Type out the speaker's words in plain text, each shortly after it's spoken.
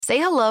Say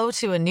hello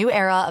to a new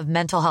era of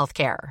mental health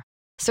care.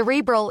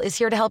 Cerebral is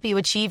here to help you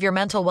achieve your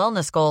mental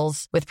wellness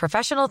goals with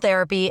professional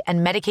therapy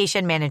and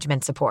medication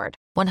management support.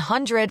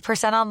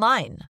 100%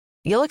 online.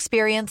 You'll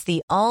experience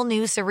the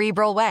all-new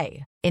Cerebral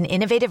Way, an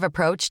innovative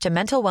approach to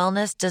mental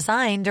wellness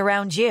designed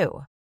around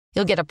you.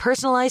 You'll get a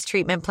personalized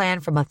treatment plan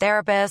from a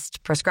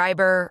therapist,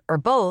 prescriber, or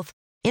both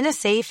in a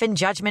safe and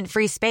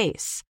judgment-free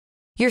space.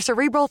 Your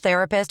Cerebral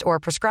therapist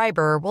or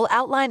prescriber will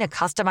outline a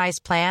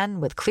customized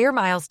plan with clear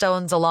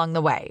milestones along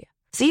the way,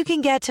 so you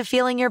can get to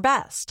feeling your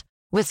best.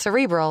 With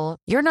Cerebral,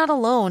 you're not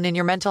alone in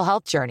your mental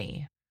health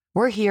journey.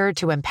 We're here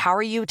to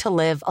empower you to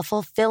live a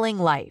fulfilling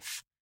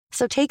life.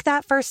 So take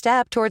that first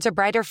step towards a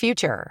brighter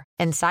future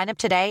and sign up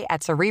today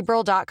at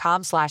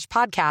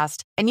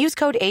Cerebral.com/podcast and use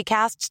code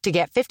ACAST to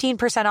get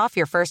 15% off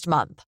your first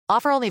month.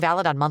 Offer only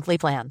valid on monthly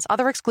plans.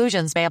 Other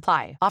exclusions may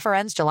apply. Offer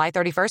ends July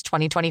 31st,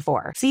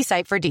 2024. See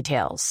site for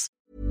details.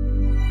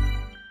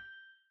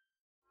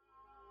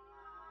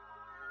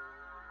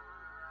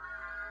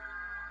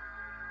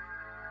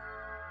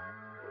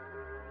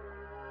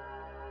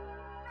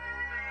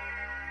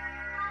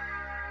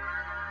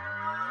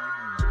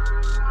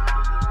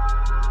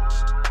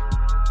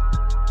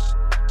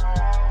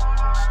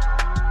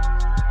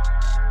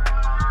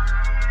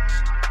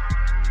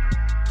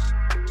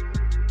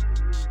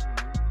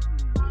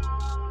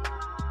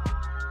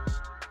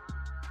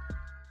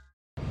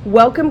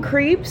 Welcome,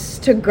 creeps,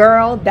 to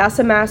Girl, That's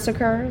a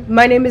Massacre.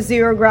 My name is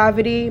Zero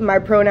Gravity. My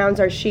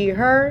pronouns are she,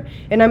 her,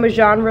 and I'm a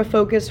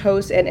genre-focused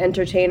host and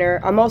entertainer.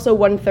 I'm also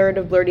 1/3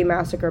 of Blurty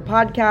Massacre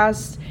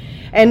podcast.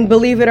 And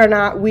believe it or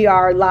not, we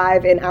are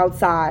live and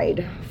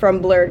outside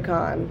from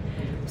BlurredCon.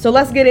 So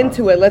let's get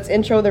into it. Let's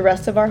intro the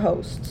rest of our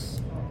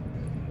hosts.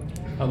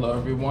 Hello,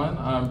 everyone.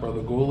 I'm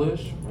Brother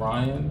Ghoulish,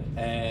 Ryan,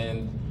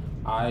 and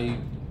I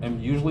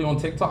am usually on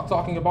TikTok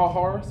talking about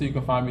horror, so you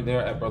can find me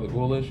there at Brother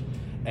Ghoulish.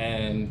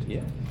 And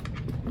yeah.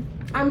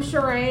 I'm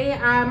Sheree.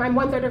 I'm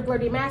 1/3 of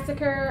Blurty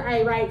Massacre.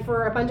 I write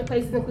for a bunch of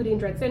places, including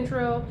Dread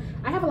Central.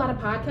 I have a lot of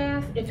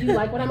podcasts. If you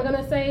like what I'm going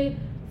to say,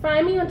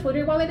 find me on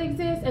Twitter while it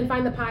exists and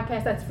find the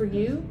podcast that's for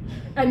you.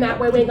 And that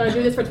way we ain't going to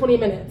do this for 20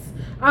 minutes.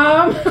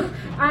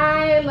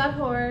 I love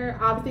horror,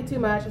 obviously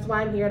too much. That's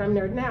why I'm here and I'm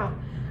nerding out.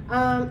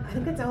 I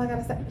think that's all I got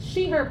to say.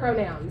 She, her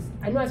pronouns.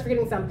 I know I was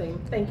forgetting something.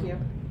 Thank you.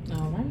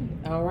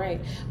 All right.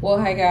 Well,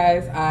 hi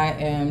guys. I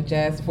am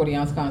Jazz, 40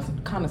 ounce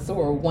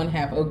connoisseur, one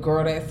half of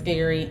Girl That's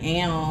Scary,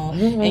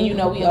 and you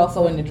know we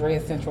also in the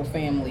Dread Central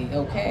family.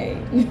 Okay.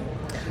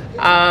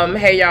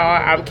 Hey y'all,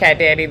 I'm Cat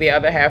Daddy, the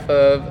other half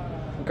of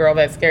Girl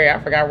That's Scary. I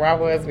forgot where I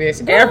was,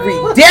 bitch. Every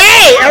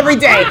day.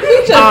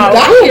 You just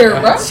got here,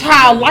 bro.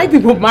 Child, like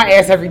people with my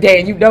ass every day,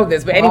 and you know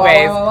this. But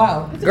anyways,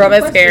 wow. Girl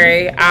That's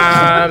Scary.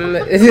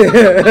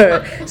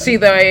 She,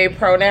 the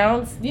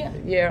pronouns.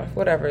 Yeah.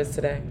 Whatever is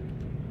today.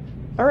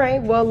 All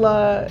right, well,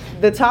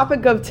 the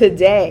topic of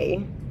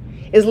today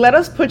is let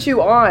us put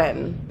you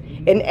on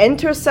an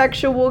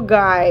intersexual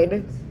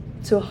guide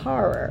to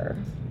horror.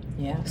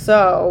 Yeah.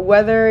 So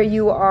whether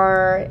you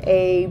are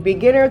a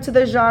beginner to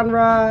the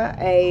genre,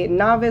 a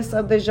novice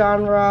of the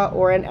genre,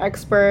 or an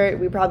expert,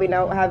 we probably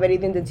don't have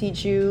anything to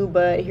teach you,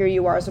 but here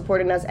you are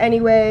supporting us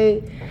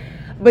anyway.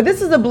 But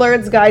this is the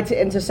Blurred's Guide to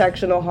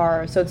Intersectional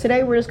Horror. So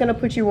today we're just going to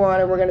put you on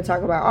and we're going to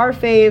talk about our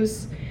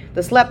faves,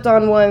 the slept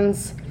on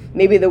ones,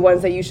 maybe the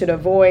ones that you should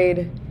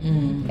avoid.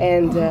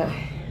 And,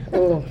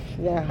 oh,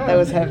 yeah, that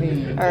was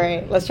heavy. All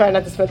right, let's try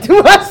not to spend too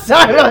much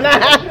time on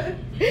that.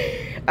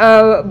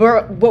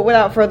 But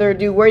without further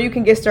ado, where you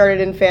can get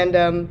started in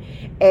fandom,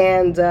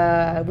 and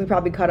we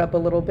probably cut up a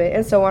little bit,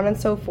 and so on and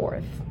so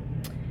forth.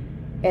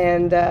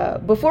 And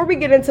before we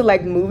get into,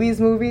 like,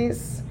 movies,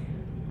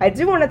 I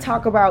do want to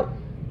talk about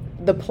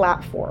the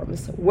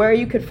platforms, where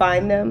you could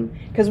find them,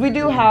 because we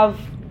do have,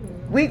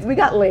 we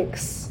got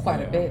links.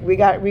 Quite a bit. We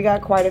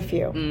got quite a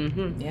few.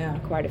 Mm-hmm. Yeah.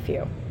 Quite a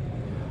few.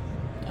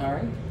 All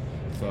right.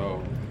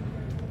 So,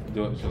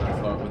 should I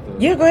start with the...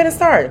 Yeah, go ahead and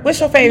start.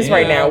 What's your faves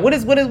right now? What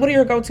are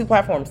your go-to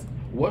platforms?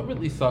 What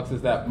really sucks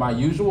is that my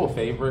usual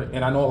favorite,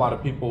 and I know a lot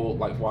of people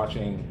like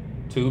watching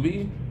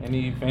Tubi.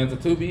 Any fans of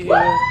Tubi here?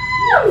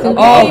 Oh, girl,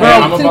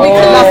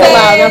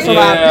 That's so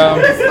loud.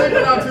 Yeah.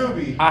 Sleeping on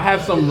Tubi. I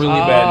have some really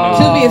bad news.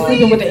 Tubi is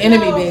sleeping with the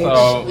enemy, bitch.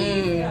 So,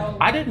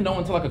 I didn't know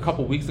until like a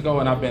couple weeks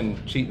ago, and I've been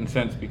cheating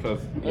since because,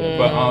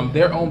 but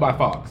they're owned by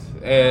Fox,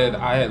 and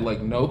I had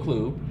like no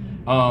clue.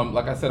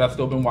 Like I said, I've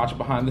still been watching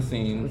behind the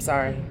scenes. I'm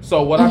sorry.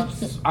 So what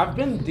I've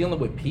been dealing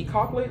with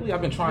Peacock lately. I've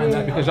been trying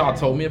that because y'all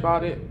told me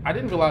about it. I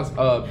didn't realize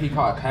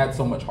Peacock had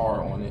so much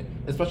horror on it,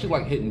 especially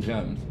like hidden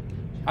gems.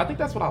 I think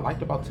that's what I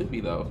liked about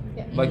Tubi though,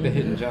 like the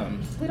hidden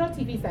gems. Pluto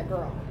TV's that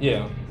girl.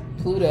 Yeah.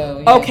 Pluto.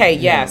 Yeah. Okay,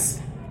 yes.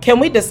 Can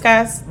we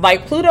discuss,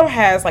 like, Pluto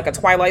has like a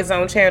Twilight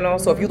Zone channel,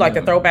 so if you like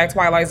the throwback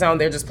Twilight Zone,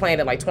 they're just playing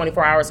it like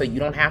 24 hours, so you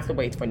don't have to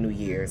wait for New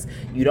Year's.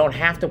 You don't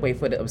have to wait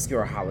for the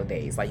obscure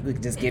holidays. Like, you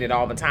can just get it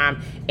all the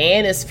time,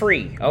 and it's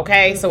free,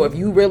 okay? So if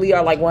you really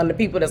are like one of the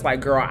people that's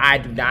like, girl, I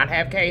do not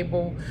have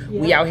cable,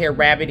 we out here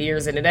rabbit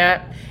ears in it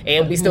up,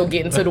 and we still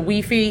getting to the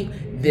Wi-Fi,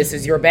 this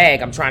is your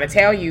bag. I'm trying to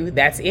tell you,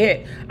 that's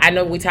it. I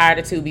know we tired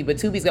of Tubi, but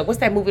Tubi's got, what's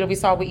that movie that we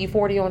saw with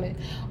E40 on it?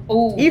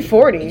 Ooh.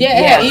 E40?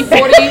 Yeah,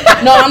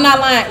 E40. No, I'm not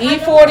lying.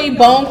 E40,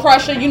 Bone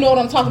Crusher. You know what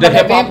I'm talking about?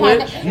 That vampire.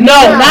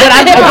 No,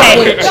 not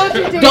okay.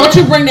 Don't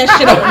you bring that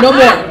shit up no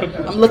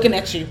more. I'm looking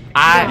at you.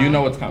 You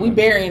know what's coming. We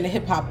burying the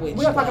hip hop witch.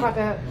 We don't talk about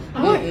that.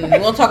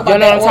 We'll talk about you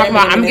know that. what I'm talking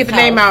about? I'm gonna get the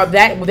name out.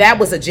 That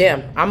was a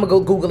gem. I'm gonna go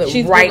Google it.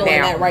 She's right Googling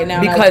now. that right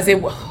now. Because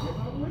it.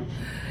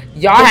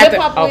 Y'all The have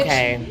hip-hop to. witch,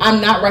 Okay.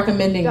 I'm not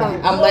recommending that.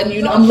 I'm Don't. letting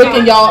you know. Don't I'm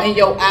looking try. y'all in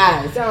your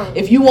eyes. Don't.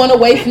 If you want to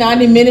waste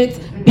 90 minutes,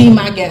 be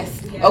my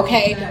guest.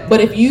 Okay? But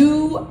if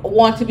you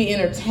want to be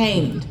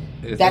entertained,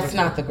 that's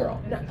not the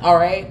girl. All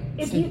right?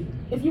 If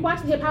you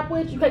watch the Hip Hop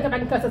Witch, you can't come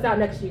back and cuss us out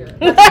next year.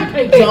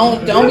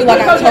 Don't be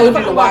like I told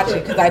you to watch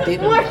it, because I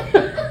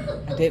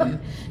didn't.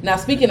 Now,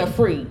 speaking of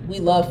free, we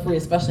love free,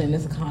 especially in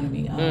this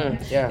economy.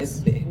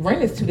 Yes.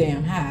 Rent is too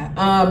damn high.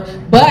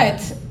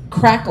 But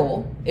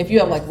Crackle, if you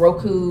have like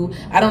Roku,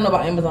 I don't know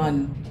about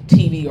Amazon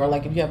TV, or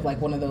like if you have like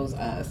one of those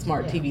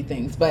smart TV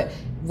things, but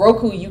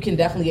Roku, you can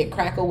definitely get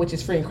Crackle, which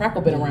is free, and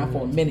Crackle been around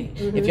for a minute.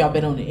 If y'all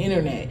been on the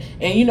internet,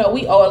 and you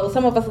know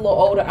some of us a little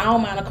older. I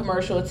don't mind a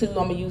commercial or two. I'm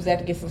gonna use that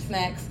to get some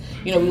snacks.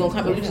 You know, we gonna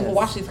come, but we just gonna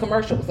watch these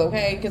commercials,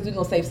 okay? Because we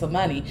gonna save some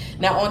money.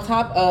 Now, on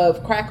top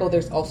of Crackle,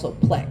 there's also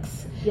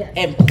Plex. Yes.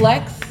 And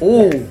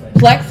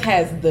Plex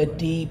has the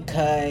deep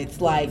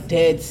cuts, like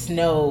Dead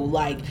Snow,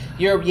 like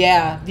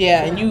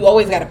and you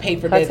always got to pay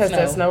for Plex Dead has Snow.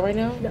 Dead Snow right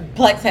now?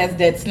 Plex has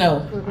Dead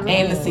Snow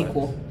and the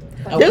sequel.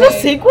 Okay? There's a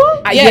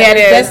sequel? Yeah, it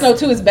is. Dead Snow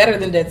 2 is better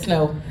than Dead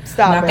Snow.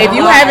 Stop it. If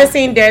you haven't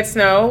seen Dead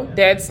Snow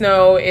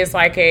is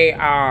like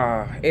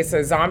it's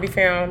a zombie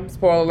film.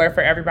 Spoiler alert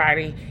for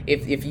everybody.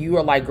 If you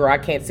are like, girl, I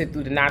can't sit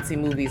through the Nazi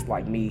movies,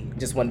 like me,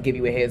 just want to give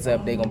you a heads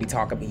up. They're gonna be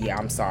talking, but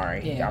I'm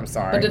sorry. Yeah, I'm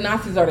sorry. But the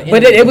Nazis are the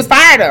enemies. But it was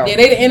fire though. Yeah,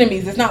 they the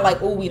enemies. It's not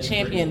like, oh, we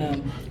champion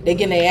them. They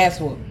getting their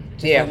ass whooped.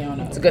 Yeah,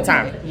 it's a good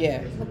time.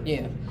 Yeah.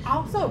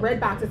 Also,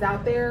 Redbox is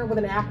out there with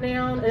an app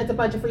now, and it's a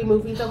bunch of free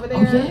movies over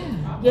there.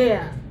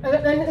 Yeah.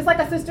 And it's like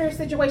a sister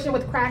situation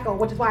with Crackle,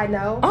 which is why I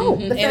know.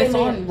 And it's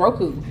on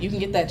Roku. You can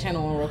get that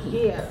channel on Roku.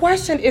 Yeah.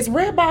 Question: is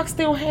Redbox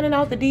still handing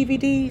out the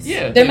DVDs?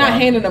 Yeah, They're not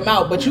handing them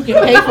out, but you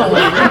can pay for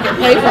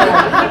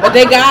them. But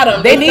they got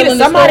them. They need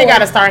somebody got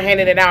to start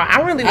handing it out.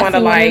 I really want to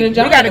we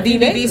got a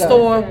DVD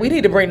store. We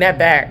need to bring that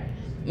back.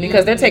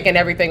 Because they're taking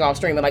everything off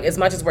streaming. Like, as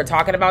much as we're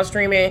talking about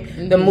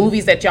streaming, the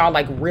movies that y'all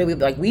like really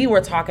like, we were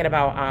talking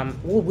about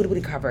what did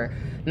we cover?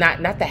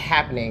 Not The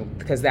Happening,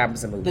 because that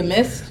was a movie. The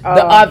Mist?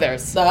 The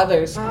Others. The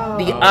Others.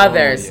 The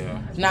Others.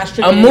 Yeah. Not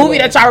streaming. A movie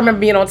that y'all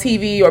remember being on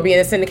TV or being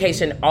in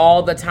syndication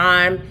all the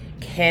time,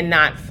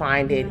 cannot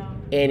find it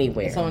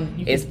anywhere. It's on,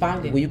 you can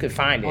find it. Well, you can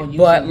find it. YouTube.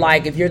 But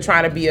like, if you're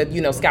trying to be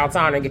a Scouts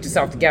Honor and get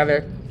yourself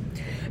together,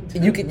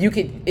 you could.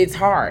 It's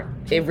hard.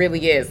 It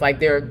really is. Like,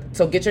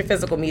 so get your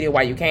physical media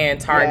while you can.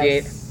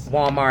 Target,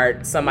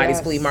 Walmart, somebody's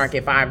flea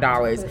market,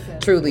 $5.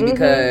 Truly,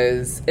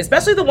 because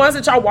especially the ones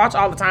that y'all watch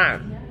all the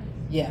time.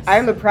 Yes. I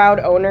am a proud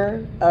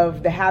owner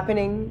of The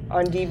Happening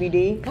on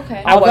DVD.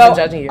 Okay. I wasn't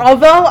judging you.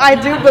 Although I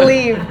do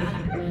believe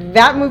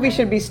that movie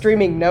should be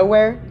streaming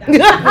nowhere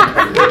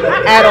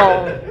at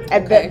all.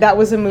 And that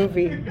was a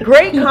movie.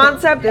 Great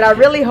concept, and I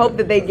really hope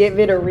that they give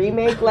it a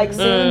remake like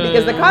soon,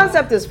 because the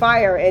concept is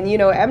fire. And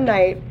M.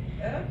 Night,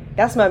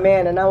 that's my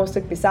man, and I will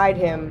stick beside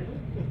him.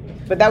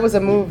 But that was a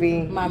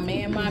movie. My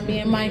man. My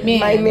man.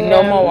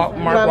 No more Mark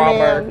My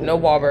Wahlberg. man. No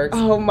Wahlbergs.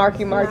 Oh,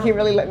 Marky Mark, he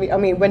really let me. I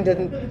mean, when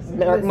did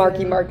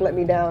Marky Mark let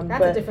me down?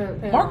 That's a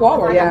different Mark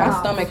Wahlberg, Yeah. my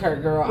stomach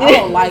hurt, girl. I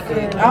don't like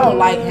it. I don't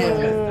like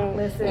him.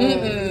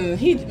 Listen.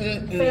 He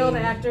Failed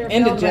actor, failed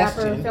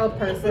indigestion. rapper, failed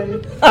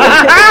person.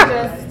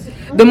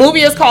 The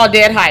movie is called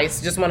Dead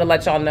Heist. Just want to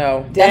let y'all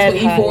know. That's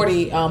what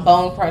E40,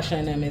 Bone Crusher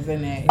and them is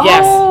in there.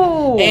 Yes.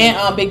 Oh.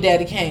 And Big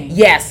Daddy Kane.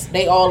 Yes.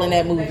 They all in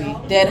that movie.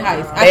 Dead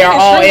Heist. They are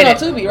all in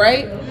it's it. on Tubi,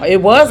 right? It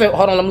was.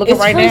 Hold on, I'm looking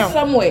It's right free now.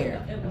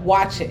 somewhere.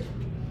 Watch it.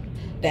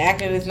 The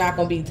acting is not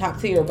going to be top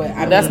tier, but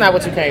That's not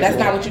what you came That's for.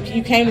 not what you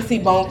came to see.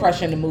 Bone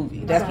Crusher in the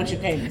movie. That's what you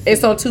came to see.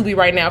 It's on Tubi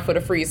right now for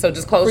the free. So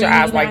just close your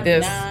eyes like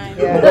this.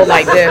 $3.99. Go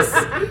like this.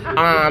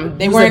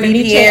 They use wearing a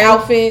Nietzsche VPN.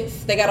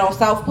 outfits. They got on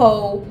South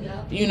Pole.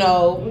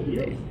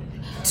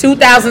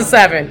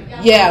 2007.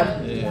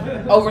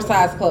 Yeah.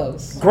 Oversized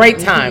clothes. Great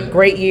time.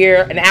 Great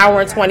year. An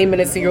hour and 20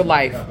 minutes of your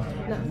life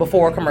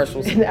before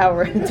commercials. An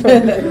hour and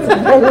 20 minutes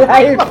of my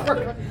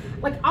life.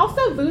 Like,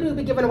 also, Voodoo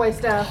be giving away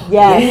stuff.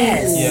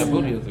 Yes. Yeah,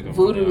 Voodoo is a good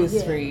Voodoo one.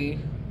 is free.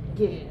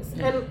 Yes.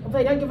 And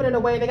they don't giving it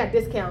away. They got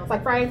discounts.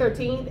 Like Friday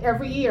 13th,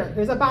 every year.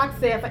 There's a box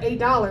set for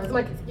 $8. I'm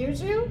like,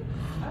 excuse you?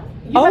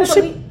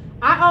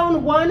 I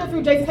own one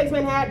through Jason Takes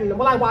Manhattan.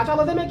 Will I watch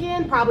all of them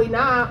again? Probably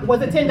not.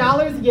 Was it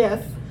 $10?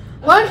 Yes.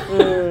 What?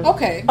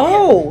 Okay.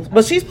 Oh,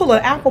 but she's pulling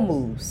Apple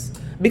moves.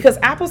 Because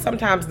Apple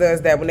sometimes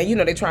does that when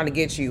they're trying to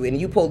get you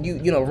and you pull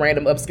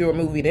random obscure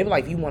movie. They're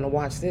like, you want to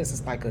watch this?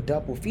 It's like a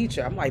double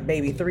feature. I'm like,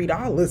 baby,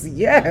 $3.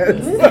 Yes. I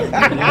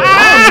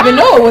didn't even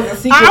know it was a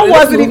secret. I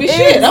wasn't movie even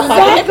shit. I'm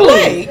like,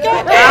 hey,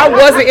 I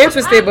wasn't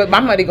interested, but my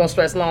money gonna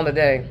stretch long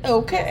today.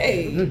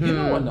 okay. You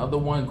know another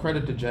one,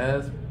 credit to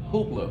Jazz,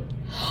 Hoopla.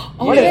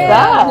 Oh, is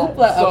that?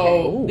 Hoopla.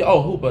 So, Okay.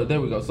 Hoopla,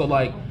 there we go. So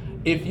like,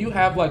 if you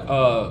have like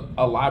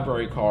a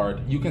library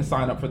card, you can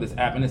sign up for this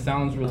app, and it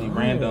sounds really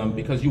random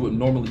because you would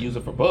normally use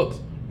it for books,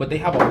 but they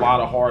have a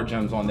lot of horror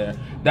gems on there.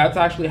 That's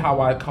actually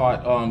how I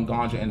caught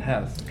Ganja and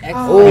Hess,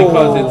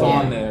 because it's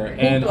on there.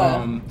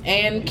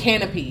 And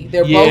Canopy,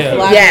 they're both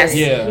libraries. Yes.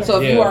 Yeah. So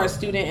if you are a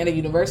student at a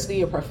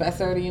university, a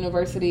professor at a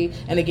university,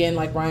 and again,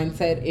 like Ryan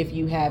said, if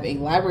you have a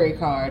library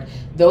card,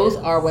 those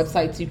are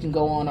websites you can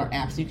go on or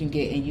apps you can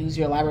get and use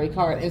your library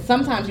card. And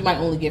sometimes you might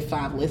only get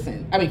 5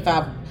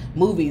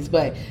 movies,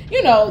 but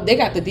you know, they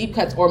got the deep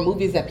cuts or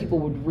movies that people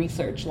would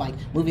research, like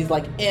movies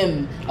like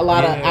M, a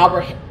lot of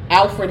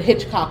Alfred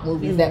Hitchcock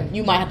movies that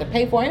you might have to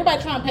pay for.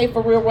 Anybody trying to pay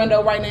for Rear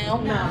Window right now?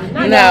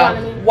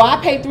 No. Why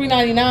pay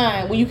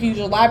 $3.99 when you can use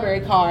your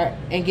library card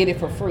and get it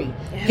for free?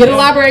 Get a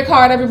library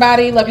card,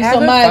 everybody. Love you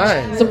so much.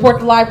 Fun. Support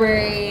the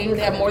library. They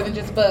have more than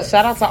just books.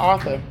 Shout out to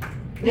Arthur.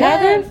 Yeah.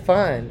 Having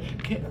fun.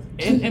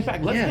 In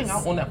fact, let's hang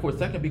out on that for a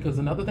second, because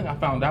another thing I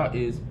found out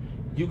is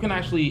you can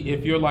actually,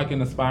 if you're like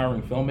an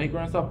aspiring filmmaker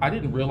and stuff, I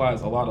didn't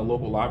realize a lot of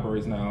local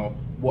libraries now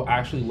will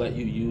actually let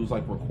you use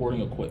like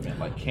recording equipment,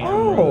 like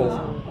cameras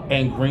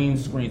and green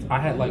screens. I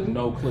had like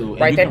no clue. And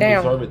Write you that can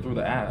down. preserve it through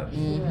the apps.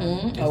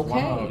 It's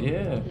wild.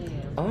 Yeah.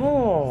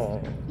 Oh.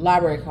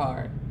 Library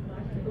card.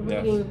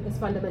 Reading is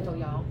fundamental,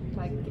 y'all.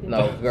 Like,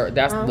 No, girl,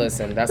 that's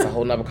a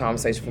whole nother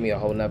conversation for me, a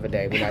whole nother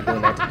day. We're not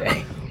doing that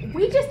today.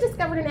 We just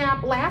discovered an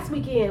app last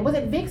weekend. Was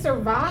it Vix or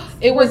Vox?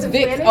 It was in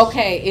Vix. Spanish?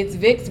 Okay, it's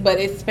Vix, but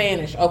it's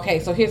Spanish. Okay,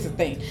 so here's the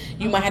thing.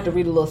 You might have to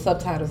read a little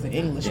subtitles in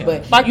English,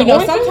 but Like you the know,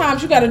 voices?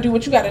 sometimes you got to do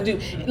what you got to do.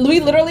 We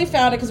literally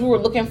found it because we were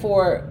looking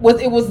for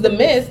it was The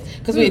Mist,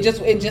 because it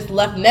just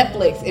left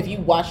Netflix. If you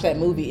watch that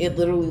movie, it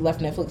literally left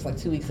Netflix like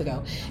 2 weeks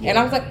ago, and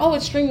I was like, oh,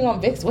 it's streaming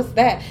on Vix. What's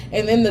that?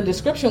 And then the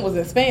description was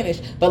in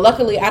Spanish, but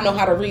luckily I know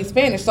how to read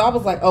Spanish, so I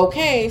was like,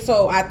 okay.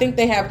 So I think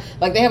they have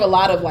a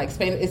lot of like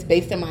Spanish. It's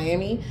based in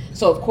Miami,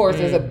 so of course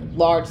there's a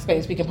large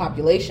Spanish-speaking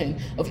population.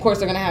 Of course,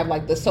 they're gonna have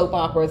like the soap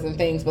operas and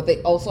things, but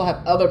they also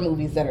have other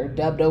movies that are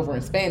dubbed over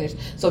in Spanish.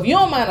 So if you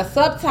don't mind a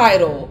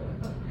subtitle,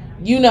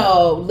 you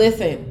know,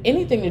 listen,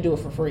 anything to do it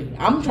for free.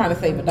 I'm trying to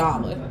save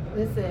 $1.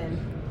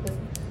 Listen.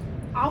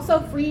 Also,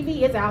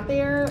 Freevee is out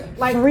there.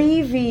 Like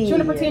Freevee. She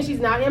want to pretend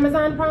she's not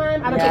Amazon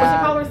Prime. I don't know what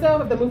she call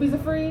herself if the movies are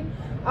free.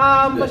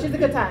 But she's a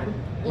good time.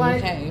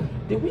 Like, okay.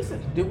 Did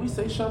we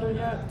say Shudder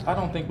yet? I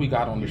don't think we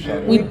got on the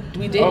Shudder. We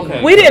didn't.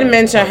 Okay. We didn't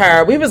mention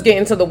her. We was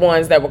getting to the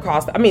ones that were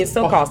cost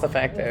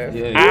effective.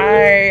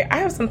 Yeah. I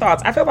have some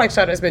thoughts. I feel like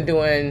Shudder's been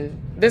doing,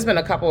 there's been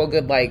a couple of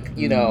good, like,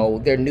 you know,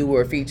 their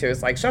newer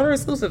features, like Shudder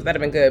exclusives that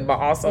have been good, but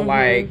also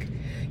like,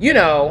 you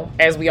know,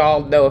 as we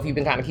all know, if you've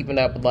been kind of keeping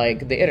up with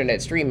like the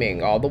internet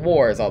streaming, all the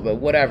wars, all the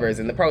whatevers,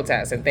 and the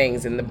protests and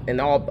things,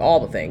 and all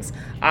the things.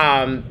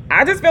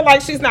 I just feel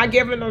like she's not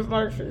giving us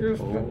like she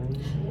used to.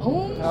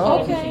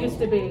 Okay. she used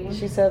to be.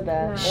 She said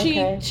that.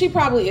 She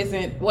probably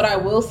isn't. What I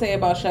will say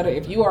about Shudder,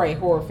 if you are a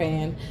horror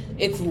fan,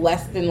 it's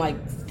less than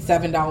like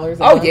 $7.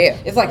 Oh, yeah.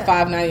 It's like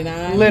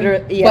 $5.99.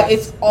 Literally, yes. But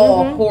it's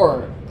all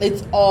horror.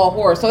 It's all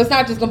horror. So it's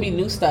not just gonna be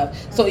new stuff.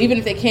 So even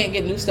if they can't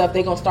get new stuff,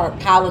 they're gonna start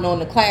piling on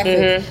the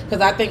classics.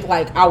 Because I think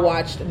like I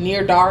watched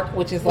Near Dark,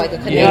 which is like a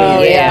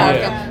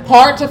Canadian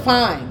hard to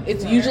find.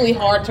 It's usually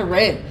hard to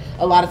rent.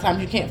 A lot of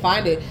times you can't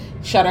find it.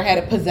 Shudder had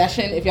a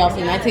Possession, if y'all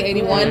seen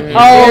 1981.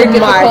 Oh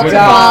my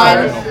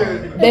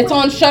God. That's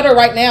on Shudder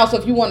right now. So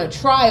if you want a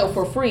trial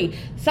for free,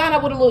 sign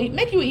up with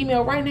make you an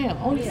email right now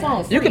on your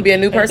phone. You can be a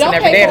new person Don't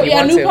every pay day for if you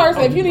want a new to.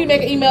 person. If you need to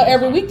make an email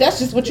every week, that's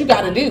just what you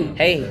got to do.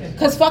 Hey.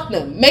 Cause fuck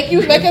them. Make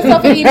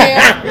yourself an email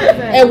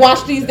and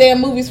watch these damn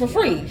movies for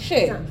free.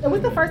 Shit. It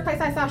was the first place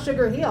I saw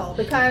Sugar Hill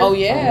because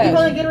you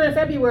only get her in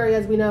February,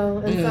 as we know,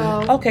 and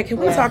so. Okay, can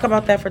we talk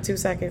about that for 2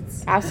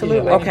 seconds?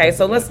 Absolutely. Okay,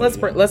 so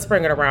let's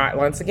bring it around.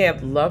 Once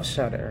again, love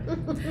Shudder,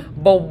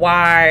 but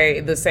why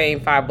the same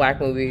 5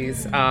 black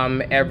movies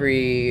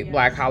every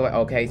Black holiday?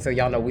 Okay, so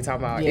y'all know we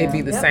talking about it'd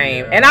be the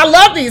same, and I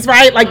love these,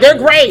 right? Like they're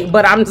great,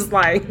 but I'm just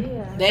like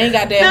they ain't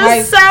got that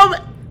right. So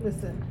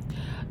Listen.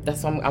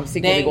 that's why I'm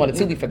secretly going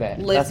to Tubi for that.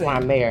 That's Listen. why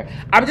I'm there.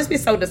 I would just be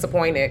so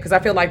disappointed because I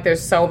feel like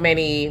there's so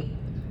many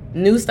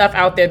new stuff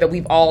out there that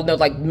we've all know,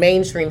 like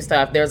mainstream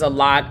stuff. There's a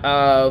lot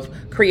of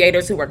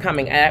creators who are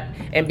coming up,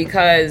 and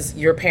because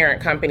your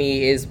parent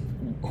company is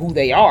who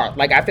they are,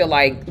 like I feel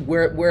like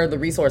where the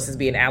resources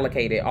being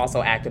allocated,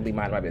 also actively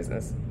mind my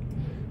business.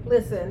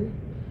 Listen.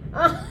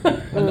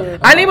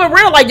 I need it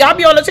real. Like y'all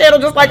be on the channel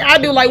just like I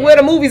do. Like where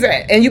the movies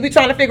at, and you be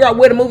trying to figure out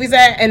where the movies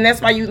at, and that's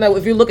why, you know,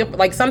 if you're looking for,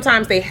 like,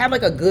 sometimes they have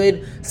like a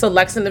good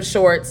selection of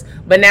shorts.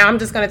 But now I'm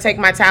just gonna take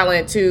my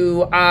talent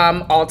to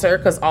Alter,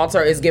 because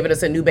Alter is giving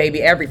us a new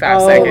baby every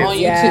 5 seconds. On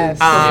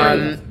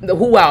YouTube.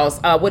 Who else?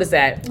 What is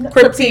that?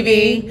 Crip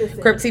TV.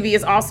 Listen. Crip TV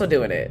is also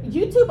doing it.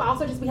 YouTube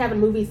also just be having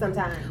movies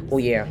sometimes. Oh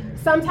yeah.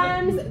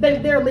 Sometimes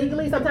they're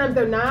legally, sometimes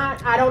they're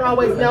not. I don't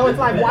always know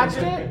until I've watched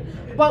it.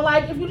 But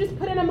like, if you just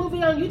put in a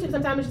movie on YouTube,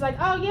 sometimes it's just like,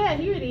 oh yeah,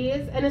 here it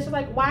is, and it's just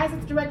like, why is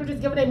this director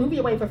just giving a movie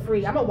away for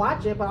free? I'm gonna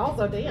watch it, but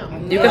also,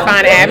 damn. You can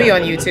find Abby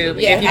on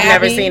YouTube. Yeah, if you've Abby.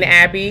 never seen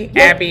Abby,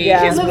 Abby is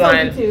She lives on one.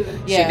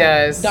 YouTube. She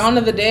does. Dawn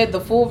of the Dead,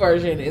 the full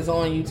version is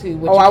on YouTube.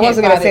 Which Oh, you I can't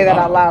wasn't gonna find say it that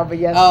on- out loud, but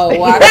yes. Oh,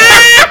 well,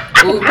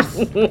 oops.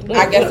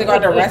 I guess they're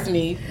going to arrest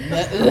me.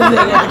 They're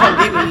gonna come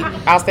get me.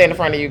 I'll stand in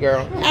front of you,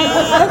 girl.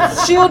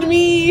 Shield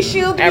me,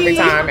 shield me. Every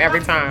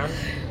time.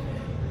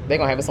 They're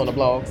gonna have us on the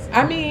blogs.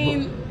 I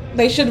mean,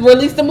 they should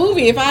release the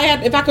movie. If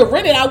I could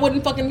rent it, I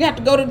wouldn't fucking have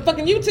to go to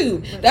fucking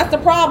YouTube. That's the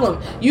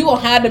problem. You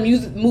gonna have the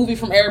movie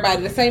from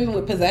everybody. The same thing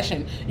with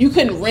Possession. You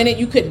couldn't rent it.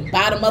 You couldn't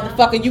buy the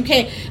motherfucker. You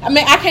can't. I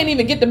mean, I can't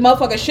even get the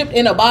motherfucker shipped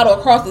in a bottle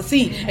across the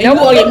sea, and you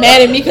gonna get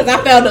mad at me because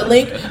I found the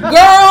link.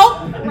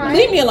 Girl,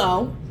 leave me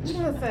alone.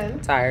 Listen.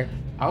 Tired.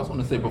 I was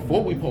going to say,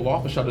 before we pull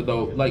off a Shudder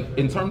though, like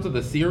in terms of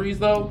the series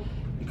though,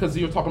 because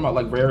you're talking about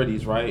like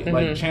rarities, right?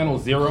 Like Channel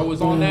Zero is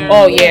on there.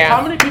 Oh, yeah.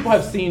 How many people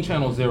have seen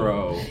Channel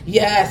Zero?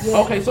 Yes.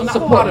 Okay, so not a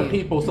lot of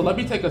people. So let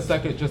me take a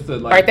second just to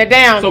like Write that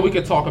down. so we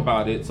could talk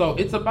about it. So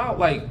it's about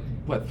like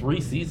what, 3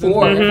 seasons?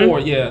 Four. Four,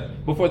 yeah,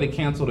 before they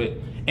canceled it.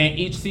 And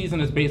each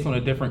season is based on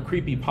a different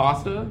creepy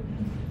pasta.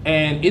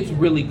 And it's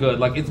really good.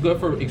 Like, it's good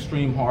for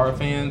extreme horror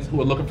fans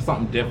who are looking for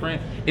something different.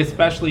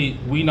 Especially,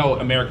 we know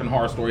American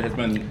Horror Story has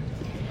been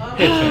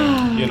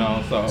pitching, you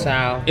know, so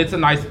Child. it's a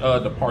nice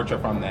departure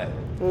from that.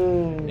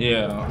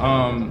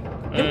 Yeah.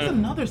 There was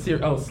another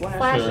series. Oh,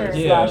 Slasher.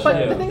 Yeah.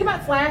 But the thing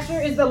about Slasher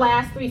is the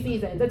last 3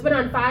 seasons. It's been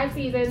on 5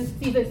 seasons.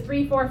 Seasons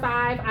 3, 4,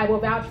 5, I will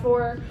vouch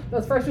for.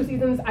 Those first 2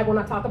 seasons, I will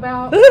not talk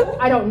about.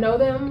 I don't know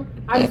them.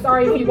 I'm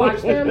sorry if you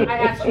watch them. I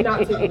ask you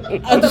not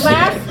to. But the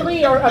last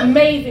 3 are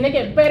amazing. They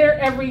get better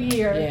every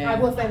year. Yeah. I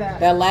will say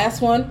that. That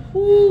last one,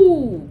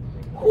 ooh.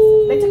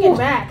 They took it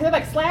back. They're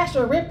like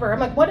Slasher, Ripper. I'm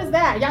like, what is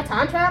that? Y'all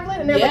time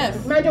traveling? And they're Yes.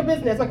 like, mind your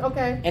business. I'm like,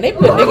 okay. And they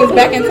put niggas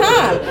back in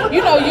time.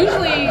 You know,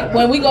 usually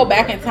when we go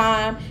back in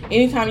time,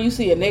 anytime you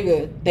see a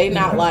nigga, they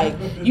not like,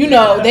 you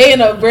know, they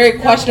in a very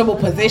questionable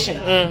position.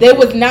 They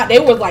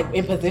was like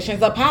in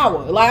positions of power.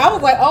 Like, I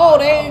was like, oh,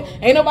 they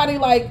ain't nobody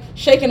like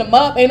shaking them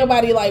up. Ain't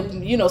nobody like,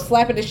 you know,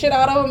 slapping the shit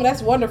out of them.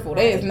 That's wonderful.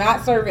 They is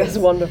not serving. That's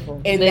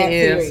wonderful. In It that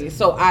is. series.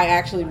 So I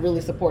actually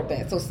really support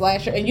that. So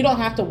Slasher, and you don't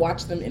have to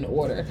watch them in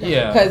order.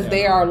 Yeah. Because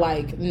they are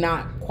like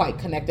not quite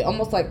connected.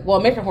 Almost like, well,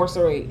 American Horror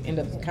Story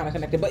ended up kind of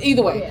connected. But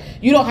either way,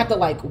 you don't have to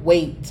like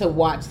wait to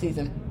watch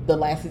the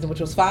last season,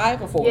 which was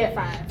 5 or 4? Yeah,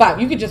 5.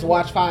 5. You could just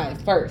watch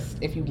 5 first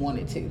if you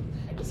wanted to.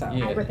 So.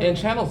 Yeah, and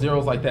Channel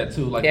Zero's like that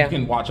too. Like you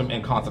can watch them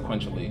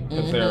inconsequentially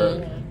because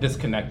they're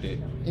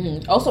disconnected.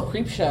 Also,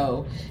 Creep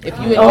Show. If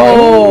you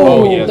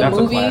Oh, yeah, the that's a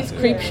movies, classic.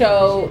 Creep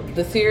Show,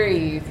 the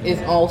series is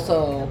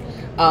also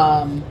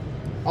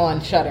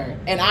on Shudder,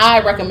 and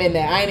I recommend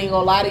that. I ain't even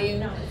gonna lie to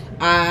you.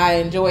 I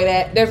enjoy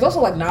that. There's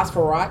also like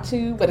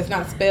Nosferatu, but it's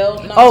not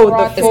spelled Nosferatu.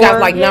 Oh, It's got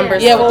like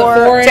numbers. Yeah, with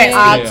the 4 in it.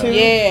 text.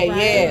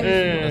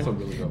 Yeah. That's a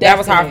really good. That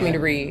was hard for me to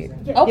read.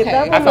 Okay.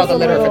 that one I felt was a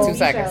little for little- 2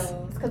 seconds.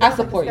 I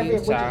support you,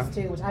 child.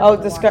 Oh,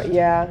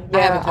 yeah. I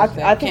haven't touched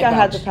that. I think I Can't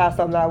had to vouch. pass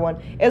on that one.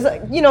 It's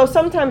like, you know,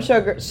 sometimes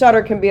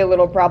Shudder can be a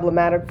little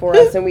problematic for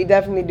us, and we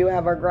definitely do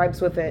have our gripes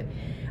with it.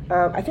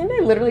 I think they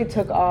literally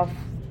took off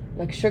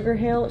like Sugar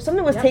Hill.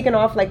 Something was taken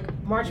off like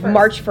March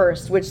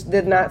 1st, which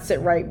did not sit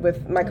right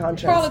with my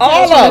contract.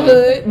 All of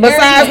them.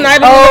 Besides Night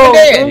of the Oh,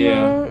 Living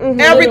Dead.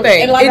 Yeah.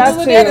 Everything. And like That's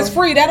Living Dead too. is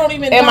free. That don't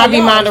even. MIB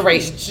y'all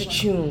Monterey.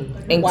 free.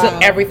 And Wow. took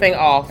everything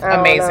off. I don't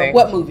Amazing.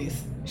 What movies?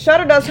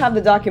 Shudder does have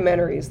the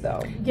documentaries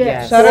though.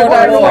 Yes. Shudder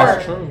Horror does. Noir.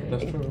 That's true.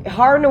 That's true.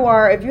 Horror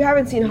Noir. If you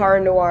haven't seen Horror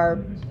Noir,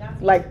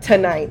 like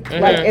tonight,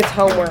 like it's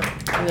homework.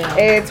 Yeah.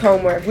 It's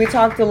homework. We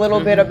talked a little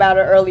bit about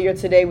it earlier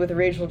today with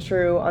Rachel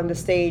True on the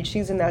stage.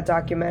 She's in that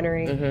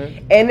documentary,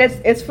 and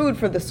it's food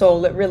for the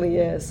soul. It really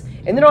is,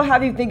 and it'll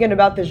have you thinking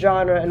about the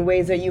genre in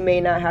ways that you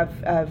may not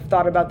have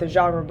thought about the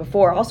genre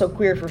before. Also,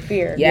 Queer for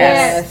Fear.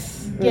 Yes.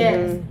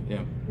 Yes. Yeah.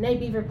 Nate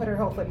Beaver put her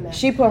whole foot in that.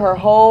 She put her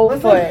whole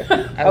foot,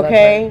 love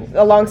okay,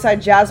 alongside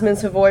Jasmine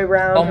Savoy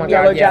Brown Oh from my God,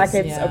 Yellow yes.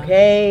 Jackets. Yeah.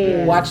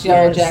 Okay, Watch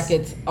Yellow Yes.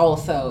 Jackets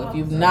also. If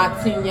you've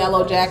not seen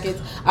Yellow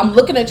Jackets, I'm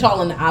looking at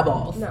y'all in the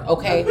eyeballs,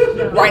 okay?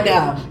 Right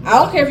now. I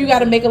don't care if you got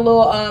to make a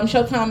little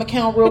Showtime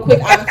account real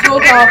quick. I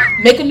told y'all,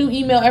 make a new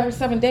email every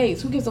 7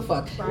 days. Who gives a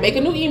fuck? Make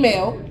a new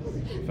email.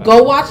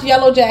 Go watch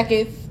Yellow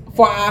Jackets.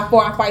 Before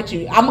I fight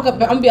you, I'm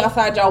gonna be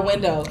outside y'all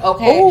window,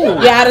 okay?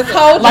 Ooh. Yeah, I just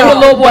told Like y'all. a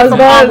little boy from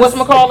Buzz.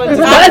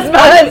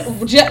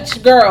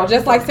 whatchamacallit. Girl,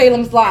 just like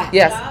Salem's Lot.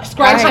 Yes.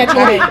 Scratch at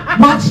your head.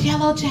 Watch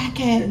Yellow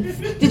Jackets.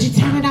 Did you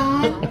turn it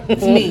on?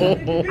 It's me.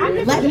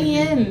 Let me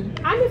in.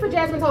 I'm here for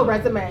Jasmine's whole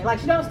resume. Like,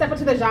 she don't step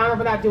into the genre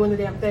without doing the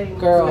damn thing.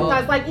 Girl.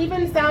 Because, like,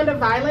 even Sound of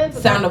Violence.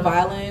 Sound of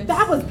Violence.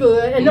 That was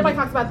good, and nobody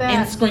talks about that.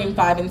 And Scream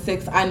 5 and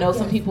 6. I know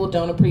some people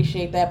don't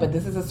appreciate that, but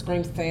this is a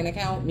Scream stan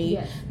account. Me,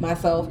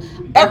 myself.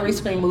 Every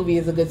Scream movie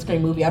is a good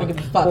Scream movie. I don't give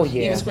a fuck. Oh,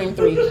 yeah. Even Scream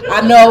 3.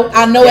 I know it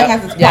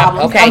has its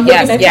problems. Okay, I'm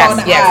looking at yes, y'all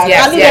in the yes, eyes.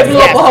 yes, I knew yes, they blew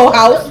yes. up a whole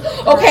house.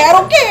 Okay, I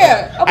don't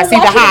care. I see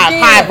the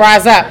hive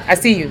rise up. I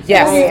see you.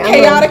 Yes.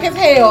 Chaotic as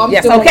hell. I'm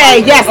Yes. still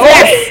Okay. Yes.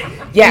 Yes.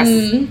 Yes.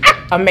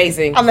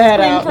 Amazing. I'm gonna head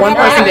out. One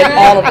person did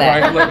all of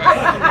that.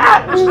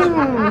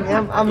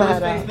 I'm gonna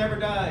head out. Never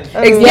dies.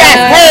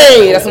 Yes,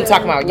 hey, that's what I'm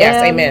talking about.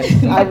 Yes, amen.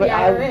 I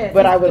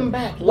would.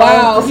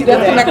 Wow, he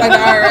does come back like the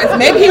IRS.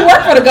 Maybe he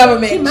worked for the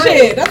government.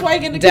 Shit, that's why he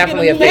get to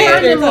Definitely keep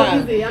getting a a new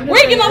time.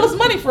 Where you getting all this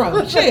money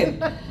from?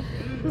 Shit.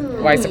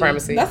 White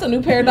supremacy. That's a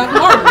new pair of Doc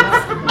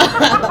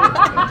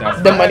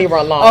Martens. The money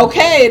run long.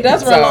 Okay, it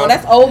does run long.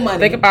 That's old money.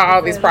 Think about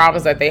all these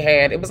problems that they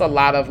had. It was a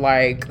lot of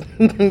like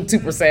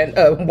 2%,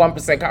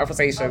 1%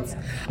 conversations.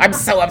 I'm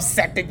so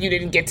upset that you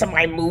didn't get to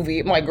my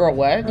movie. I'm like, girl,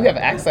 what? You have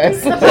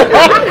access.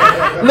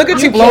 Look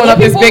at you blowing up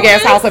this big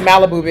ass house in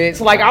Malibu, bitch.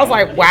 Like, I was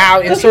like,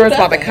 wow, insurance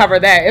about to cover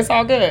that. It's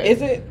all good.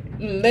 Is it?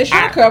 The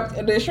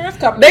insurance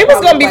company. They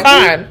was gonna be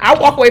fine. I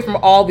walk away from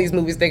all these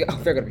movies thinking, oh,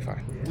 they're gonna be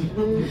fine.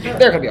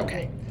 They're gonna be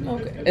okay.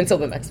 Okay. Until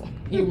the next one.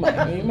 You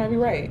might be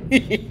right.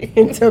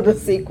 Until the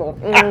sequel.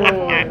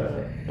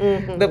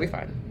 They'll be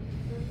fine.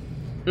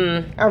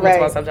 All right.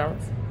 About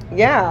subgenres?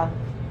 Yeah.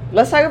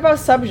 Let's talk about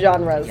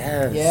subgenres.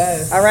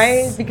 Yes. All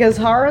right? Because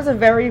horror is a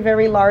very,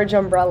 very large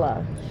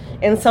umbrella.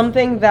 And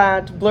something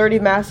that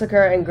Blurty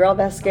Massacre and Girl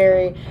That's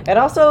Scary, and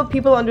also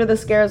people under the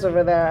scares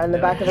over there in the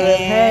back of the room.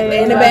 Hey,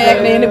 lay in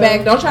the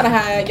back. Don't try to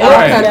hide. Y'all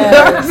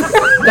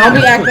don't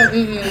be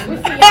acting.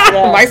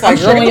 Mike's like,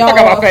 girl, get the fuck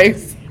out of my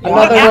face.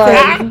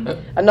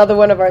 Another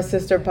one of our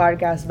sister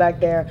podcasts back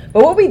there.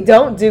 But what we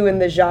don't do in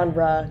the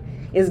genre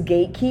is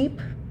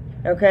gatekeep,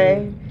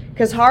 okay?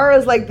 Because horror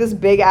is like this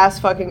big ass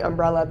fucking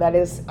umbrella that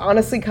is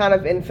honestly kind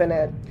of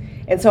infinite.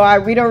 And so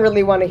we don't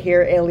really want to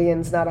hear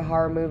Alien's not a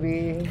horror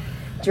movie.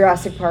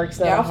 Jurassic Park's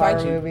not a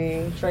horror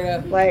movie. Straight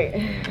up.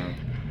 Like,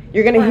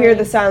 you're going to hear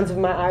the sounds of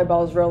my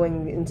eyeballs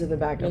rolling into the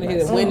back of my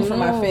hear the wind from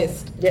my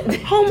fist. Yeah.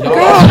 Oh my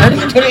God.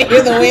 You're going to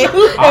hear the wind.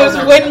 It was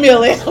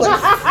windmilling.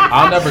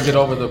 I'll never get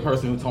over the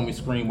person who told me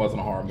Scream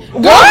wasn't a horror movie.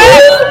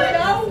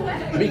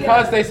 What?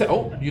 Because they said,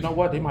 oh, you know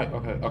what? They might,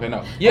 okay,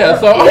 no. Yeah,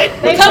 so. Tell them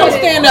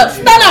stand up.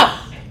 Stand up.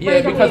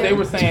 Yeah, because they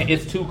were saying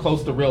it's too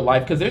close to real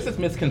life. Because there's this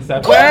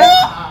misconception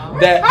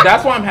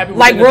that's why I'm happy.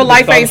 Like real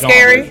life ain't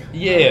scary.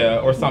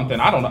 Yeah, or something.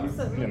 I don't know.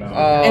 You know.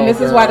 And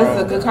this is why this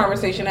is a good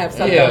conversation to have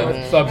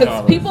subgenres.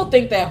 Because people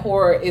think that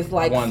horror is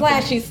like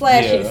slashy,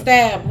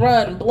 stab,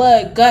 run,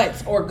 blood,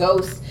 guts, or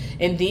ghosts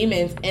and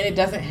demons, and it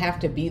doesn't have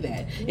to be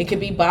that. It could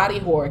be body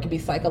horror, it could be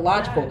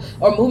psychological,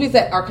 or movies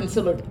that are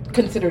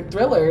considered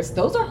thrillers.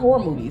 Those are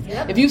horror movies.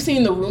 If you've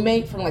seen The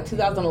Roommate from like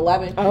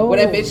 2011,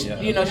 where that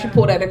bitch, she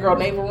pulled out that girl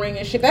navel ring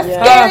and shit. That's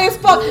scary as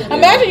fuck.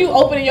 Imagine you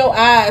opening your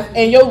eyes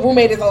and your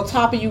roommate is on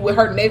top of you with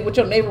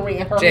your navel ring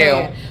in her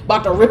hand,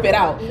 about to rip it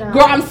out.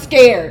 Girl, I'm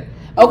scared.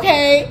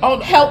 Okay,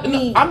 help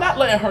me. I'm not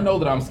letting her know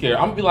that I'm scared.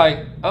 I'm gonna be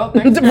like, oh,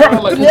 thanks,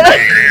 girl. Like,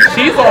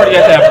 she's already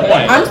at that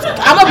point. I'm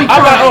gonna be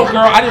crying. Like, oh,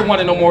 girl, I didn't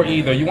want it no more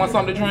either. You want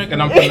something to drink?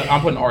 And I'm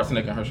putting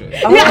arsenic in her shit.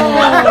 Like, no.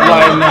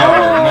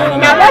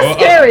 Now that's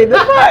scary.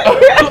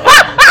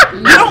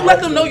 You don't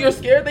let them know you're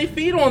scared. They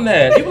feed on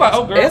that. You be like,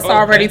 oh, girl, it's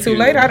already too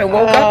late. I done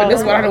woke up, and this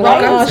is what I done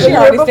woke up. She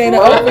already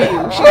standing over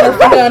you. She done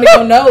sit down in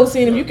your nose,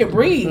 seeing if you can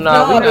breathe.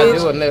 No, we're not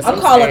doing this.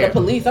 I'm calling the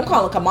police. I'm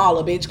calling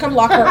Kamala, bitch. Come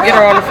lock her up. Get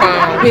her on the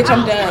phone. Bitch,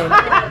 I'm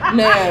done.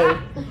 No.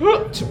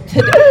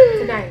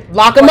 Tonight.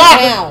 Lock them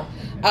up now.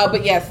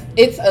 But yes,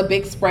 it's a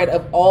big spread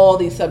of all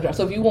these subgenres.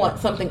 So if you want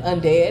something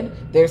undead,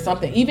 there's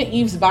something. Even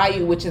Eve's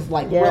Bayou, which is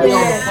like really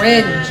on the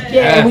fringe.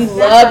 And we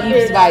love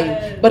Eve's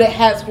Bayou. But it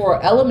has horror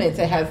elements.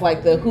 It has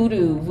like the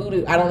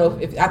voodoo. I don't know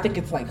if I think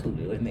it's like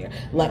hoodoo in there.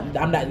 Like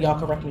y'all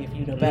correct me if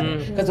you know better.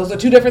 Because those are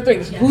two different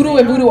things. Hoodoo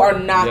and voodoo are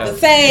not the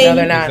same. No,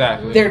 they're not.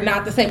 Exactly. They're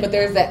not the same, but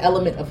there's that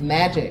element of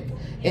magic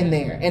in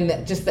there,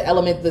 and just the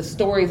element, the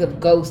stories of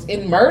ghosts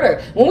in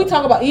murder. When we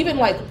talk about even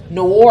like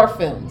noir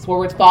films where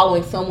we're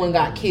following someone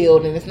got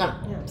killed and it's not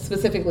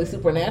specifically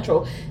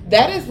supernatural,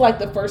 that is like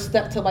the first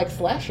step to like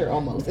slasher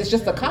almost. It's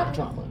just a cop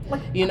drama,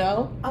 you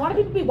know? A lot of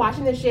people be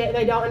watching this shit and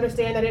they don't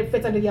understand that it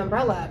fits under the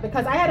umbrella.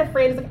 Because I had a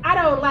friend who's like, I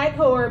don't like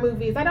horror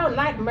movies, I don't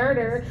like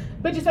murder,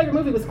 but your favorite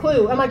movie was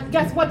Clue. I'm like,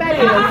 guess what that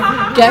is?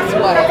 Guess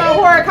what? It's a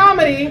horror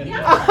comedy,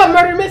 a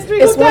murder mystery.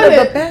 It's one of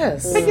the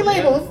best. Pick your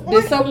labels.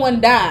 Did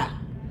someone die?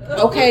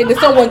 Okay, did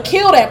someone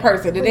kill that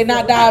person? Did they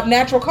not die of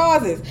natural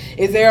causes?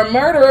 Is there a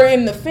murderer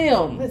in the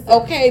film?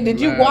 Okay, did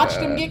you watch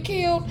them get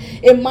killed?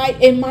 It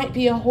might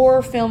be a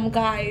horror film,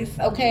 guys.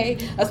 Okay,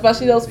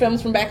 especially those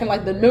films from back in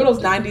like the middle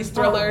 90s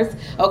thrillers.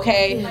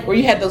 Okay, where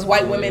you had those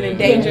white women in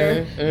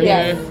danger.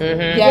 Yes.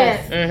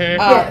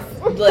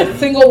 The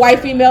single white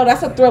female.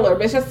 That's a thriller,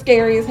 bitch. That's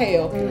scary as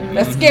hell.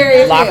 That's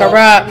scary as hell. Lock her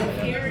up.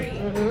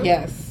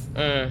 Yes.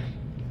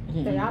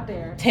 They out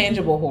there.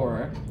 Tangible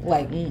horror.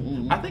 Like,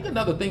 I think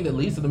another thing that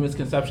leads to the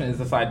misconception is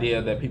this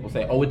idea that people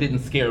say, oh, it didn't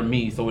scare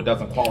me, so it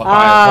doesn't qualify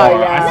as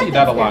horror. I see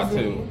that a lot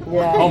too.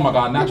 Yeah. Oh my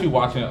God, not you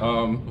watching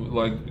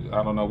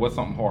I don't know, what's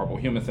something horrible?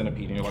 Human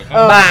Centipede. And you're like,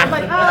 I'm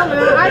like, oh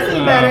no, I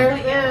see better.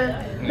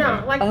 Yeah.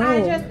 No, like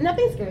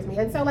nothing scares me.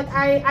 And so like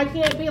I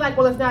can't be like,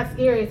 well, it's not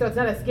scary, so it's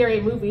not a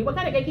scary movie. What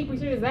kind of gatekeeper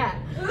shit is that?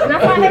 And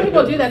that's why I hate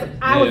people do that.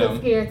 I wasn't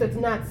scared, so it's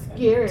not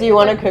scary. Do you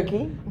want a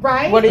cookie?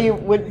 Right? What are you?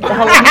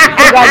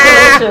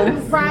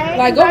 Congratulations. Right?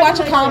 Like, go watch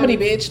a comedy,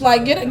 bitch.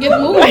 Like, get a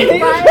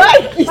movie.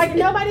 Right? Like,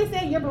 nobody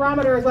said your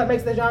barometer is what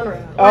makes the genre.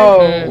 Like,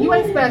 Oh. You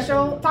ain't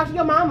special. Talk to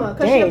your mama,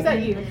 because she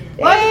upset you.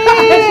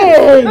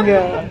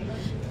 Dang.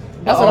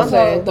 That's what I'm also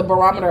saying. the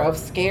barometer of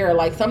scare.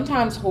 Like,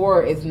 sometimes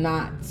horror is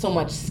not so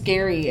much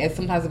scary as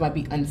sometimes it might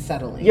be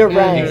unsettling. You're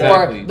right.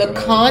 Exactly. Or the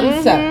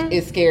concept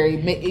is scary,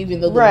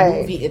 even though the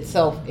movie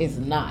itself is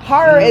not.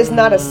 Horror is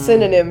not a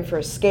synonym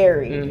for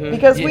scary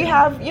because we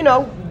have,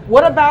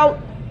 what about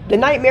The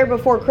Nightmare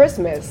Before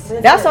Christmas?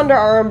 That's under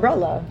our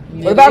umbrella.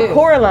 What about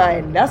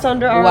Coraline? That's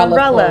under our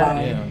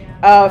umbrella.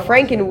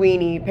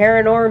 Frankenweenie,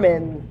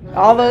 Paranorman.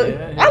 All the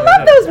I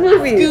love those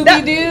movies.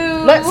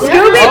 Scooby-Doo.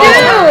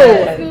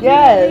 Scooby-Doo.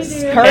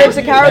 Yes. Courage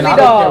the Cowardly And I don't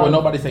care Dog. what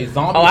nobody says.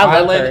 Zombie I love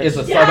Island her. is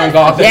a Southern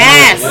Gothic.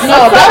 Yes. movie.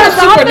 No, that was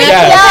supernatural.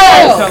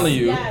 Yes. I'm telling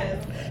you.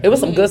 It was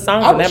some good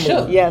songs I in was that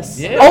movie. shook. Yes.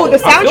 Yeah. Oh, the I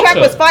feel soundtrack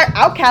shook. was fire.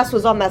 Outkast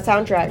was on that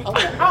soundtrack.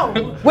 Oh.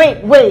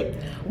 Wait.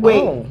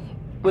 Oh.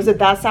 Was it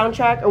that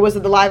soundtrack or was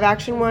it the live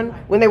action one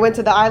when they went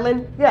to the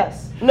island?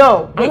 Yes.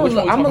 No. I'm which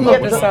one gonna we look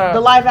talking this about? up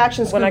The live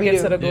action when I get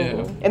to the Scooby-Doo.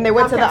 Google. And they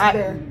went to the Outkast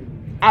there.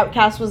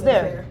 Outkast was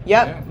there.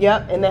 Yep.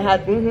 And they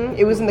had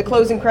it was in the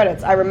closing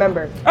credits. I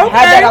remember. I Okay.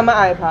 had that on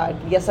my iPod.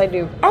 Yes, I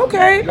do.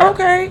 Okay.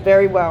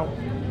 Very well.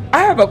 I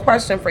have a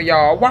question for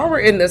y'all. While we're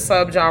in this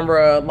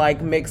subgenre,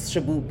 like mixed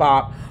shaboot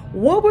bop,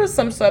 what were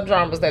some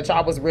subgenres that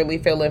y'all was really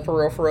feeling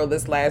for real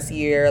this last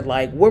year?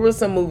 Like, what were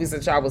some movies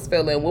that y'all was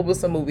feeling? What were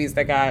some movies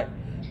that got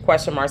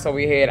question marks over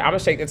your head? I'm gonna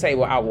shake the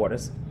table.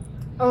 Outwaters.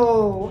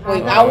 Oh.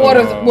 Wait,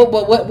 Outwaters. What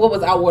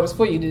was Outwaters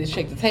for you? Did it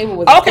shake the table?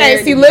 Was it Okay,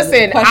 scary? see, Was it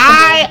listen,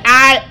 questionable?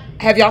 I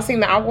have y'all seen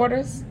the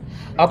Outwaters?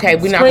 Okay,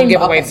 we're not gonna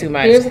give away too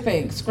much. Here's the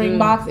thing: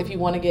 Screambox. If you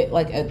want to get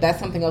that's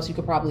something else you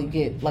could probably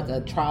get like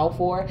a trial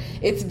for.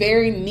 It's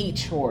very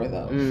niche horror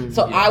though,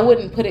 so I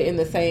wouldn't put it in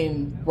the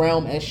same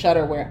realm as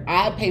Shudder, where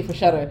I pay for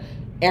Shudder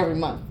every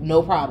month,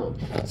 no problem.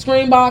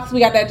 Screambox, we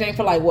got that thing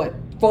for like what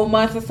 4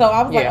 months or so.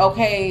 I was like,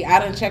 okay, I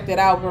done checked it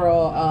out,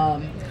 girl.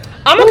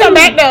 I'm gonna come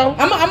back though.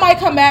 I might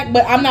come back,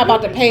 but I'm not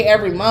about to pay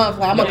every month.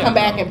 Like, I'm gonna come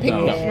back and pick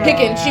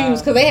and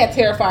choose because they had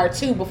Terrifier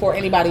 2 before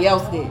anybody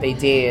else did. They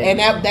did, and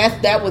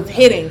that was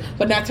hitting,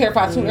 but not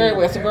Terrifier 2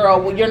 everywhere. So,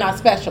 girl, well, you're not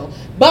special.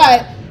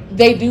 But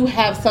they do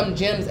have some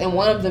gems, and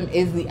one of them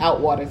is the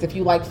Outwaters. If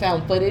you like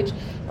found footage,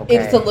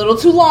 it's a little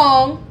too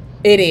long.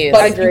 It is,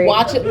 but if you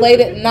watch it late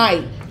at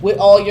night with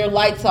all your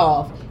lights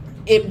off,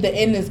 the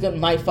ending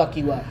might fuck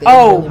you up.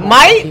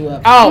 Might.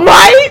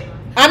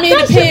 I mean, it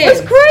That shit was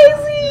depends.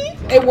 crazy.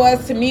 It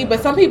was to me, but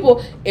some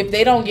people, if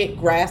they don't get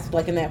grasped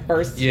like in that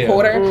first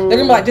quarter, they're gonna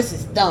be like, "This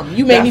is dumb.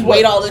 You made me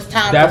wait all this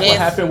time for That's this." what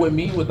happened with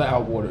me with the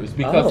Outwaters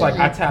because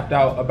I tapped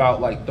out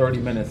about like 30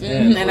 minutes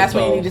in, and that's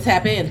when you need to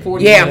tap in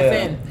 40 Yeah.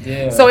 minutes in.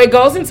 Yeah. So it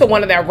goes into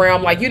one of that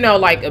realm, like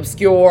like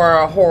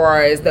obscure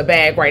horror is the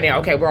bag right now.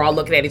 Okay, we're all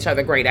looking at each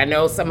other. Great. I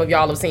know some of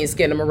y'all have seen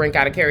Skin and Marink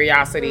out of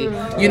curiosity.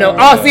 See, here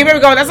we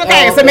go. That's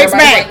okay. It's a mixed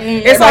bag.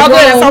 It's all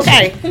good. It's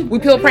okay. We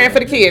still praying for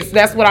the kids.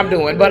 That's what I'm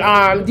doing. But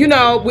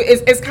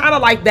it's kind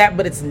of like that,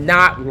 but it's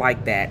not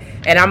like that.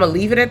 And I'm gonna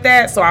leave it at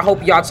that. So I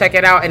hope y'all check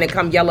it out and then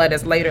come yell at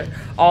us later.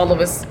 All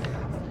of us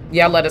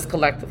yell at us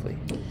collectively.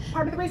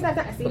 Part of the reason I've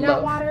not seen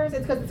Outwaters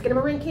is because the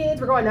Skinamarink kids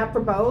were going up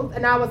for both,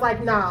 and I was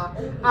like, nah,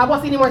 I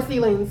won't see any more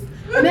ceilings.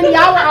 And then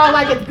y'all were all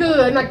like, it's good.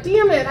 I'm like,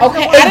 damn it.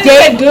 Okay, it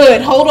did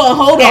good. Hold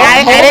on.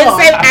 I didn't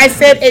say. I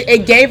said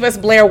it gave us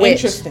Blair Witch.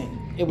 Interesting.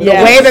 The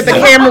way that the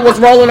camera was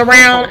rolling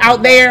around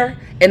out there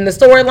in the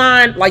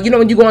storyline, like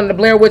when you go on the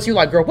Blair Witch, you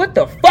like, girl, what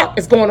the fuck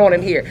is going on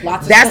in here?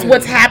 That's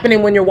what's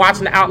happening when you're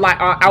watching the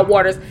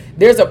Outwaters.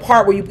 There's a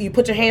part where you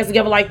put your hands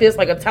together like this,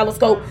 like a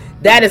telescope.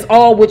 That is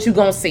all what you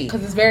gonna see.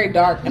 Because it's very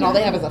dark, and all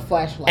they have is a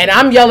flashlight. And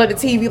I'm yelling at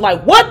the TV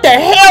like, what the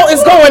hell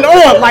is going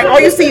on? Like, all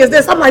you see is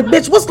this. I'm like,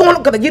 bitch, what's going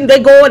on? Because they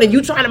going and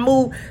you trying to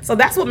move. So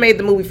that's what made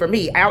the movie for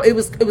me. It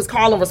was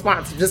call and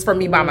response just for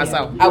me by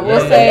myself. I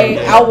will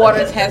say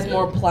Outwaters has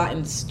more plot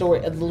and story,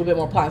 a little bit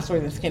more plot and story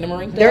than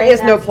Skinamarink. There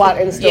is no plot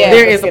and story.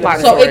 There is a plot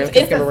and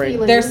So story.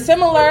 they're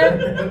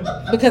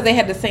similar because they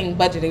had the same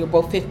budget. They were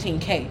both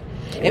 $15K.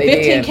 And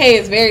 $15K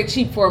is very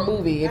cheap for a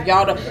movie. If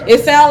y'all don't, it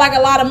sounds like a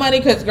lot of money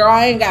because girl,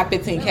 I ain't got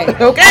 $15K.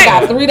 Okay, I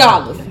got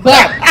 $3.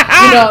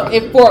 But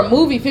if for a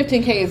movie,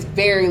 $15K is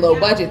very low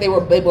budget. They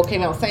both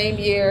came out same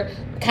year.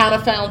 Kind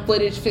of found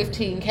footage,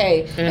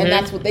 $15K, and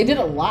that's what they did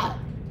a lot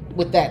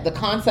with that. The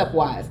concept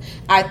wise,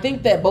 I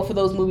think that both of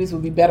those movies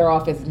would be better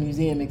off as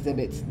museum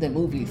exhibits than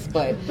movies.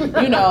 But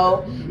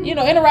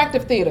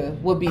interactive theater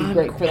would be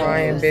great for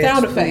them.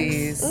 Sound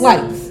effects,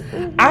 lights.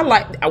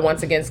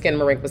 Once again,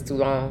 Skinamarink was too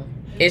long.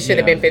 It should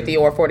have been 50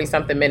 or 40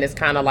 something minutes,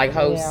 kind of like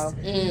Host.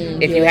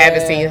 If you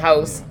haven't seen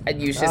Host,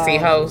 you should see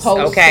Host.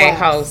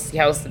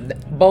 Host,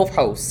 both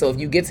Hosts. So if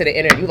you get to the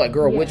internet, you're like,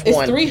 girl, which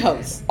one? It's 3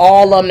 hosts.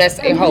 All of them that's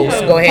a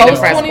Host. Go ahead and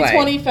Host press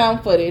 2020 play.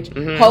 found footage.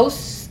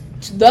 Host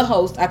the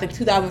host, I think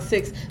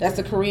 2006. That's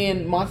a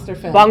Korean monster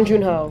film. Bong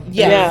Joon-ho.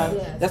 Yes.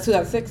 Yeah. That's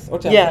 2006 or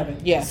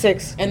 2007. Yeah.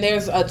 6. And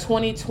there's a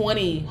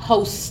 2020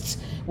 Host,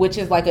 which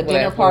is like a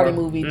dinner Last party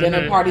one. movie.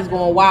 Dinner parties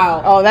going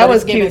wild. Oh, that but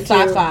was it's giving cute, too.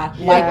 sci-fi.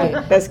 Yeah,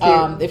 Like it. that's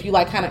cute. If you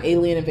like kind of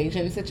alien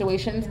invasion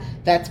situations,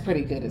 that's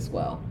pretty good as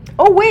well.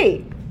 Oh,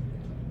 wait.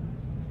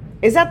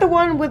 Is that the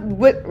one with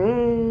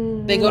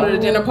They go to the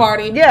dinner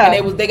party. Yeah.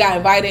 And they got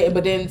invited,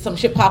 but then some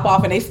shit pop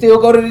off and they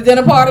still go to the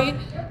dinner party.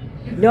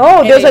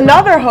 No, there's they-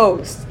 another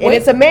host, and What?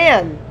 it's a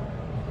man.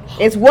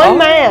 It's one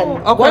man,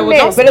 okay, one well, man,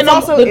 don't but it's spend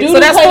also the dude So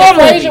that's who played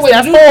four Frasier movies. with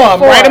That's dude four.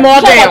 before. Write them all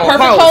You talking down. about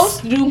Perfect Host.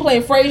 Host, the dude who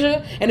played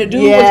Frasier, and the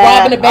dude was Yeah,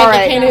 robbing the bank all and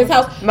right. came to his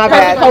house. My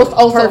Perfect bad. Host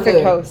also Perfect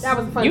good. host. That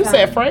was a fun You time.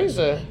 said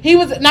Frasier. He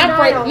was not Niles.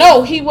 Frasier.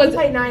 No, he was He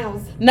played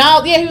Niles.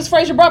 Niles. Yeah, he was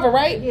Frasier's brother,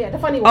 right? Yeah, the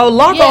funny one. Oh,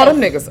 lock Yes. all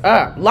them niggas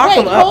up. Lock Wait,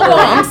 them up. hold Girl.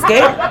 on. I'm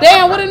scared.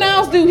 Damn, what did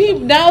Niles do?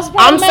 Niles I'm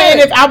problematic. saying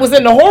if I was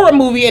in the horror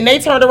movie and they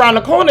turned around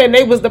the corner and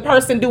they was the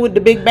person doing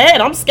the big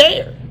bad, I'm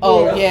scared.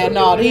 Oh yeah,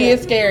 no, he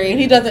is scary, and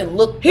he doesn't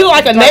look. He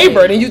like a neighbor,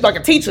 and then you like a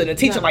teacher, and the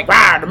teacher like,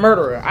 rah, the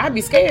murderer. I'd be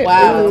scared.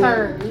 Wow.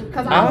 Turn.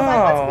 Because I was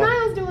like, Oh. what's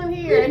Niles doing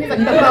here? And he's like,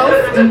 the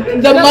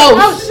most. The Oh,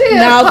 most. shit.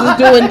 Niles is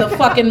doing the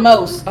fucking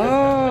most.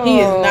 Oh. He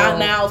is not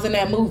Niles in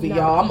that movie,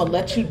 y'all. I'm gonna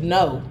let you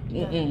know.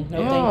 No, Oh.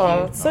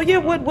 thank you. So yeah,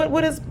 what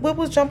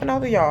was jumping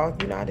out of y'all?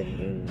 You know, I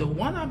didn't. The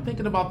one I'm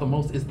thinking about the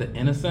most is The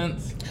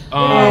Innocents.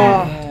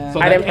 Yeah. So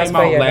I that didn't press came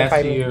play out yet, last don't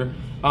fight me. year.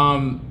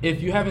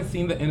 If you haven't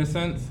seen The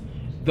Innocents,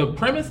 the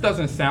premise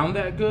doesn't sound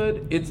that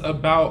good. It's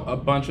about a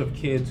bunch of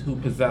kids who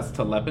possess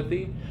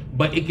telepathy,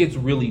 but it gets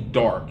really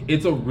dark.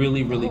 It's a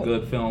really, really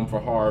good film for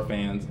horror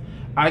fans.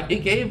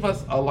 It gave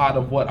us a lot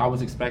of what I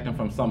was expecting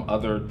from some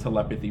other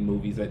telepathy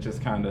movies that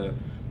just kind of...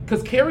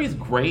 Because Carrie's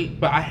great,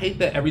 but I hate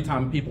that every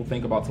time people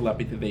think about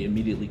telepathy, they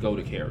immediately go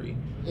to Carrie.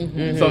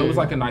 Mm-hmm. So it was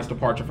like a nice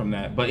departure from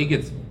that, but it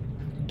gets...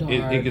 Dark.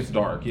 It gets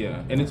dark,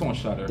 yeah. And it's on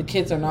Shudder. The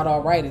kids are not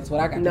all right. Is what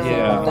I got to No. say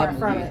about Far that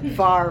from movie. it.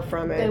 Far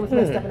from They it. was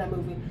messed up in that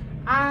movie.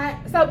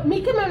 So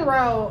Mika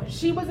Monroe,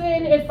 she was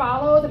in It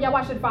Follows. If y'all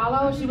watched It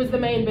Follows, she was the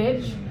main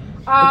bitch.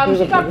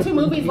 She dropped 2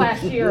 movies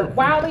last year.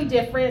 Wildly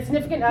Different,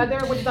 Significant Other,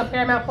 which is on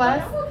Paramount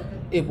Plus.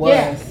 It was.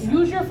 Yes.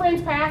 Use your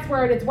friend's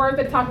password. It's worth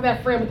it to talk to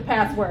that friend with the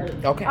password.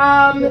 Okay.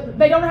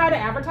 They don't know how to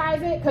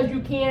advertise it because you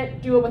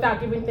can't do it without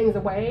giving things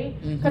away.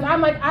 Because I'm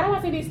like, I don't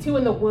want to see these two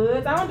in the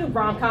woods. I don't do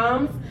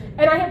rom-coms.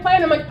 And I hear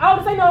playing, I'm like, oh,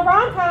 this ain't no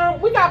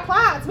rom-com. We got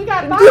plots. We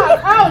got thoughts.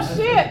 Oh,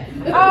 shit.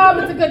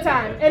 It's a good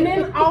time. And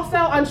then also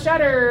on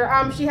Shudder,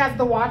 she has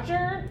The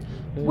Watcher,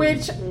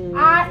 which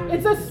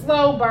it's a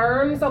slow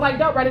burn. So like,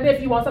 don't run it if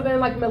you want something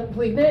like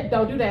Malignant.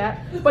 Don't do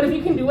that. But if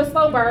you can do a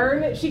slow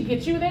burn, she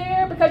gets you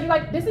there because you're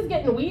like, this is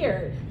getting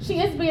weird.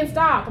 She is being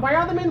stalked. Why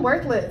are the men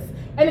worthless?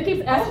 And it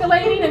keeps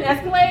escalating and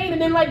escalating,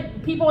 and then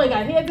like people ain't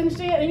got heads and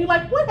shit, and you're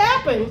like, what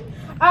happened?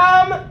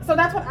 So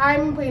that's what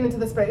I'm putting into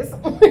the space.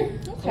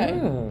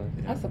 Okay.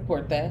 I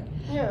support that.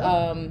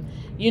 Yeah.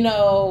 You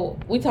know,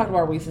 we talked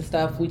about recent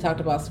stuff. We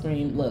talked about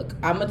Scream. Look,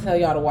 I'm going to tell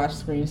y'all to watch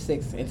Scream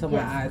 6 until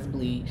my eyes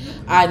bleed.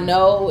 I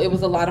know it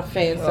was a lot of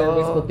fan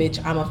service, but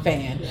bitch, I'm a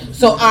fan.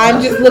 So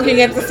I'm just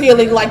looking at the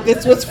ceiling like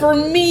this was for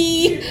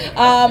me.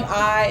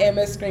 I am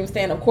a Scream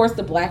stan. Of course,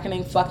 the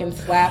blackening fucking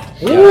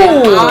slapped. And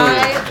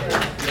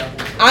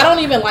I don't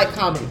even like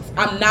comedies.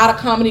 I'm not a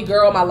comedy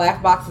girl. My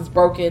laugh box is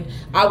broken.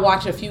 I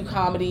watch a few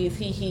comedies,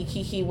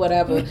 hee,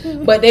 whatever.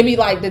 But they be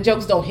like, the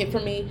jokes don't hit for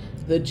me.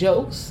 The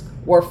jokes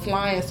were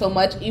flying so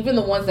much, even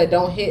the ones that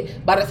don't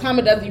hit, by the time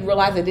it does, you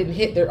realize it didn't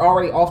hit, they're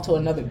already off to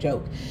another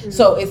joke.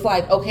 So it's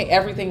like, okay,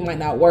 everything might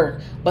not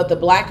work, but the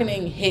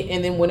blackening hit,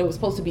 and then when it was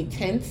supposed to be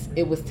tense,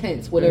 it was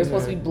tense. When there was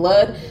supposed to be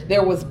blood,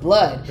 there was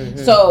blood.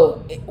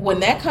 So when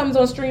that comes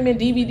on streaming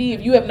DVD,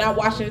 if you have not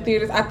watched it in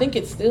theaters, I think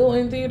it's still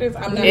in theaters.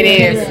 I'm not It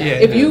even is. sure.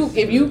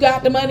 Yeah, If you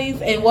got the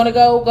monies and want to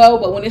go,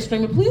 but when it's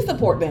streaming, please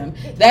support them.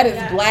 That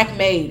is black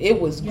made.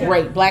 It was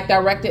great. Black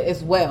directed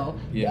as well.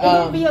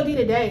 Yeah. It did VOD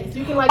today, so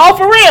you can like. Oh,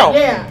 for real?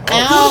 Yeah.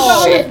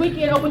 Ow. You can go this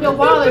weekend, open your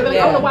wallet, and be like,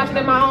 Yeah. I'm gonna watch it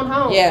in my own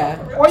home. Yeah.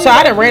 Or you So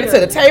I can done ran it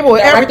theater. to the table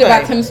and Directed by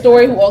everything. Tim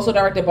Story, who also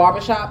directed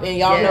Barbershop, and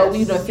y'all know Yes.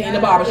 we've done seen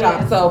the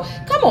Barbershop. So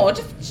come on,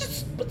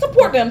 just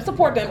support them.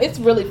 Support them. It's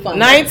really fun.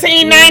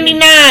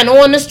 $19.99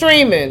 on the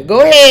streaming.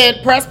 Go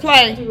ahead, press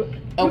play.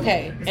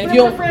 Okay. And if Flip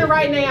you a friend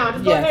right now.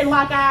 Just go Yes. ahead and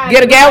lock eyes.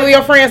 Get a gather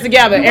your friends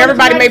together. You want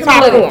Everybody to make make some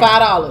money?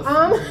 popcorn.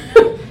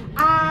 $5.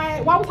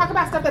 While we talk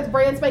about stuff that's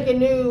brand spanking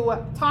new,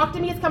 Talk to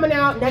Me is coming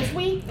out next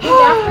week. Week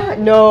after.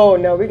 No,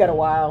 we got a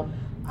while.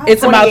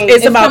 It's about. 28th. It's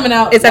It's about. coming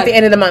out It's at like- the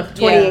end of the month.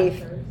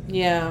 28th.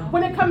 Yeah.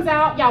 When it comes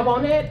out, y'all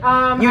want it. You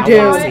I do.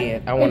 want See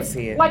it. I wanna It's-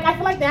 see it. Like I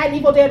feel like that and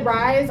Evil Dead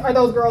Rise are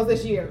those girls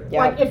this year. Yeah.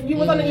 Like if you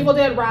was on the Evil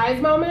Dead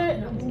Rise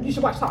moment, you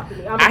should watch Talk to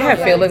Me. I have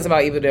feelings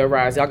about Evil Dead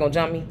Rise. Y'all gonna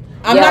jump me?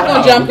 I'm Yeah. not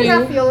gonna jump You can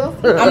have you.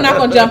 feelings. I'm not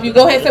gonna jump you.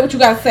 Go ahead, say what you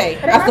gotta say.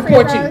 I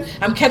support you.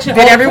 I'm catching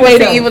Did all everyone see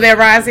tomatoes. Evil Dead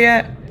Rise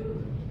yet?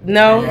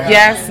 No.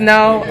 Yes.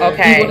 No.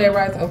 Okay. Evil Dead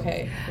Rise.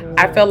 Okay.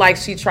 I feel like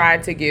she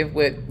tried to give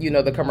what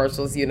the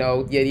commercials,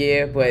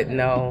 but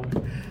no.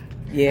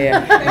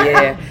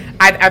 Yeah.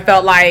 I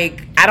felt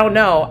like, I don't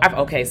know.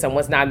 Okay,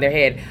 someone's nodding their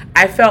head.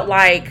 I felt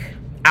like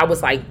I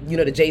was like,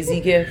 the Jay-Z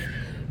gift.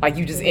 Like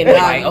you just ended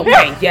like,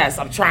 okay, yes,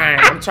 I'm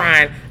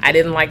trying. I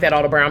didn't like that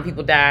all the brown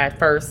people died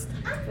first.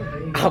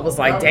 I was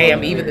like,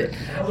 damn,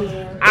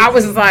 I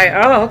was just like,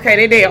 oh, okay,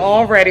 they did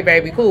already,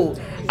 baby, cool.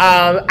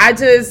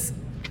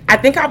 I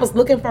think I was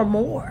looking for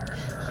more.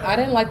 I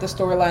didn't like the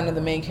storyline of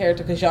the main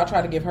character because y'all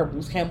tried to give her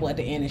Bruce Campbell at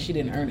the end and she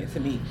didn't earn it to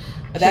me.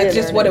 That's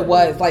just what it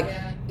was. Like,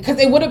 because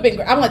it would have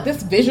been, I'm like,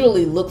 this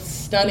visually looks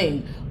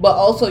stunning, but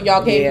also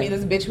y'all gave me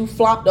this bitch who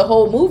flopped the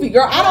whole movie.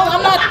 Girl,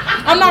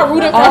 I'm not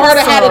rooting for her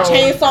to have a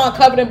chainsaw and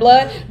covered in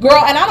blood.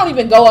 Girl, and I don't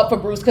even go up for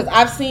Bruce because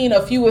I've seen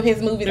a few of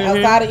his movies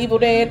outside of Evil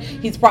Dead.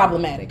 He's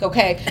problematic,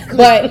 okay?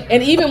 But,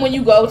 and even when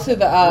you go to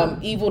the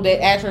Evil Dead,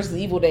 Ash vs.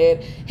 Evil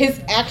Dead,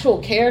 his actual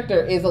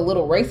character is a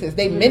little racist.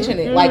 They mention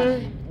it, like,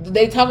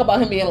 they talk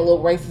about him being a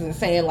little racist and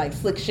saying like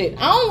slick shit.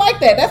 I don't like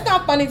that. That's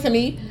not funny to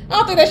me. I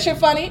don't think that shit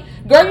funny.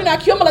 Girl, you're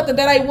not cumulative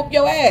that I whoop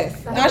your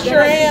ass. I sure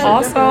am.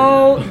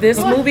 Also, this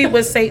movie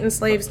was Satan's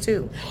Slaves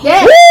too.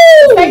 Yes.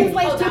 Satan's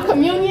Slaves 2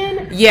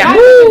 Communion. Yeah.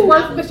 That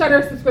worth the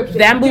Shudder subscription.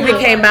 That movie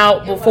came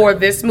out before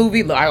this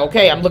movie. Like,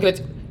 okay, I'm looking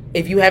at.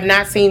 If you have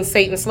not seen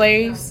Satan's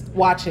Slaves,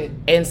 watch it.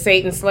 And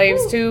Satan's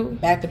Slaves 2,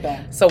 back to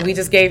back. So we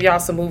just gave y'all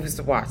some movies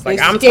to watch. Like,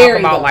 It's I'm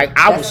scary, talking about, though. like,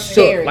 I That's was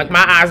scary. shook. Like,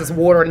 my eyes was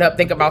watering up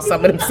thinking about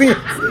some of them scenes.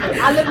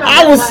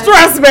 I was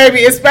stressed,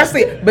 baby,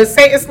 especially. But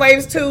Satan's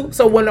Slaves 2.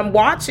 So when I'm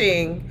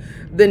watching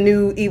the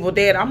new Evil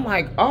Dead, I'm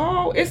like,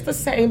 oh, it's the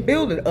same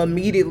building.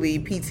 Immediately,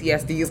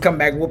 PTSD is coming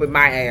back whooping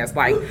my ass.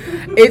 Like,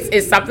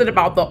 it's something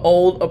about the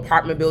old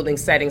apartment building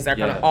settings that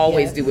are going to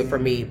always do it for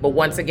me. But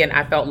once again,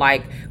 I felt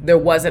like there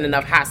wasn't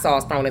enough hot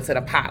sauce thrown into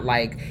the pot.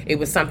 Like, it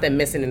was something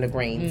missing in the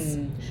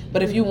greens.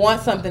 But if you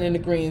want something in the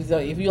greens, though,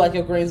 if you like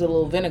your greens with a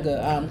little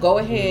vinegar, go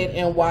ahead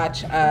and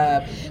watch.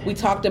 We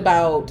talked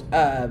about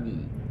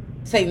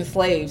Satan's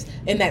Slaves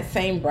in that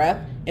same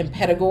breath.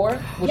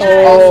 Impetigore, which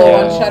is also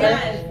on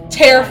Shudder,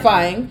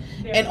 terrifying,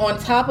 and on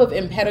top of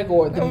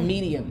Impetigore, The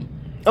Medium.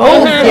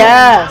 Oh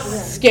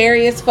yes,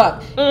 scary as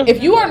fuck.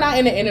 If you are not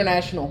into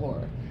international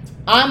horror,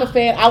 I'm a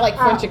fan. I like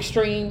French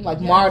extreme, like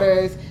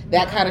Martyrs,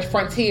 that kind of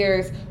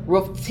Frontiers,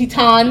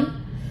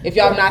 Titan. If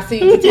y'all have not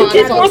seen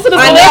Titan,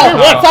 I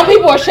know some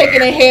people are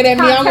shaking their head at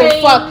me. I don't give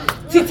a fuck.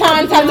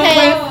 Titan.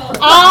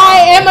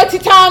 I am a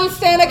Titan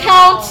stan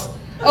account.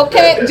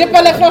 Okay, is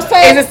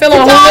it still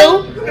on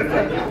Hulu?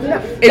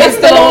 Is it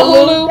still on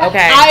Hulu?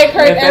 Okay. I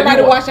encourage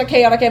everybody to watch that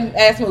chaotic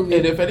ass movie.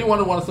 And if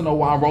anyone wants to know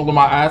why I'm rolling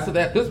my eyes to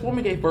that, this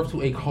woman gave birth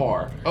to a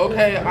car.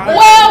 Okay.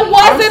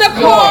 Was it a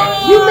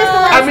car? You missed the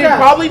right I mean,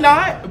 probably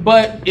not,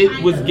 but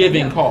it was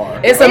giving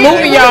car. It's a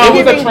movie, y'all.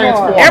 It was a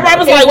Transformer. Everybody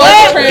was like,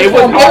 what? It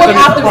was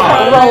Optimus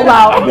Prime. roll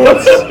out,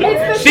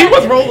 bitch. She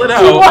was rolling out.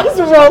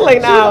 She was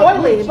rolling out.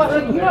 Oily,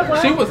 but you know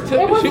what? She was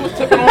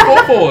tipping on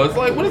all fours.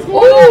 Like, what is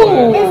going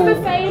on? It's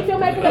the same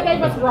filmmaker that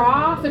gave us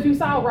Raw. So if you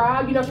saw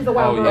Raw, you know she's a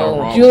wild girl.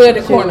 Raw. Julia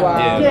the Corner.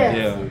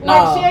 Yeah.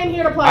 Like she ain't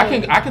here to play.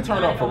 I can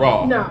turn up for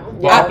Raw. No.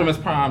 But Optimus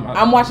Prime.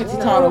 I'm watching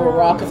Titan over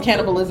Raw because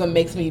cannibalism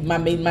makes my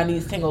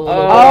knees tingle a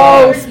little bit.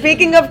 Oh,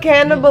 speaking of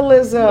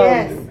cannibalism.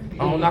 Yes.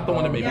 Oh, not the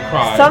one that made me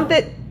cry.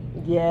 Something.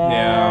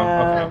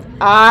 Yeah. Okay.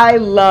 I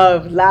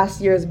love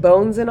last year's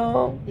Bones and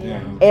all.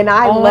 Yeah. And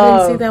I I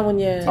love. didn't see that one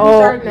yet.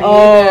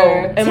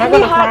 Am I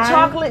gonna Hot cry?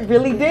 Chocolate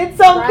really did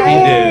something.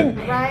 Right. He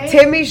did. Right?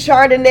 Timmy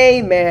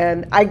Chardonnay,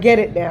 man, I get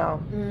it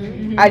now.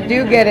 I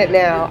do get it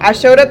now. I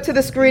showed up to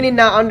the screening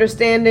not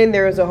understanding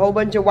there was a whole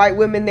bunch of white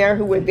women there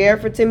who were there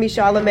for Timmy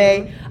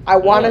Chalamet. I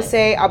want to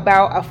say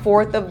about a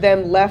fourth of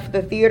them left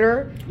the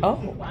theater.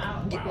 Oh.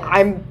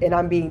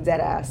 I'm being dead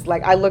ass.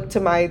 Like I looked to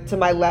my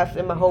left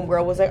and my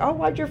homegirl was like, "Oh,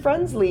 why'd your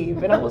friends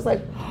leave?" And I was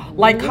like,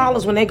 Like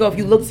college when they go, if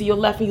you look to your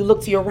left and you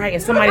look to your right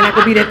and somebody not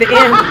gonna be there at the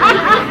end.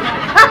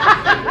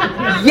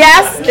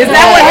 Yes, is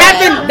that what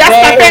happened? That's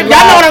my favorite.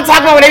 Y'all know what I'm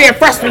talking about when they in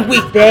freshman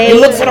week. You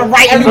look to the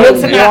right and you look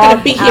to not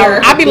gonna be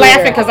here. I be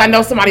laughing because I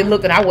know somebody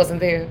looked and I wasn't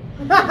there.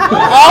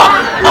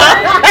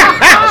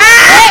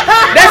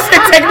 That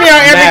shit take me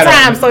on every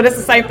time. So that's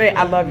the same thing.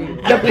 I love you.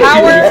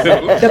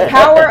 the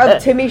power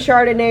of Timmy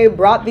Chardonnay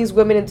brought these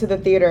women into the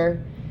theater,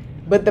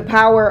 but the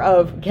power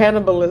of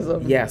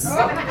cannibalism, Yes.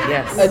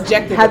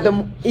 ejected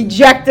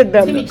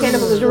them Timmy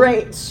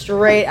cannibalism.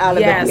 straight out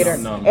of Yes. the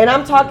theater. No. And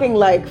I'm talking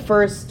like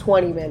first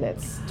 20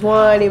 minutes.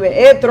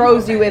 It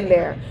throws you in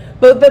there.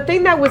 But the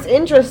thing that was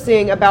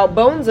interesting about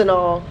Bones and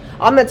all,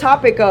 on the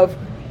topic of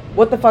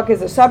what the fuck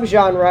is a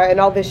subgenre and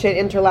all this shit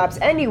interlaps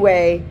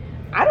anyway,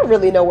 I don't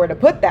really know where to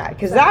put that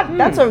because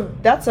that's a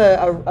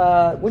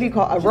what do you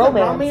call a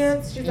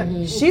romance?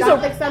 She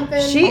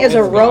is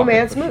a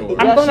romance movie.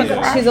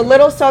 She's a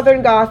little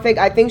Southern Gothic.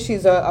 I think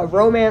she's a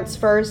romance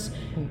first,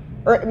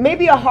 or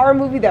maybe a horror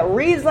movie that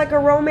reads like a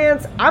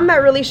romance. I'm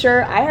not really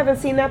sure. I haven't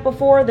seen that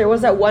before. There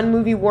was that one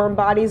movie, Warm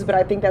Bodies, but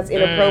I think that's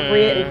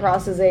inappropriate and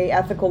crosses a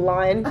ethical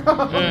line,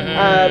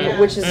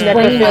 which is Spring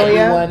might be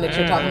necrophilia. one that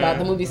you're talking about.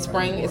 The movie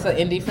Spring. It's an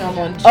indie film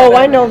on. Oh,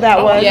 I know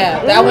that one.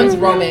 Yeah, that one's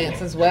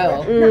romance as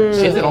well.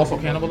 Is it also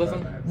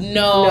cannibalism?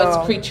 No,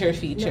 it's creature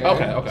feature.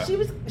 Okay.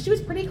 She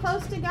was pretty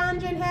close to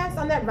Ganja and Hess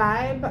on that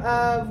vibe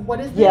of what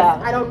is this? Yeah.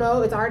 I don't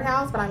know. It's art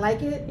house, but I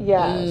like it.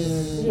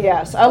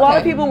 Yes. A lot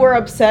of people were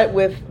upset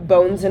with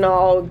Bones and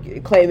all,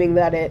 claiming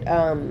that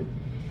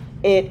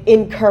it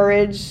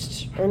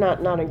encouraged, or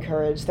not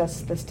encouraged.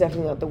 That's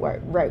definitely not the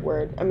right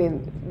word. I mean,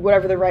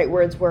 whatever the right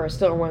words were,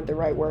 still weren't the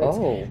right words.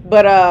 Oh.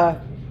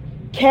 But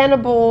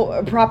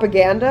cannibal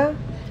propaganda.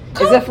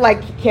 As if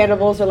like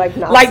cannibals are like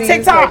Nazis. Like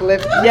TikTok.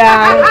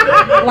 Yeah.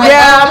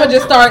 I'm gonna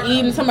just start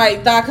eating somebody's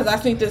thigh because I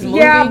think this movie.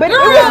 Yeah, but it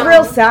was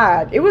real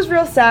sad. It was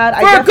real sad.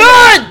 For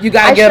good! You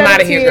gotta get them out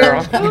of here,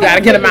 girl. You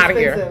gotta get them out of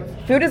here.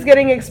 Food is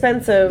getting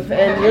expensive,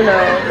 and you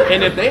know.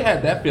 And if they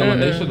had that feeling,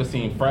 they should have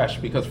seen Fresh,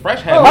 because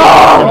Fresh had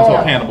into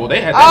a cannibal.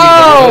 They had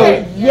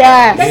that.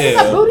 Yes. They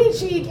took a booty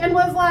cheek and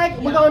was like,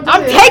 "We're going to do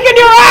I'm this." taking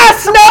your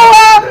ass,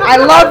 Noah. I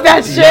love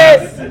that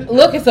shit.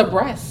 Look, it's a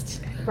breast.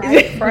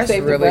 Fresh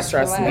really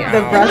stressed me out.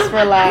 The breast for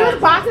He was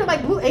life. boxing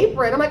like Blue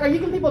Apron. I'm like, "Are you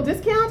giving people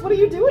discounts? What are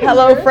you doing?"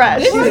 Hello here?"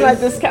 Fresh. This is my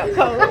discount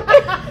code.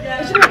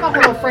 It should have been called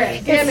Hello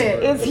Fresh. Damn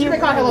it. It's It should have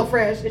been called Hello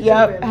Fresh.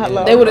 Yep.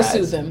 Hello. They would have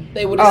Fresh. sued them.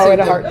 They would have Oh, sued in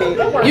a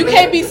them. heartbeat. You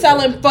can't be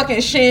selling fucking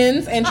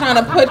shins and trying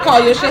to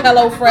call your shit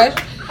Hello Fresh.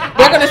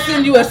 They're gonna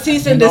send you a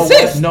cease and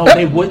desist. No,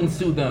 they wouldn't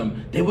sue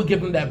them. They would give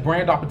them that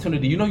brand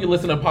opportunity. You know, you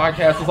listen to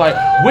podcasts. It's like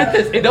with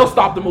this, they'll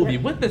stop the movie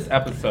with this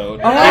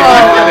episode.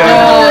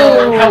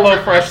 Hello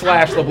Fresh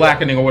 / The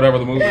Blackening or whatever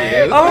the movie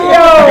is. You get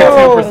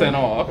 10%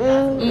 off.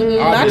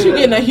 Not you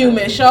getting a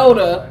human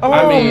shoulder.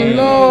 I mean,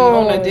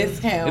 on a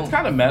discount. it's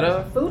kind of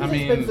meta. Food I is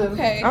mean, expensive.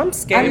 Okay. I'm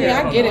scared. I mean,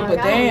 I get it, but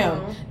I don't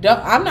damn,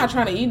 know. I'm not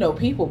trying to eat no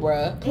people,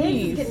 bruh.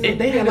 Please,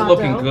 they had it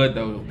looking good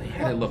though. They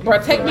had it looking.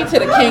 bruh, take me to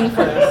the king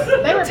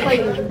first. They were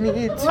playing.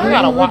 I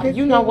gotta watch.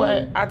 You know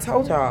what? I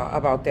told y'all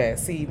about that.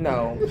 See,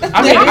 no.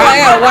 I mean, I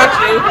gotta watch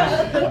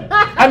you.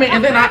 I mean,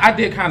 and then I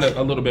did kind of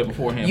a little bit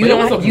beforehand. You but it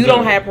was don't. looking You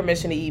don't good. have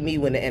permission to eat me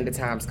when the end of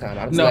times come.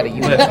 I'm just No, letting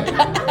you know.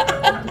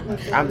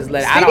 listen. I'm just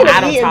letting. Speaking I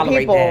of don't eating tolerate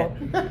people,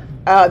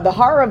 that. The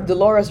Horror of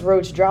Dolores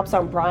Roach drops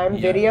on Prime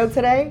Video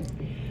today.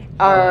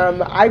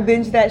 I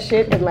binged that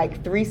shit in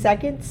like 3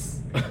 seconds,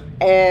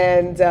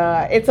 and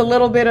it's a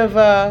little bit of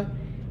a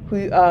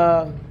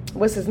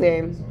what's his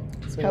name?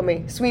 Help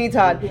me, Sweeney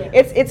Todd.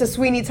 It's a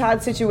Sweeney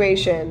Todd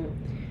situation,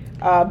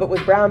 but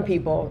with brown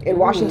people in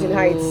Washington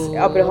Heights,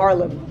 up in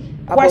Harlem.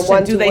 Up on Question: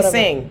 1 Do to they whatever.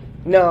 sing?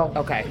 No.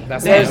 Okay,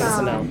 that's There's, what I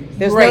want to know.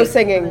 there's no Great.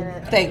 singing.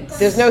 Thanks.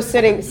 There's no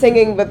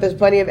singing, but there's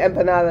plenty of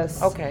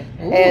empanadas. Okay.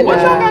 And What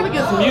y'all got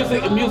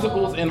against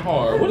musicals and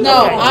horror? What is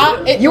No,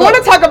 that? you want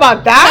to talk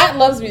about that? Matt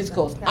loves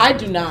musicals. I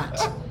do not.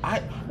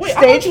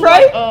 Stage I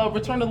fright? like,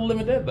 Return of the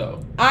Living Dead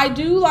though. I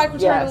do like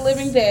Return of the Yes.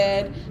 Living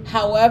Dead.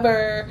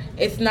 However,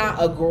 it's not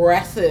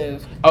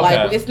aggressive. Okay.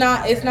 Like it's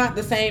not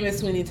the same as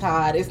Sweeney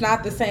Todd. It's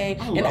not the same.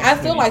 And love I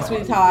still Sweeney like Todd.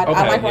 Sweeney Todd. I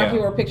Okay, like Rocky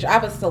yeah. Horror Picture. I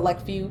have a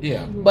select few.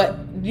 Yeah. But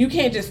you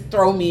can't just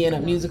throw me in a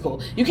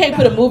musical. You can't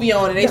put a movie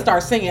on and they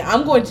start singing.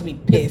 I'm going to be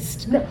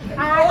pissed.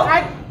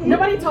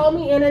 Nobody told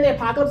me Anna and the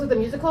Apocalypse was a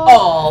musical.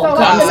 Oh, So,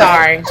 I'm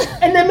sorry.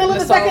 In the middle of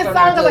The the second songs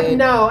song, are I was like, good.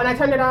 no, and I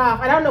turned it off.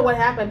 I don't know what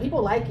happened.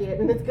 People like it,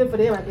 and it's good for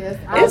them, I guess.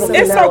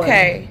 It's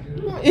okay.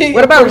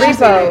 What about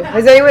Repo?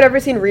 Has anyone ever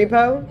seen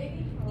Repo?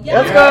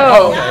 Let's go.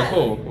 Oh, okay,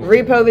 cool.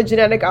 Repo, the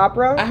genetic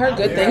opera. I heard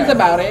good things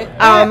about it.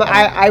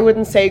 I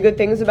wouldn't say good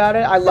things about it.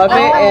 I love it,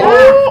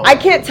 and I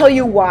can't tell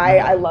you why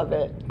I love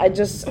it.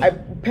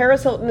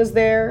 Paris Hilton is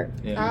there.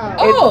 Yeah.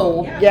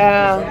 Oh,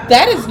 Yeah.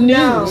 that is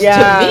news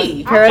Yeah. to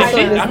me. Paris She,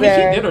 Hilton I is mean,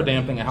 there. she did her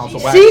damn thing at House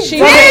of Wax. She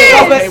did.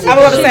 I was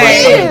about to She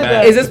say,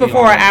 did. is this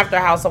before or after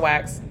House of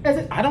Wax?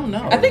 I don't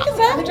know. I think it's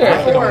after.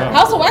 I don't know.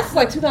 House of Wax is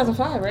like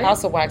 2005, right?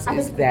 House of Wax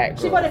is that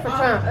She good. voted for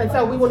Trump, and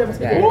so we will never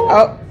speak again.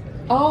 Oh,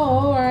 Oh,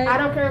 all right. I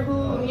don't care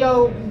who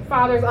your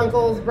father's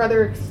uncle's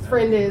brother's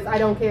friend is. I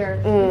don't care.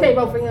 You can't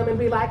vote for him and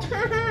be like,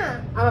 ha,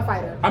 I'm a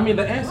fighter. I mean,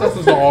 the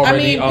ancestors are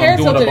already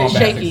Paris doing a Hilton is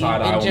bombastic shaky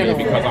side eye in on me general,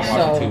 because I'm watching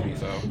so- Tubi.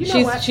 So You know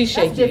She's- what? she's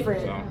That's shaky,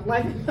 different. so.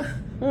 Like,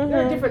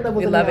 there are different levels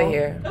We of love it no.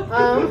 here.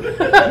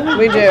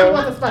 We do. She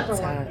wants a special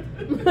one.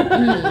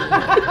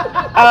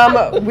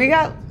 we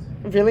got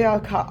really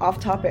off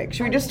topic.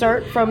 Should we just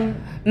start from?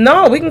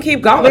 No, we can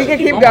keep going. We can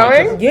keep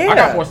going? Yeah. I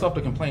got more stuff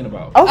to complain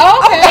about. Oh,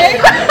 okay.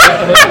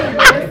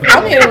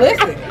 I'm here to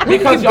listen.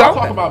 Because keep y'all going.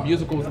 talk about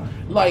musicals,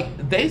 like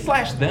they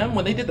 / them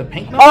when they did the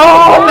Pink. Oh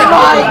my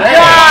God!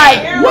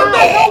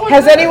 God!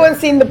 Has anyone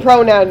seen the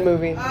Pronoun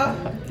movie?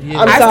 Yeah.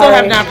 I'm I still sorry.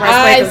 have not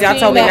pressed play because y'all I've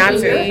told me seen not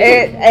that to. movie.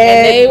 And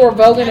They were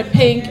voguing in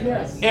pink.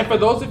 And for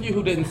those of you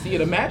who didn't see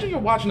it, imagine you're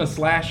watching a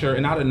slasher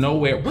and out of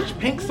nowhere, which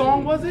Pink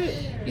song was it?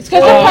 It's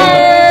because you're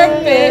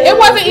perfect. It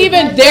wasn't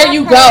even There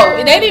You Go.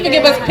 They didn't even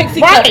give us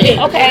Pixie Cut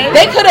Pink. Okay.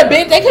 They could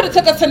have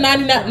took us to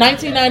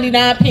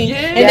 1999 Pink,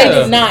 and they Yeah.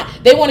 did not.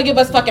 They want to give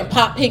us fucking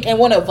Pop Pink and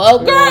want to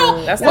vote.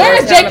 Girl, That's the where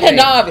is worst Jay kind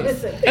of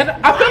Pendarvis? And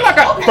I feel like,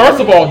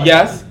 first of all,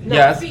 yes.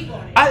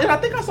 I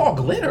think I saw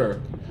glitter.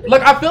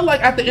 Like I feel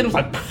like at the end it was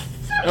like,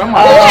 and I'm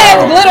like, Who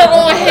has glitter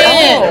on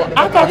hand?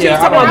 I thought you Yeah, were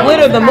talking I about don't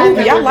Glitter the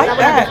movie. I like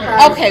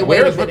that. Okay, wait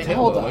where a is minute. Matilda?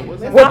 Hold Like, on.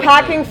 what's that? we're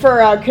packing for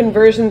a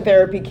conversion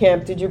therapy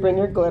camp. Did you bring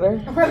your glitter?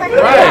 Right.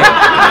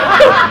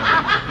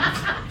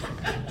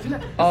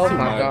 Oh Too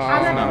my much.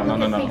 God. I've never No.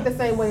 looked at Pink the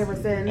same way ever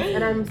since,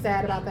 and I'm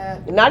sad about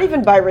that. Not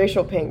even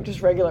biracial pink,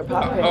 just regular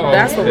pop pink.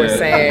 That's what we're Yeah.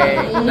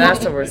 saying.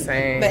 That's what we're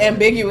saying. The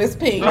ambiguous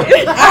pink.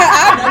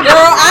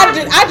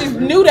 I just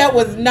knew that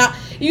was not.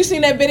 You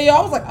seen that video?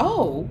 I was like,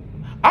 oh,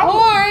 all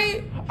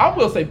right. I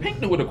will say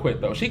Pink knew where to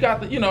quit though. She got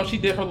the, she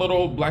did her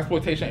little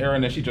blaxploitation era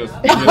and then she just.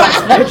 They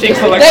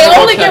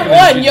only get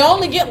one. You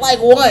only get like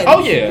one. Oh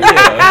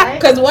yeah.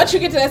 Because once you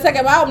get to that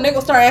second album, they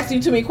gonna start asking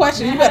you too many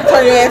questions. You better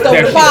turn your ass over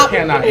That to she pop.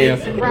 cannot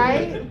answer.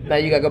 Right? Now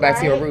you gotta go back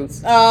to your roots.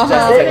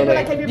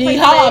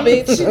 Yeehaw,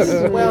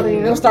 bitch. Well,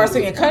 then. They'll start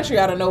singing country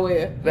out of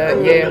nowhere. You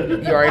already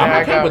know I'm how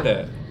it okay go. with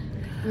that.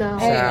 No.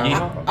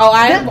 Yeehaw. Oh,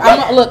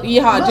 I'm look,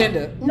 yeehaw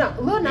agenda. No,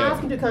 Lil Nas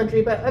can do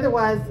country, but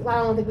otherwise, I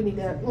don't think we need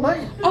that. What?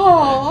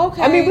 Oh,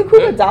 okay. I mean, we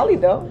cool with Dolly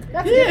though.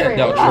 That's different.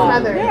 no, That's true.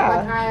 another.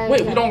 Yeah.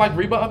 Wait, we don't like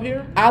Reba up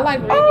here? I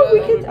like. Oh, we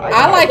can.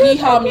 I like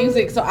yeehaw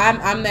music, so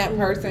I'm that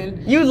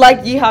person. You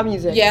like yeehaw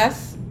music?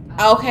 Yes.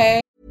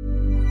 Okay.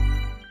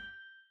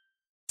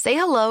 Say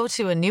hello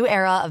to a new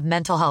era of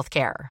mental health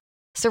care.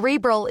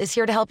 Cerebral is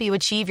here to help you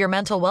achieve your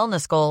mental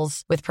wellness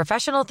goals with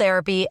professional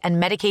therapy and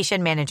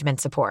medication management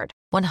support.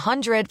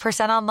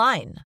 100%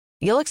 online.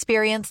 You'll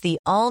experience the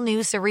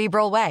all-new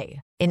Cerebral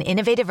Way, an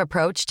innovative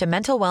approach to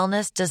mental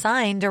wellness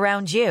designed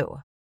around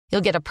you.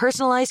 You'll get a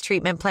personalized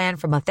treatment plan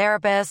from a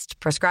therapist,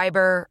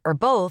 prescriber, or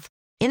both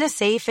in a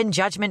safe and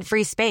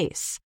judgment-free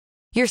space.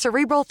 Your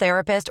Cerebral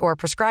therapist or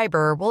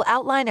prescriber will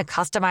outline a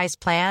customized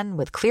plan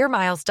with clear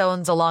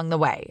milestones along the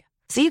way,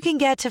 so you can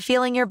get to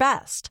feeling your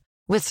best.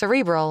 With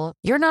Cerebral,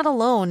 you're not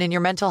alone in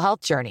your mental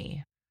health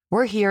journey.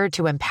 We're here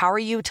to empower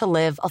you to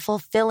live a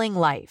fulfilling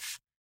life.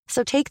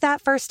 So take that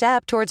first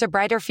step towards a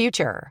brighter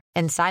future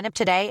and sign up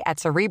today at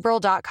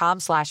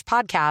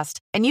Cerebral.com/podcast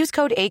and use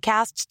code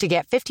ACAST to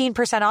get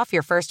 15% off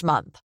your first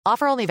month.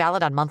 Offer only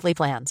valid on monthly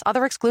plans.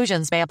 Other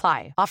exclusions may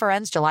apply. Offer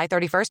ends July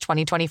 31st,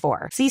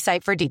 2024. See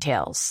site for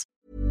details.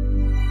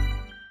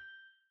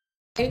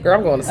 Girl,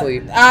 I'm going to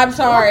sleep. I'm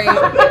sorry.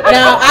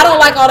 Now, I don't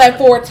like all that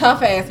Ford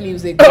Tough ass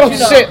music. But,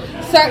 Shit.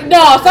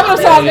 No, some of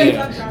them songs is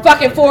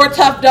fucking Ford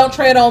Tough, Don't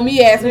Tread on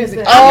Me ass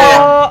music. I'm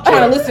not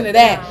trying to listen to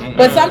that.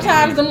 But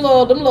sometimes them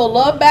little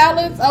love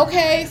ballads,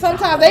 okay,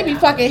 sometimes they be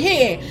fucking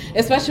hitting,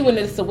 especially when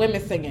it's the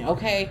women singing,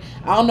 okay?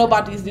 I don't know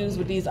about these dudes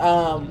with these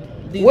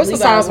What's the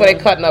songs where they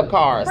cutting up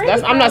cars?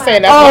 I'm not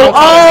saying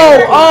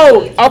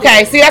that's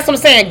okay. See, that's what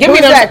I'm saying. Give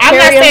me them. I'm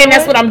not saying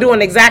that's what I'm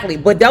doing exactly,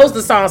 but those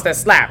the songs that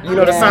slap. You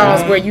know, the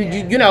songs where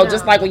you know,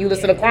 just like when you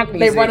listen to crunk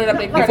music. They run it up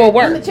When before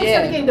work. the chicks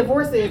started getting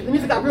divorces, the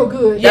music got real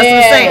good. That's what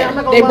I'm saying. I'm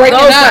not gonna They lie. break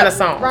Those it kind up. of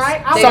songs.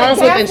 Right? Songs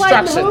with Gaslighting the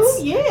instructions.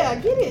 Who? Yeah, I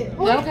get it.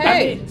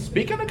 Okay.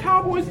 Speaking of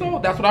cowboys though,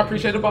 that's what I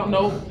appreciate about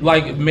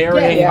like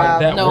marrying like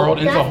that world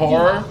into That's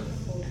horror.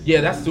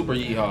 Yeah, that's super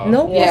yeehaw.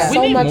 Nope. Yeah. We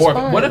So need much more.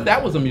 fun. What if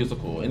that was a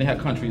musical and it had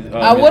country?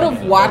 I would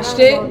have watched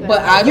it, but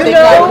I think I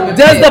know, would've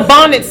does been the pissed.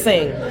 bonnet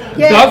sing?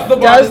 Does the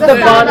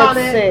bonnet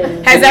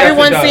sing? Has Yes, it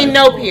everyone does. seen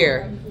Nope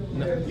here?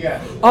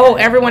 Oh,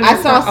 everyone. I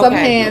saw some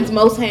okay. hands,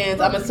 most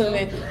hands. I'm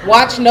assuming.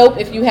 Watch Nope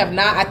if you have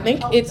not. I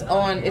think it's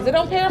on. Is it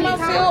on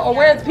Paramount still, or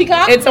where it's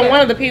Peacock? It's on one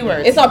of the P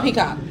words. It's on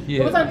Peacock.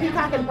 It was on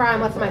Peacock and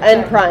Prime last time I And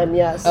checked. Prime,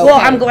 yes. Okay. Well,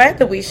 I'm glad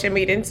that we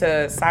shimmied into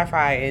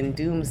sci-fi and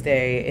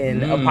doomsday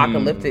and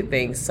apocalyptic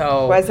things.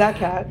 So Why is that,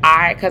 Kat?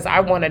 because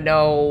I want to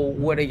know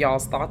what are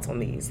y'all's thoughts on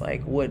these?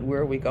 Like, where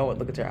are we going?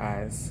 Look at your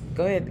eyes.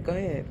 Go ahead.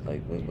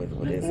 Like,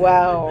 what is it?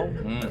 Wow.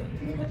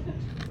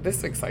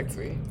 This excites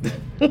me.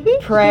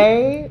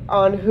 Prey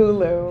on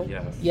Hulu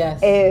Yes. Yes.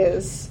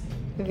 is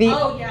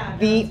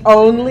the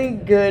only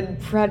good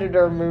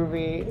Predator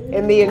movie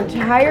in the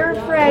entire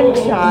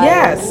franchise.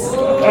 Yes.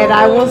 And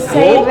I will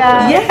say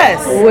that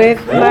Yes.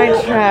 with my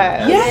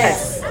chest.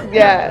 Yes.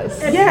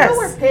 Yes. And Yes. people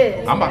were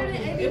pissed. I'm about.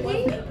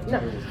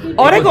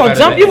 Oh, they was gonna better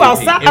jump than you MVP.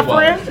 outside, It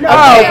was. friend.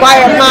 Oh, by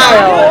a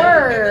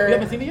mile. You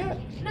haven't seen it yet?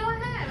 No, I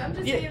have. I'm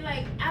just saying,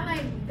 like, I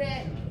like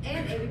that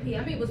and AVP.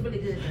 I mean, it was really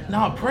good. Though.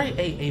 No, Prey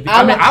ate AVP.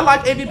 I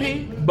like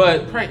AVP,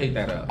 but Prey ate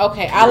that up.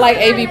 Okay, I like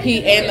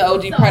AVP and the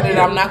OG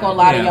Predator. I'm not gonna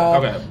lie to y'all.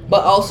 Okay.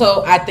 But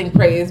also, I think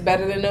Prey is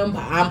better than them.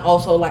 But I'm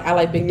also like, I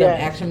like big dumb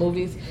action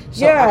movies.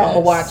 So I'm gonna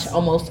watch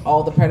almost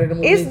all the Predator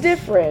movies. It's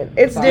different.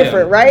 It's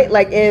different, right?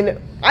 Like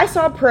I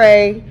saw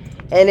Prey,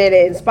 and it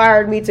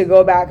inspired me to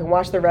go back and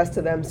watch the rest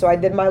of them. So I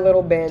did my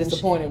little binge.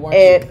 Disappointed, weren't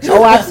and, you?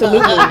 Oh, absolutely.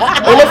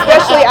 And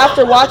especially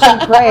after watching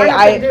Prey,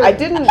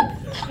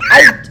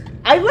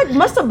 I like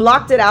must have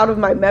blocked it out of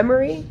my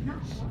memory.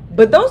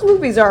 But those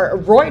movies are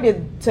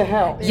roided to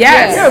hell.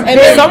 Yes. They're And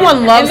big.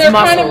 someone loves and they're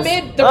muscles. kind of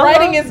mid. The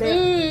writing is.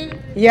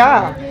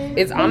 Yeah.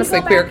 It's When you honestly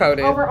go queer back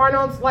coded. Over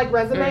Arnold's like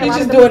resume. a He's lot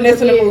just of doing movies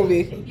this in are the big.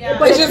 movie. Yeah,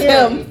 but It's just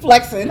him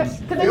flexing. Because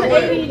in the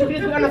 80s, you could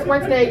just be Arnold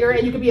Schwarzenegger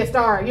and you could be a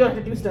star. You don't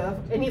have to do stuff.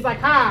 And he's like,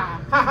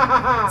 ha, ha, ha,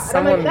 ha, ha. And I'm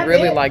Someone like, that's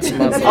really it. likes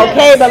That's muscles. it.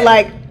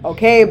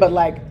 Okay, but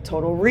like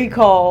Total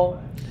Recall.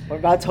 What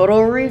about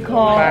Total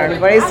Recall?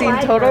 Everybody seen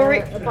Total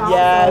Recall?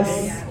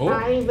 Yes.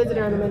 I ain't visited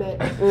her in a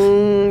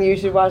minute. You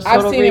should watch Total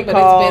Recall. I've seen it, but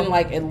it's been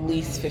like at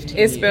least 15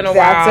 years. It's been a while.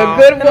 That's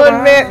a good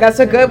one, man. That's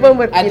a good one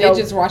with, I did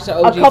just watch the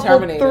OG a couple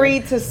Terminator. 3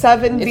 to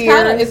 7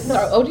 beers. It's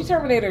OG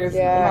Terminator is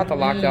I'm about to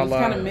lock y'all it's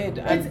up. kind of mid.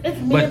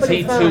 It's mid, But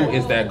it's T2 fun.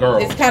 is that girl.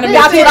 It's kind of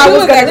That's what I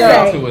was gonna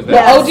say. T2 is The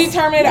that. OG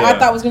Terminator I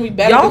thought was gonna be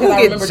better Y'all because I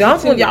can remember get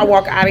jumped when T2. y'all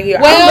walk out of here.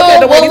 Well, I look at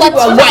the way well,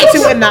 people like- look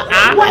you in the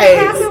What eyes.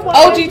 happened was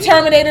OG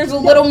Terminator's a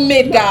little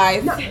mid,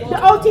 guys. So the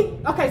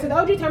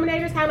OG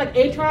Terminators kind of like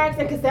 8-tracks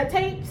and cassette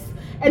tapes.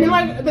 And then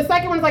like the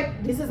second one's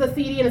like, this is a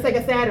CD and it's like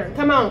a Saturn.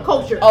 Come on,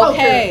 culture.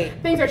 Okay.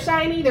 Things are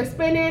shiny, they're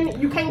spinning.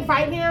 You can't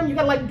fight him. You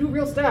gotta like do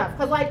real stuff.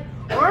 Cause like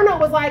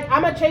Arnold was like,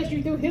 I'm gonna chase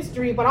you through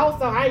history, but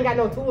also I ain't got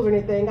no tools or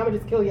anything. I'm gonna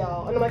just kill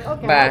y'all. And I'm like,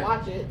 okay, Bye. I'll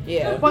watch it.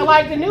 Yeah. But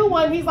like the new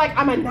one, he's like,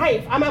 I'm a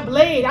knife, I'm a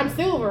blade, I'm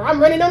silver, I'm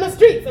running on the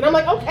streets. And I'm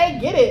like, okay,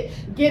 get it.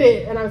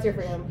 And I was here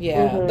for him.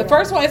 Yeah, the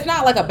first one, it's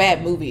not like a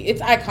bad movie.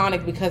 It's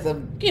iconic because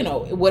of, you know,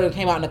 what it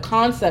came out, and the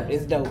concept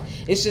is dope.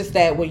 It's just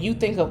that when you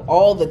think of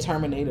all the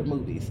Terminator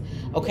movies,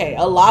 okay,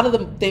 a lot of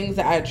the things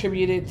that I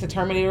attributed to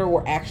Terminator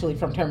were actually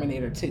from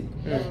Terminator 2.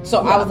 So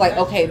I was like,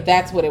 okay,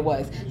 that's what it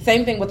was.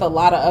 Same thing with a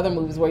lot of other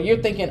movies where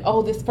you're thinking,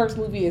 oh, this first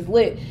movie is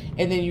lit,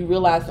 and then you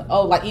realize,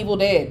 oh, like Evil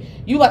Dead.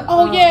 You like,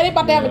 oh yeah, they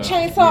about to have a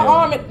chainsaw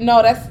arm.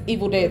 No, that's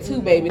Evil Dead 2,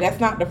 baby.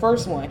 That's not the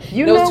first one.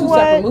 You Those know two what?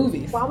 separate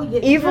movies. Why we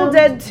get Evil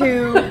Dead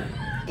 2,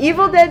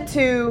 Evil Dead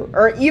 2,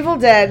 or Evil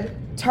Dead,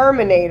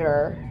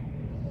 Terminator,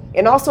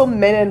 and also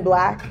Men in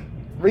Black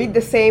read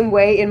the same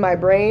way in my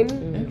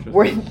brain,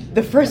 where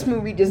the first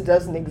movie just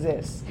doesn't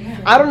exist.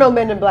 I don't know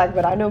Men in Black,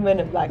 but I know Men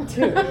in Black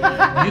 2. You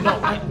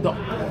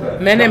know,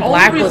 Men in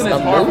Black was the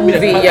a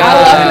movie, I y'all.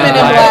 love Men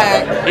in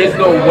Black. Is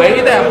the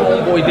way that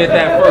homeboy did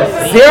that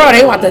first. Zero,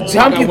 they want to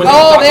jump you.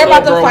 Oh, they're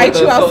about to fight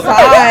you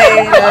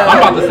outside. I'm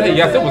about to say,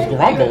 yes, it was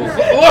Grumbles.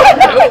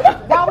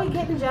 While we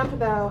getting jumped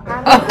though,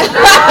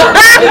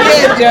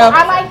 Yeah,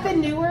 I like the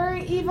newer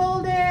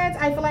Evil Deads.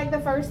 I feel like the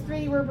first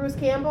 3 were Bruce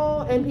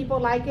Campbell, and people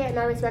like it, and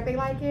I respect they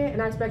like it,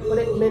 and I respect what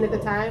it meant at the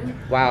time.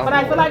 Wow. But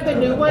I feel like the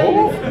new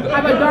ones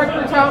have a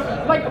darker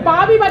tone. Like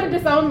Bobby about to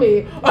disown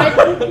me. Like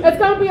it's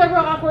gonna be a real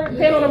awkward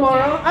panel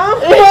tomorrow. I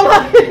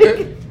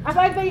feel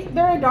like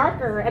they're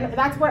darker, and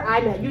that's what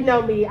I'm at. You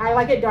know me. I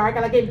like it dark. I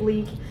like it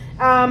bleak.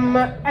 And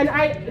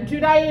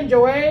I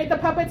enjoy the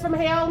puppets from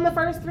hell in the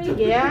first 3?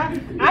 Yeah.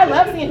 I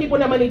love seeing people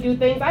with no money do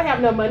things. I have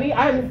no money.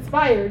 I'm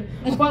inspired.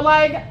 But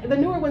like the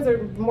newer ones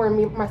are more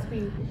my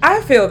speed.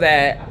 I feel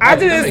that.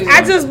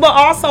 But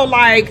also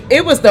like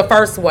it was the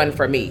first one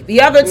for me.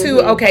 The other 2,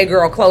 okay,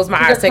 girl, close my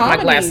eyes, take my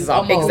glasses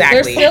off. Almost.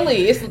 Exactly. They're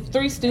silly. It's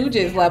Three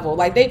Stooges level.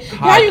 Like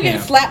how you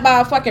getting slapped by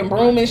a fucking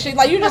broom and shit?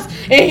 Like you just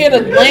in here the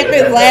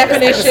lamping,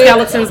 laughing and shit.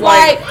 Skeletons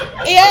like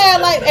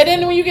and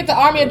then when you get to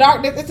Army of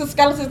Darkness, it's the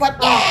skeletons like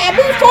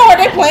move forward.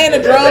 They playing the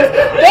drums.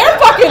 They're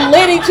fucking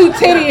litty to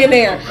titty in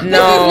there. This is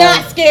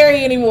not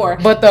scary anymore.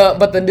 But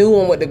the new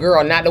one with the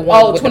girl, not the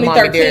one with the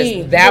mommy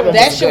dears.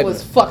 That shit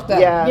was fucked up.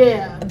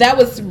 Yeah. That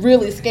was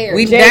really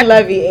scary. Jane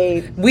Levy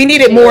ate. We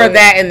needed more of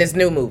that in this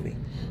new movie.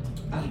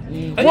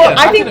 Well,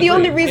 I think the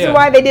only reason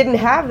why they didn't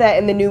have that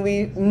in the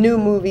new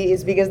movie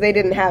is because they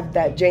didn't have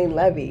that Jane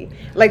Levy.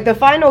 Like the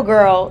final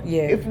girl,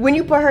 when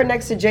you put her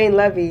next to Jane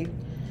Levy.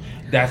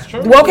 That's true.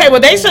 Okay, well,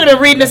 they should have been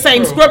reading the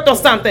same script or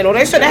something, or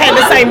they should have had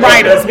the same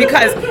writers,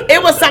 because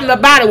it was something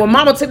about it. When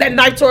Mama took that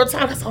knife to her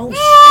tongue, I said, oh,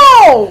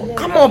 no!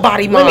 Come on,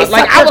 body mom.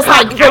 Like, I was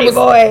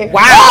boy.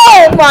 Wow.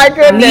 Oh, my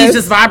goodness. Knees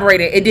just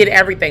vibrated. It did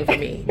everything for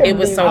me. It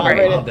was so great.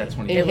 I love that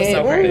 20. It was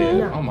so great.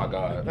 Oh, my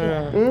God.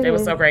 It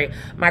was so great.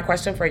 My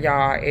question for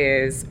y'all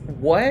is,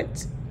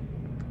 what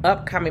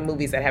upcoming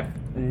movies that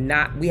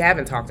we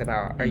haven't talked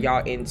about are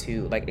y'all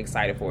into, like,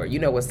 excited for? You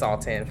know what's Saw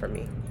 10 for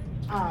me.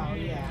 Oh,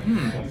 yeah.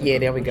 Yeah,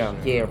 there we go.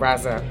 Yeah,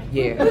 rise up.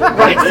 Yeah.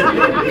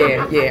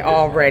 yeah,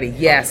 already.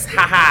 Yes.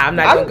 Haha, I'm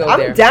not going to go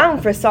there. I'm down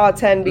for Saw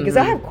 10 because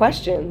I have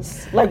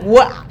questions. Like,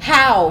 what?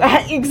 How?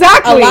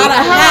 Exactly. A lot of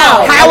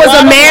how. How is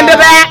Amanda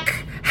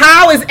back?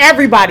 How is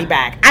everybody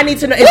back? I need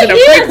to know. Is it a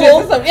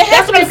prequel?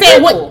 That's what I'm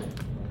saying. What?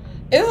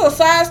 It's a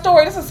side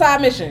story. It's a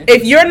side mission.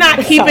 If you're not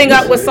keeping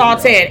up with Saw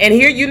 10, and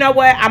here, you know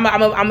what? I'm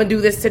gonna do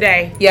this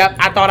today. Yep,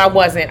 I thought I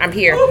wasn't. I'm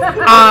here.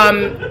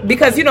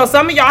 Because you know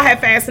some of y'all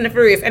have Fast and the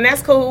Furious, and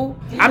that's cool.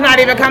 I'm not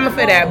even coming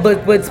for that.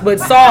 But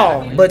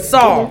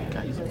Saw,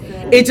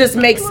 it just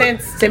makes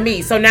sense to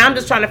me. So now I'm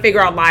just trying to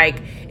figure out,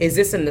 like, is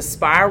this in the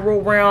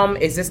Spiral realm?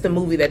 Is this the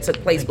movie that took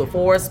place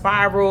before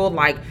Spiral?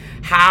 Like,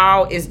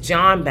 how is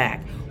John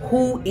back?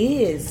 Who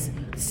is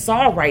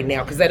Saw right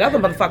now? Because that other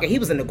motherfucker, he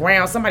was in the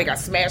ground. Somebody got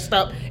smashed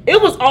up. It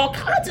was all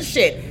kinds of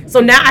shit. So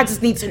now I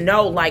just need to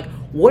know, like,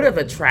 what are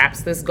the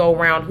traps this go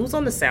around? Who's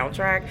on the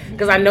soundtrack?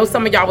 Because I know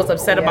some of y'all was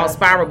upset about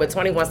Spiral, but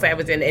 21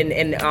 Savage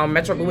and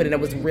Metro Boomin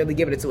was really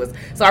giving it to us.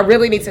 So I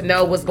really need to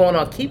know what's going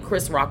on. Keep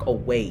Chris Rock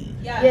away.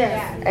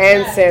 Yes.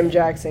 And Sam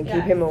Jackson.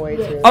 Keep him away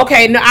too.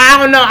 Okay, no, I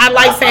don't know. I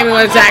like Samuel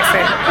L.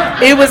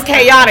 Jackson. It was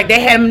chaotic. They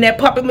had him in that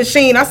puppet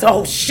machine. I said,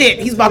 oh shit,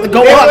 he's about to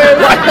go up.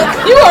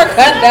 You are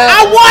cut down.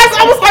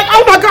 I was like,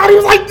 oh my God. He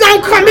was like,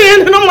 don't come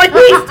in. And I'm like,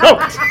 please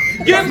don't.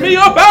 Get me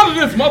up out of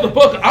this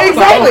motherfucker. I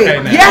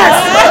okay now.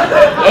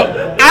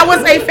 Yes. I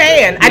was a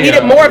fan. I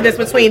needed more of this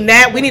between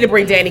that. We need to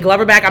bring Danny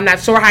Glover back. I'm not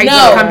sure how he's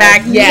going to come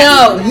back.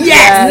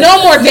 Yes.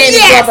 No more Danny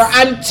Glover.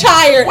 I'm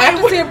tired.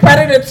 After seeing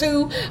Predator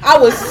 2, I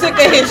was sick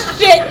of his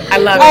shit. I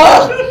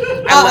love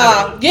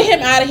it. Get him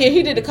out of here.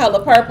 He did The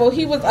Color Purple.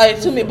 He was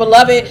to me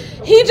beloved.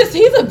 He's a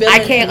villain. I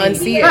can't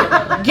unsee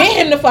it. Get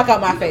him the fuck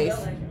out my face.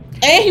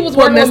 And he was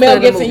working with Mel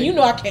Gibson. You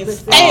know I can't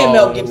stand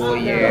Mel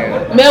Gibson.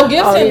 Yeah. Mel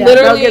Gibson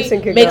literally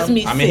makes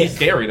me sick. I mean, he's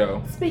scary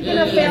though. Speaking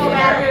of failed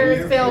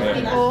actors, failed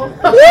people,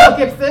 Mel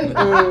Gibson.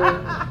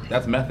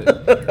 That's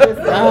method.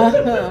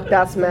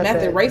 That's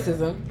method.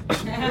 Racism.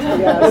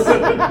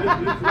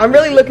 Yes. I'm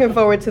really looking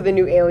forward to the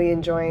new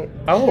Alien joint.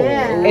 Oh.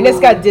 Yeah. And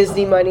it's got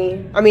Disney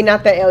money. I mean,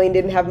 not that Alien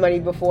didn't have money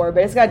before,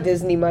 but it's got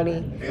Disney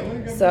money.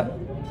 So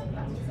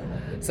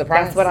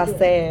Surprise. that's what I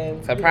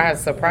said.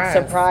 Surprise.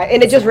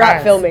 And it just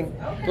wrapped filming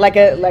like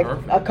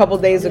a couple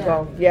days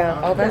ago.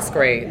 Yeah. Oh, that's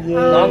great. As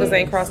long as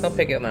they ain't cross no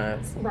picket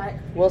lines. Right.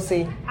 We'll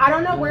see. I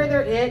don't know where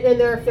they're at in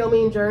their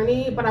filming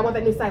journey, but I want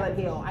that new Silent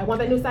Hill. I want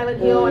that new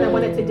Silent Hill, and I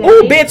want it today.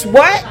 Ooh, bitch,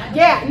 what?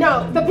 Yeah,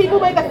 no. The people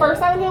who made the first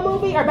Silent Hill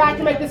movie are back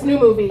to make this new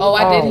movie. Oh,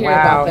 I did hear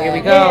about that. Here we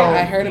go. Yeah.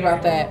 I heard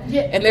about that.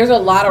 Yeah. And there's a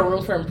lot of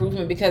room for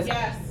improvement because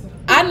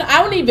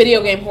I don't need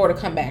video game horror to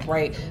come back,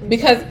 right?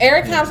 Because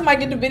every time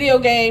somebody get the video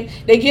game,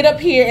 they get up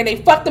here and they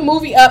fuck the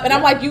movie up, and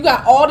I'm like, you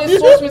got all this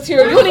source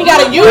material, you don't even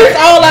gotta use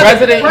all of it.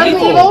 Resident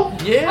Evil.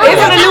 Yeah.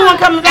 Isn't a new one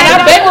coming And I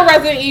back? beg with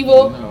Resident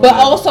Evil, but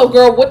also,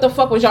 girl, what the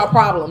fuck was y'all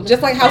problem?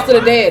 Just like House of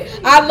the Dead.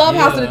 I love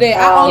House of the Dead.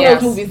 I own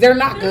those movies. They're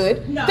not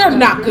good. They're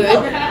not good.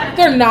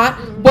 They're not.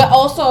 But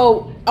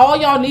also, all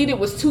y'all needed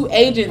was 2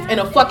 agents in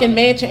a fucking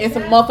mansion and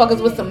some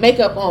motherfuckers with some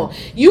makeup on.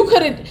 You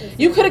could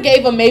have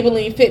gave a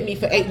Maybelline Fit Me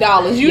for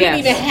 $8. You didn't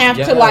even have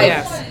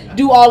to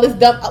do all this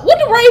dumb. What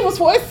the rave was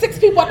for? It's 6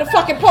 people at the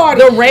fucking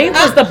party. The rave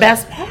was the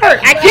best part.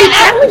 I keep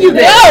telling you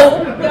this.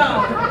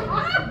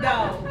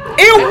 No.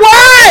 It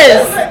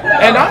was.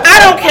 And I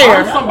don't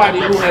care.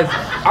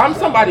 I'm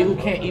somebody who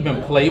can't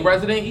even play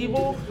Resident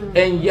Evil,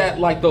 and yet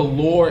like the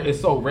lore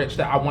is so rich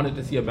that I wanted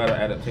to see a better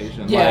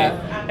adaptation. Yeah.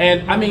 Like,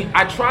 and I mean,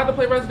 I tried to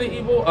play Resident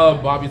Evil.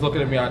 Bobby's looking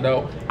at me. I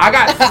know. I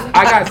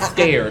got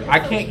scared. I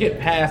can't get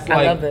past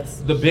like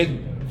the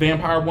big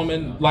vampire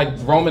woman like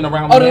roaming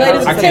around. Oh, the lady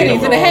with the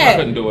titties in the head. I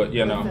couldn't do it.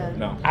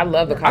 No. I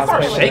love the cosplay. I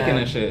started shaking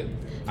and shit.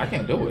 I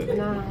can't do it.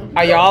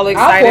 Are y'all I'll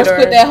excited? force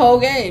quit that whole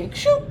game.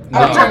 Shoot.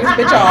 I'll turn this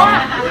bitch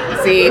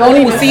off. See, Don't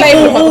even say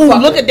what the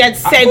motherfucker. look at that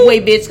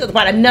segue, bitch. Because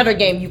about another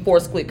game you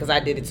forced quit because I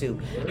did it too.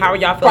 How are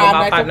y'all feeling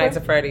about Five Nights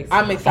at Freddy's?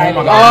 I'm excited.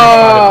 Oh my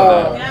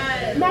God,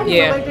 I'm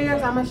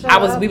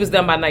Yeah. We was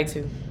done by night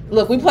 2.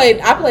 Look, I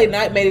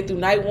made it through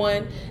night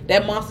 1.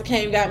 That monster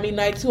came, got me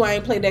night 2. I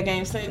ain't played that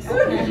game since.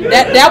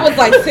 That was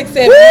like 6, 7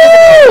 years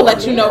ago. To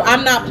let you know,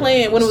 I'm not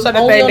playing. When it was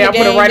only on the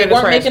game, they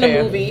weren't making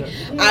a movie.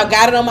 I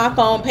got it on my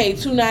phone, paid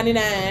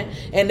 $2.99,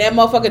 and that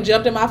motherfucker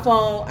jumped in my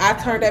phone. I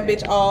turned that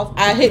bitch off.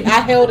 I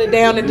held it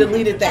down and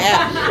deleted the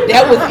app.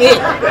 That was it.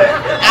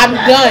 I'm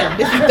done.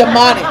 This is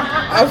demonic.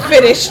 I'm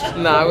finished.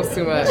 No, it was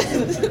too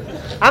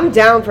much. I'm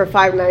down for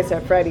Five Nights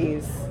at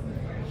Freddy's.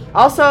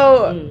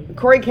 Also,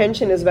 Corey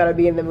Kenshin is about to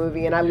be in the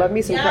movie, and I love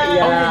me some.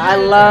 I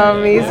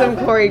love me some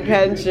Corey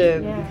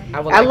Kenshin. Yeah.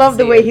 I love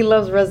the way he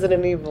loves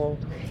Resident Evil.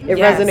 It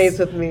resonates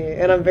with me,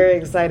 and I'm very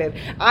excited.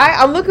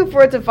 I'm looking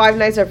forward to Five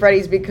Nights at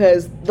Freddy's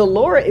because the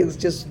lore is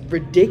just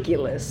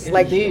ridiculous. And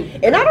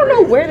I don't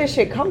know where this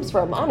shit comes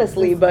from,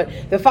 honestly, but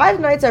the Five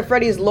Nights at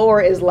Freddy's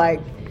lore is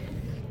like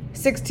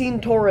 16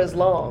 Torahs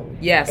long.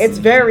 Yes, it's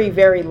very,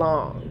 very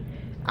long.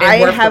 I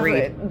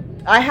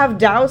have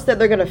doubts that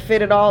they're gonna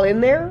fit it all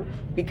in there.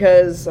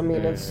 Because, I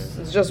mean, it's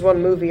just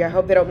one movie. I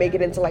hope they don't make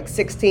it into like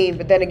 16.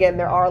 But then again,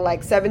 there are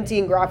like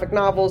 17 graphic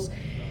novels,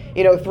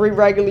 3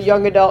 regular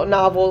young adult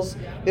novels.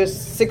 There's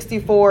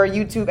 64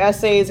 YouTube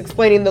essays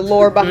explaining the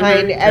lore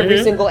behind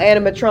every single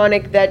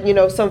animatronic that,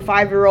 some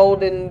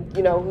 5-year-old and,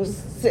 who's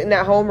sitting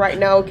at home right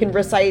now can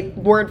recite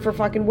word for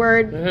fucking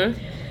word. Mm-hmm.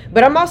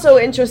 But I'm also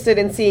interested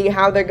in seeing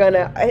how they're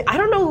gonna. I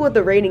don't know what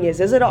the rating is.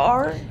 Is it an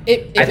R?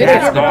 If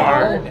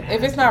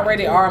it's not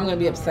rated R, I'm gonna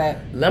be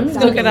upset. Let me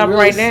look it up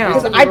right now.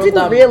 Because I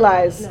didn't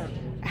realize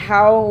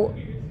how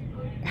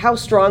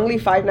strongly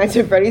Five Nights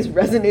at Freddy's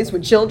resonates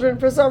with children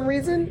for some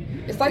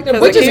reason. It's like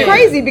which is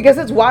crazy because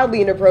it's wildly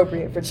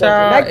inappropriate for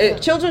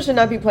children. Children should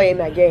not be playing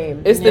that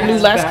game. It's the new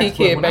Latchkey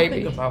Kid, baby.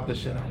 I think about the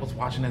shit I was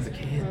watching as a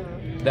kid.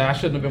 That I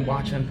shouldn't have been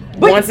watching.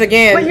 Once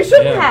again, but you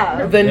shouldn't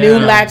have. The new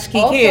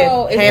Latchkey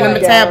Kid. Hand him a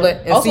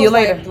tablet and see you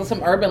later. Like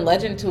some urban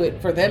legend to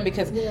it for them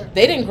because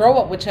they didn't grow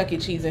up with Chuck E.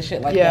 Cheese and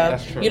shit like that.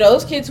 That's true.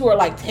 Those kids who are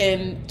like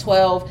 10,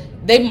 12,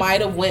 they might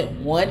have went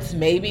once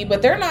maybe,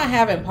 but they're not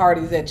having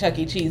parties at Chuck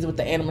E. Cheese with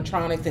the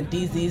animatronics and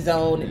DZ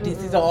Zone and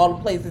DC Zone, all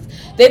the places.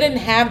 They didn't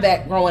have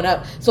that growing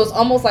up. So it's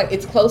almost like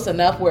it's close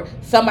enough where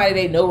somebody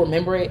they know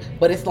remember it,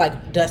 but it's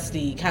like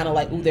dusty, kind of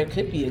like, ooh, there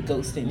could be a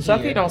ghost in here.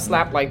 Chuck E. don't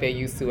slap like they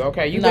used to.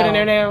 Okay, you been in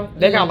there now?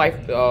 They got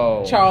like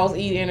Charles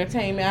E.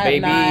 Entertainment.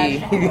 Baby.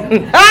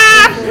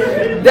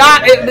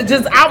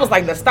 I was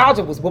like,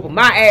 nostalgia was whooping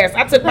my ass.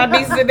 I took my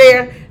nieces in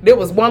there. There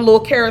was one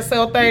little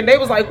carousel thing. They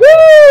was like,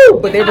 woo!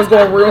 But they was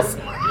going real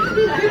slow.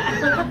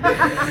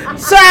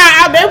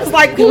 They was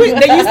like, they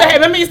used to have.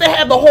 Remember, used to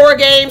have the horror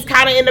games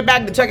kind of in the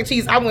back. The Chuck E.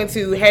 Cheese I went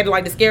to had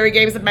like the scary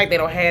games in the back. They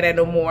don't have that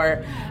no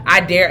more.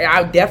 I'm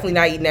definitely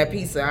not eating that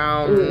pizza.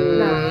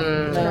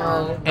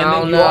 No.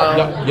 And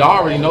then y'all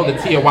already know the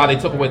tea of why they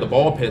took away the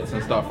ball pits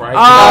and stuff, right?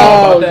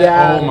 Oh,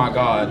 yeah. Oh my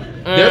God.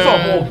 There's a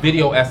whole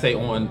video essay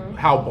on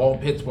how ball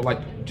pits were like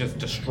just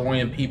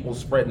destroying people,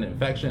 spreading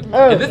infection.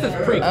 And this is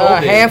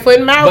pre-COVID. Hand, foot,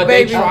 and mouth, but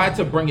baby. they tried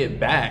to bring it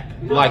back,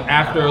 like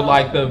after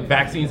like the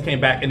vaccines came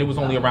back, and it was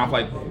only around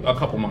for like a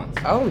couple months.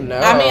 Oh no.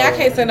 I mean, I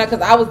can't say that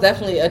because I was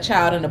definitely a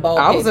child in the ball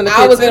pit. I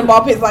was in the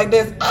ball pits like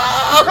this.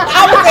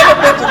 I was in the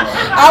bitch.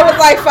 I was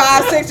like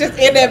 5, 6, just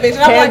in that bitch.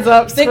 And I'm Hands like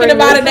up, thinking screaming.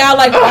 about it now,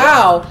 like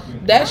wow.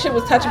 That shit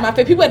was touching my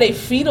feet. People had their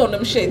feet on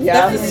them shits.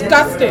 Yeah. That's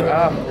disgusting.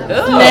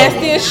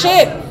 Nasty as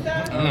shit.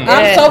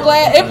 I'm so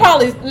glad. It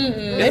probably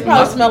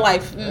smell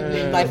like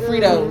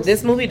Fritos.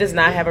 This movie does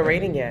not have a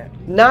rating yet.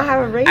 Not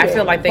have a rating. I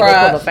feel like they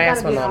gonna pull the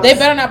fast one on They us.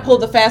 better not pull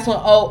the fast one.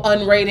 Oh,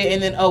 unrated,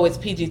 and then it's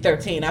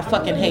PG-13. I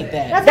fucking hate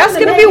that. That's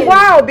gonna be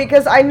wild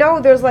because I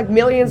know there's like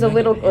millions of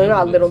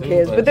not little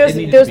kids, but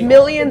there's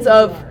millions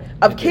of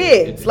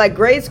kids, like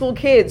grade school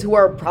kids, who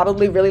are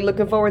probably really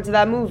looking forward to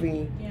that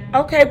movie.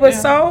 Okay, but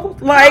so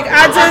like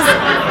I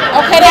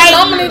just Okay, then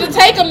someone need to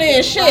take them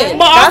then. Shit.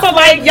 but also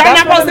like y'all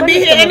that's not what supposed to the be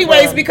money's here coming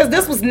anyways from. because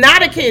this was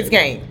not a kids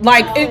game.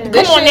 Like come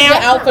This on shit been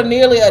now. out for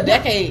nearly a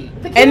decade.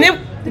 And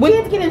then The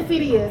kids get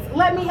Insidious.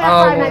 Let me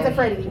have Five Nights at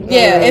Freddy's.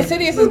 Yeah,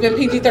 Insidious has been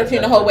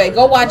PG-13 the whole way.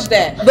 Go watch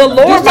that. the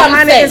lore Do something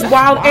behind it is safe.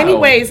 wild.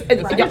 Anyways,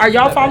 are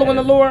y'all following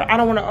the lore? I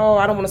don't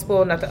want to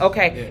spoil nothing.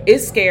 Okay,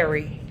 it's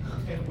scary.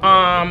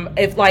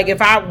 If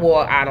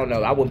I don't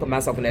know, I wouldn't put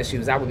myself in their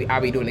shoes.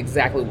 I'd be doing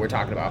exactly what we're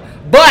talking about.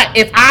 But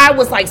if I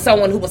was like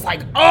someone who was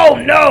like, oh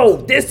no,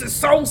 this is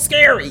so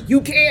scary.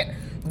 You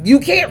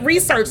can't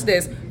research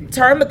this.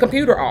 Turn the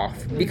computer off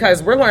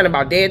because we're learning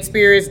about dead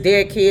spirits,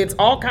 dead kids,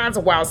 all kinds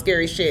of wild,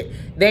 scary shit.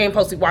 They ain't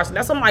supposed to be watching.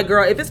 That's why I'm like,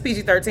 girl, if it's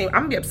PG-13, I'm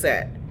gonna be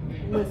upset.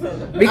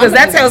 Because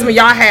that tells me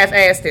y'all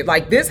half-assed it.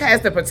 Like, this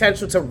has the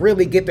potential to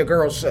really get the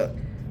girl shook.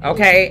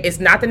 Okay? It's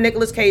not the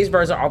Nicolas Cage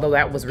version, although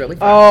that was really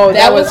fun. Oh,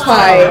 that was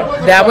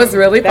tight. That was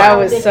really fun. That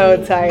was so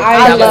tight. That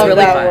I was love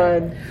really that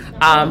fun.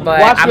 one. But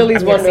Watch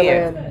Willy's I'm gonna see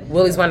it. Wonderland.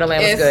 Willy's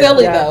Wonderland was It's good.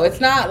 silly Yeah. though.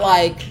 It's not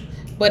like,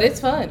 but it's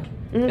fun.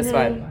 It's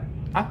fun.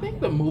 I think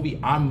the movie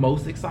I'm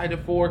most excited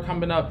for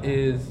coming up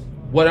is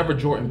whatever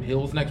Jordan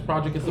Peele's next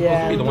project is supposed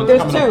to be. The one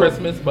that's There's coming two. up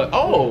Christmas. But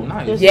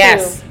nice.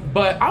 Yes.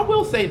 But I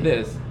will say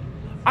this.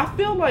 I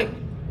feel like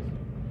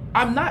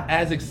I'm not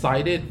as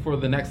excited for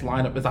the next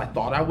lineup as I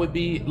thought I would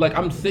be. Like,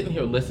 I'm sitting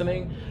here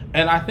listening,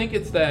 and I think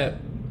it's that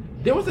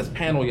there was this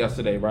panel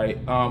yesterday, right,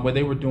 where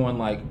they were doing,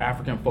 like,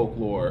 African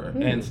folklore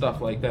and stuff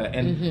like that.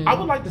 And I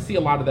would like to see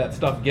a lot of that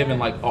stuff given,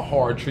 like, a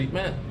hard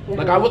treatment.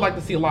 Like, I would like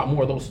to see a lot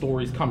more of those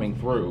stories coming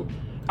through.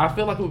 I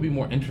feel like it would be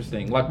more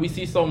interesting. Like, we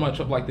see so much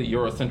of, like, the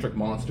Eurocentric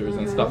monsters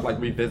and stuff, like,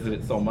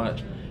 revisited so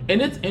much. And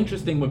it's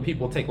interesting when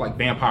people take, like,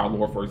 vampire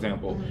lore, for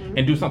example,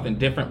 and do something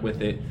different with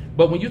it.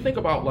 But when you think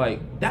about, like,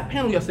 that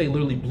panel yesterday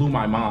literally blew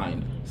my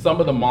mind. Some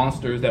of the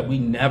monsters that we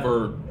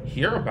never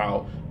hear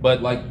about,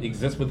 but, like,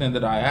 exist within the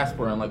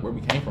diaspora and, like, where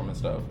we came from and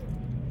stuff.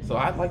 So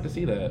I'd like to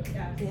see that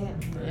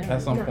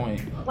at some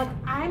point. Like,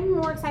 I'm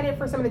more excited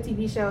for some of the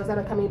TV shows that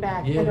are coming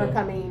back Yeah. and are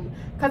coming.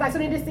 Because I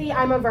still need to see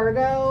I'm a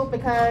Virgo,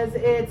 because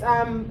it's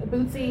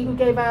Bootsy who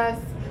gave us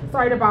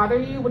Sorry to Bother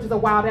You, which is a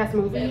wild-ass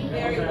movie.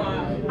 Very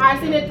wild.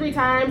 I've seen it 3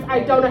 times. I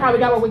don't know how we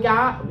got what we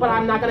got, but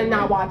I'm not going to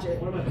not watch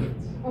it.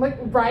 Like,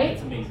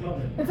 right?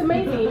 It's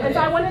amazing. And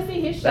so I want to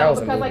see his show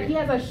because, like, he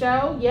has a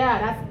show.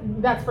 Yeah,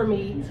 that's for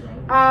me.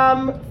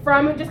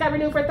 From just got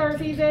renewed for 3rd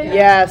season.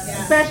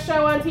 Yes. Best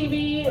show on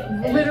TV,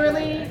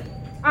 literally.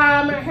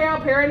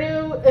 Harold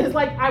Perrineau is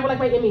like, I would like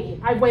my Emmy.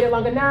 I've waited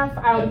long enough.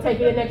 I'll be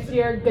taking it next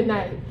year. Good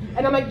night.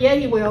 And I'm like, yeah,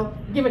 he will.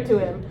 Give it to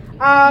him.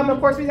 Of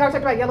course, we always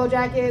talked about Yellow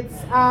Jackets.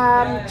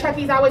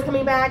 Chucky's always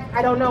coming back.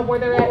 I don't know where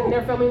they're at in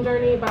their filming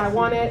journey, but I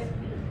want it.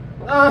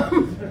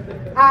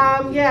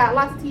 Yeah,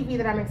 lots of TV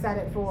that I'm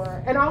excited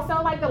for. And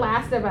also, like, The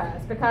Last of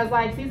Us, because,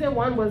 like, season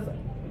 1 was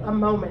a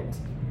moment.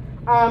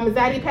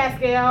 Zadie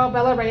Pascal,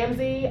 Bella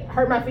Ramsey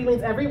hurt my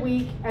feelings every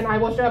week, and I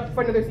will show up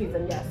for another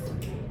season, yes.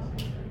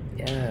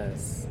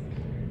 Yes.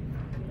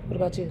 What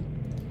about you?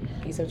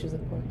 You said what you was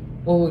looking for?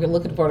 Well, we're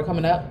looking forward to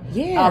coming up.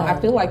 Yeah. I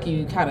feel like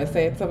you kind of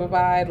said something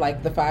about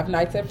like the Five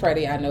Nights at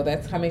Freddy. I know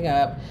that's coming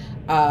up.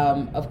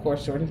 Of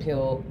course, Jordan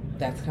Peele,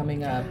 that's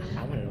coming up. I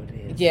want to know what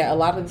it is. Yeah, a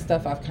lot of the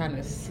stuff I've kind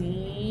of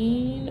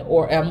seen,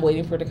 or I'm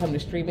waiting for it to come to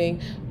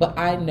streaming. But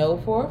I know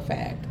for a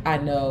fact, I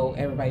know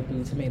everybody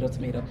boo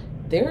tomato.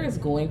 There is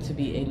going to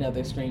be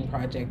another stream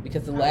project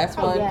because the last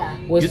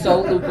one was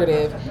so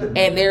lucrative,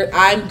 and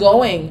I'm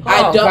going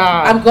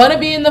to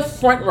be in the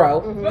front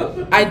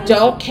row. I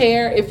don't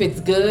care if it's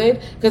good,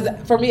 because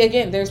for me,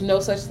 again, there's no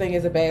such thing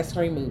as a bad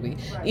Scream movie.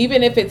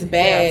 Even if it's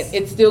bad,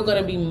 it's still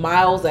going to be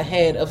miles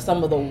ahead of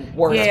some of the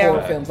worst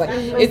horror films. Like,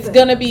 it's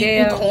going to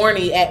be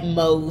corny at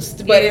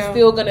most, but it's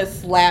still going to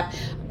slap.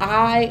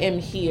 I am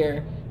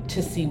here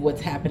to see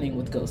what's happening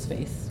with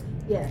Ghostface.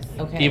 Yes.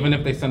 Okay. Even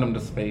if they send them to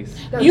space.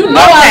 You know,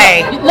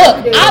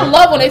 I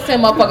love when they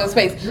send motherfuckers to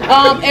space.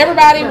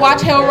 Everybody watch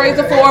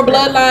Hellraiser 4,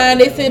 Bloodline.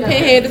 They send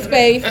Pinhead to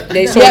space.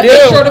 They sure do.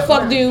 They sure the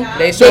fuck do.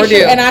 They sure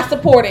do. And I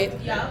support it.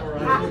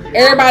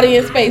 Everybody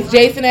in space.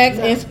 Jason X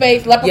in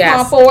space.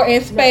 Leprechaun 4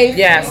 in space.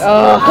 Yes.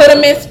 Put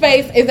them in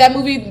space. Is that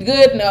movie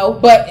good? No.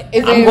 But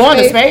is it I'm going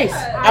to space.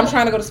 I'm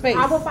trying to go to space.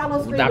 I will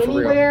follow Scream Not for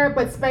real. anywhere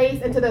but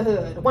space into the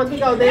hood. Once we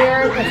go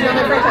there, it's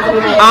another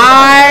franchise.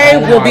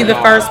 I will be the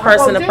first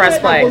person to Won't press do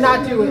it, I play. will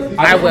not do it.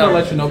 I just wanna will.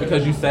 let you know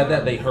because you said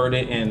that they heard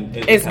it and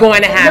It's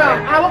going to No,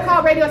 happen. I will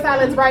call Radio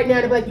Silence right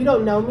now to be like, you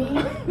don't know me.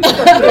 Don't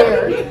you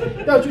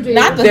dare. Don't you dare.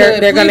 Not the They're-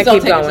 hood. they're gonna Please don't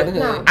keep take us going. to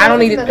the hood. I don't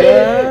need it.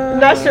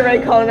 Not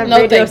Sheree calling up No,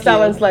 Radio thank you.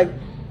 Silence like,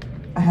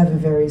 I have a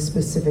very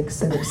specific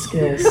set of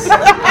skills.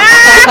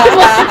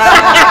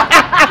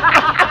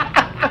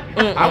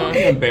 I would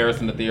be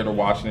embarrassed in the theater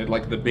watching it,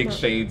 like the big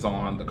shades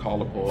on, the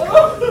collar pull. That'd be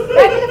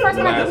the first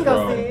one I didn't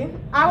go Last see.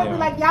 I would be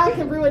like, y'all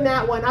can ruin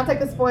that one. I'll take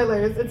the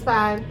spoilers. It's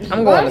fine.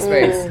 I'm going to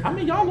space. I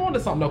mean, y'all going to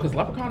something though, because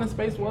Leprechaun in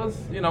Space was,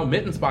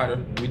 Mitten Spider.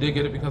 We did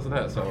get it because of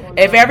that, so.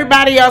 If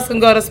everybody else can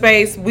go to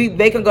space,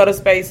 they can go to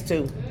space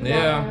too.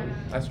 Yeah,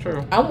 that's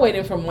true. I'm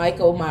waiting for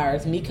Mikael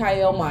Myers to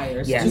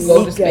Yes.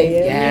 go to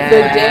space.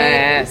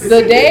 Yes.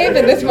 The day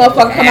that this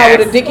motherfucker come out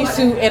with a dicky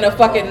suit and a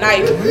fucking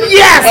knife.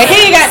 Yes! And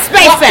he ain't got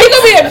space. He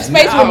gonna be in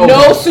space with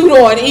no suit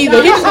on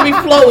either. He's just gonna be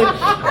floating,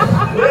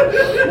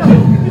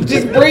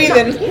 just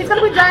breathing. He's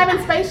gonna be driving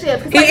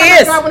spaceships. He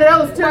is. Drive one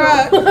of those too.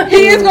 Bruh,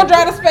 he is gonna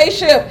drive a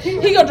spaceship.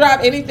 He gonna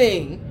drive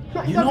anything.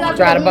 You know what?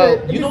 Drive a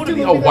boat. You know what would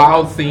be a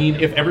wild scene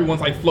if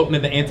everyone's like floating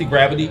in the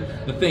anti-gravity,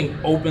 the thing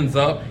opens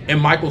up and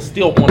Michael's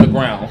still on the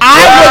ground.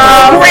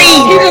 I would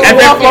scream and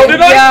they're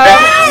floating up.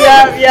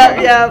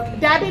 yep.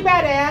 That'd be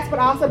badass, but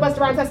also Busta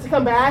Rhymes has to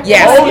come back.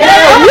 Yes. Oh,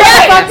 yeah.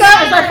 Fuck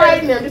up and start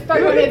fighting them. Just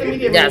start doing it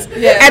immediately. Yes.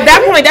 At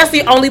that point, that's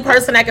the only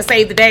person that can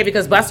save the day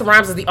because Busta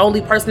Rhymes is the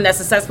only person that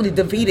successfully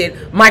defeated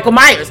Michael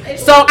Myers.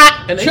 So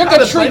And they Trick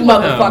gotta or treat, play with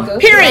him. motherfucker.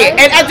 period.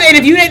 And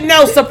if you didn't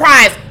know,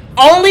 surprise.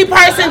 Only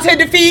person to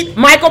defeat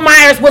Michael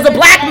Myers was a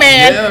black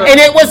man, and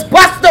it was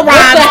Busta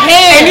Rhymes,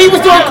 and he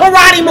was doing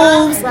karate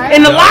moves,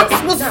 and the locks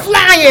was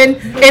flying,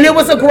 and it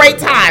was a great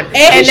time.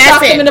 And he that's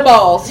shot him in the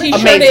balls. He sure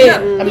Amazing. did. He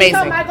told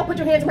Amazing. Michael, put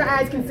your hands where my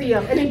eyes can see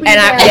them. And he beat And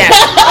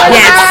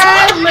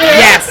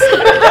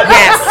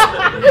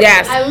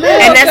yes. I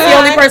live. And that's the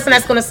only person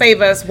that's going to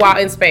save us while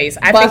in space.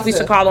 I think we Busta.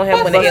 should call on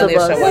him when the Busta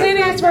aliens Bus. show What up. it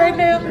is right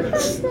now?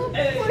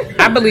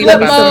 I believe Lip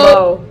in Busta.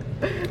 Mo.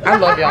 I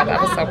love y'all. That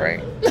was so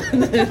great.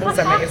 It was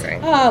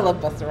amazing. Oh, I love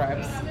Busta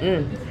Rhymes.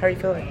 How are you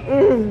feeling?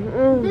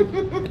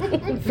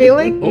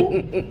 Feeling?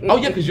 Oh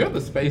yeah, because you're the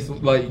space,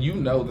 like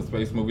the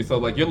space movie. So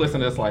like you're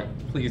listening to this, like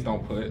please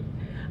don't put.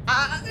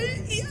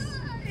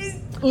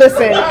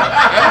 Listen.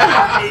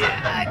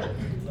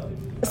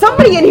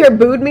 Somebody in here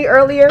booed me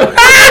earlier.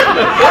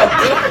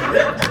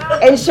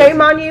 And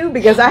shame on you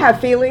because I have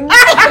feelings.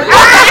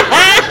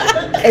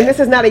 And this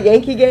is not a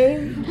Yankee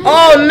game.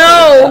 Oh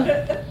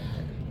no!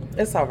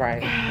 It's all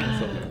right.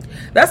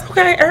 That's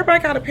okay.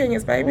 Everybody got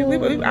opinions, baby.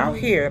 We out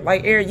here.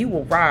 Like air, you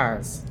will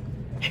rise.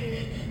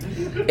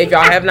 If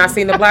y'all have not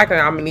seen the Black one,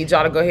 I'm gonna need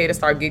y'all to go ahead and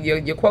start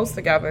getting your quotes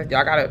together.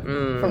 Y'all gotta.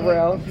 For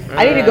real.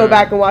 I need to go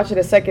back and watch it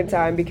a second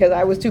time because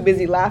I was too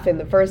busy laughing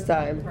the first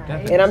time.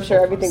 And I'm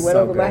sure everything went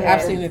over my head.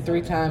 I've seen it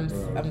 3 times.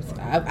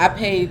 I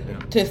paid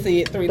to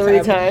see it three Three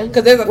times. times?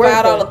 Because there's a Worth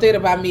 $5 it. theater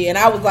by me, and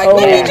I was like, Oh,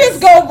 let yes. me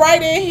just go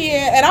right in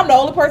here, and I'm the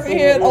only person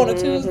here on a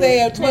Tuesday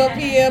at 12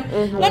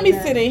 p.m. Let me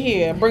sit in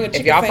here and bring a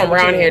chicken If y'all from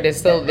sandwich around in. here, there's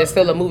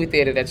still a movie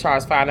theater that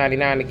charges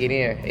 $5.99 to get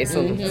in. It's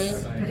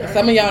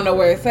Some of y'all know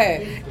where it's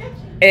at.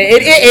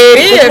 It The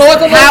is. floor's a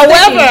little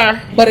However,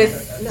 sticky, but it's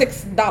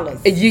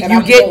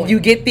 $6. you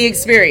get the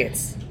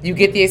experience. You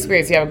get the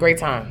experience. You have a great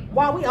time.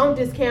 While we own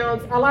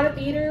discounts, a lot of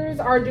theaters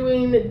are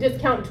doing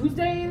discount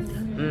Tuesdays,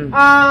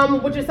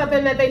 which is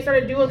something that they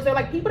started doing. So they're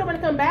like, people don't want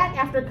to come back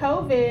after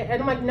COVID,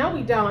 and I'm like, no,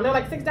 we don't. They're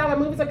like $6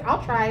 movies. Like,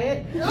 I'll try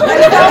it.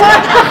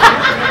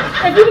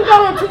 If you can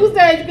go on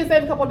Tuesdays, you can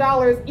save a couple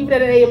dollars, even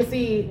at an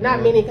AMC.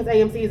 Not meaning because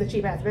AMC is a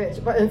cheap ass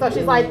bitch, but and so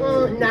she's like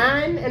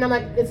 $9, and I'm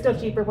like, it's still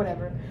cheaper,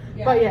 whatever.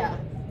 But yeah,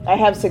 I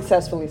have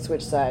successfully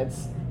switched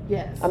sides.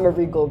 yes. I'm a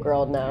Regal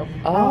girl now.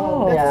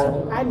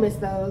 That's- yeah. I miss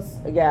those.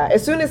 Yeah,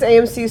 as soon as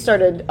AMC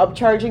started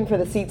upcharging for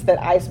the seats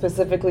that I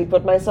specifically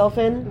put myself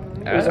in,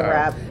 it was a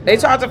wrap. They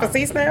charging for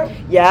seats now?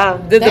 Yeah.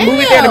 Did the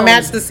movie theater Damn.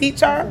 match the seat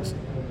charge?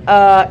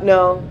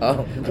 No.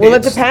 Oh, Well,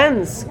 it bitch.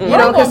 depends. You We're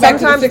know, because going back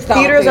to the sometimes $6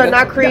 theaters are theater.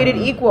 not created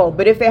equal.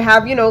 But if they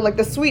have, like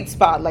the sweet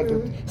spot, like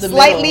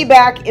slightly middle.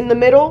 back in the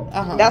middle,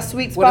 that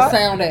sweet Where the spot,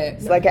 sound at?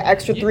 it's like an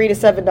extra $3 to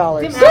 $7. Them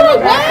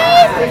Alamo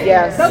Draft Houses.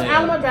 Yes. Those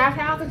Alamo Draft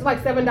Houses are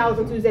like $7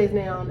 on Tuesdays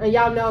now, and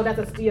y'all know that's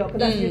a steal because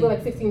that's usually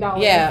like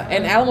 $16. Yeah,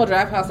 and Alamo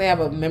Draft House, they have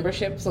a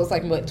membership, so it's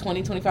like what,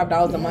 $20,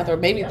 $25 a month, or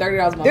maybe $30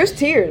 a month. There's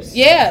tiers.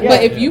 Yeah,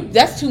 but if you,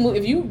 that's too,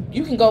 if you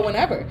can go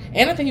whenever,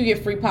 and I think you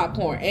get free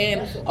popcorn,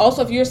 and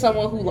also if you're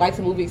someone who lights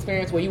and movie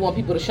experience where you want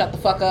people to shut the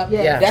fuck up.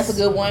 Yes. That's a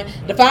good one.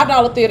 The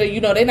 $5 theater, you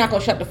know, they're not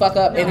gonna shut the fuck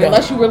up, and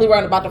unless you really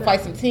run about to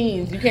fight some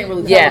teens, you can't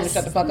really tell them to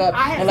shut the fuck up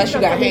unless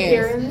you got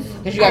hands,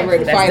 because you got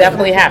ready to fight. That's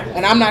definitely happened.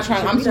 And I'm not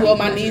trying. I'm too old.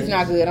 My knees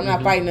not good. I'm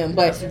not fighting them.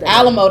 But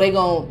Alamo, they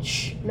gon'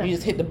 shh. You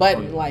just hit the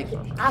button like.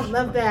 I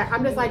love that.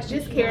 I'm just like,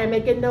 just Karen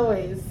making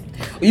noise.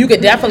 You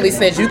could definitely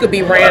sense. You could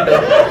be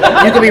Randall.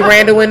 You could be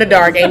Randall in the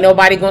dark. Ain't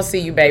nobody gonna see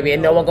you, baby,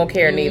 and no one gonna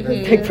care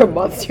neither. Pick from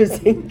Monsters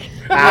Inc.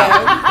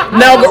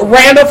 No,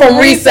 Randall from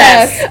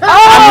Recess.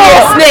 I'm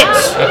here,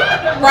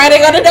 snitch. Right, they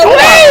gonna know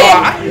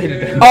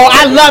that. Oh,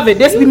 I love it.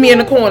 This be me in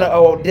the corner.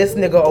 Oh, this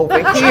nigga over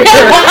here.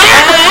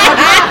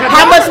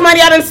 How much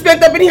money I done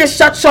spent up in here?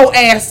 Shut your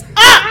ass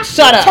up.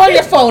 Shut up. Turn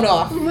your phone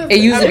off. It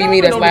used to be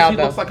me that's loud He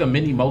though. looks like a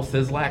mini Mo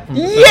Sizlak from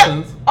The Yeah.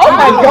 Simpsons. Oh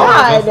my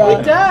God.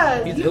 He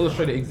does. He's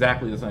illustrated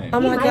exactly the same. Oh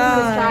He my might be his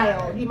God.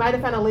 child. He might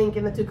have found a link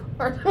in the two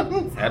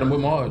cartoons. Had him with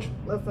Marge.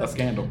 Listen. A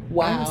scandal.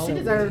 Wow. She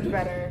deserved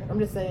better. I'm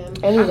just saying.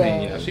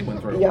 Anyway, Yeah, she went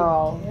through.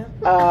 y'all,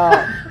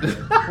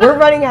 we're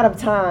running out of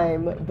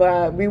time,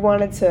 but we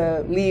wanted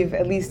to leave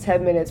at least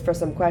 10 minutes for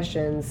some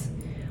questions,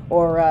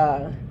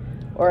 or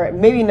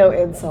maybe no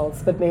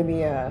insults, but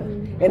maybe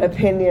an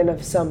opinion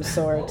of some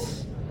sort.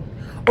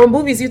 Or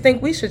movies you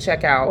think we should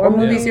check out, or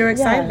movies you're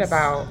excited Yes.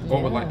 about.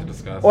 What would like to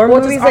discuss? Or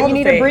Or movies just all that you the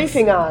need a things.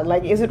 briefing on,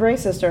 like is it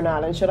racist or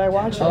not, and should I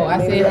watch it? Oh, I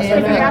Maybe see yes it.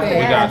 or no. we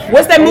got you.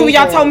 What's that movie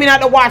y'all told me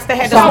not to watch that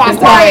had the Soft swat and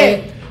squad?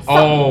 Quiet.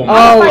 Oh,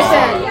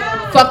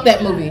 Oh, Fuck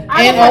that movie.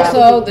 I And don't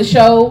know. also the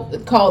show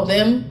called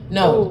Them.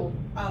 No.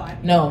 Oh,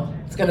 No.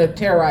 It's gonna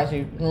terrorize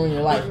you, ruin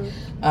your life.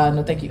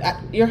 No, thank you.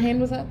 Your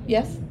hand was up?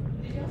 Yes?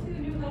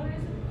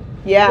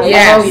 yeah.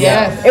 Yes. Oh,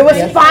 yes. It was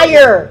Yes.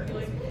 fire.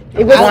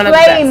 It was One of the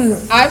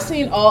flames. I've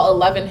seen all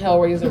 11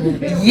 Hellraiser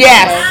movies.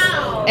 Yes.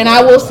 And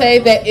I will say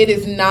that it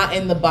is not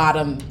in the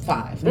bottom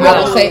 5. I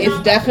will say it's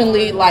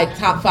definitely like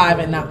top 5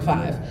 and not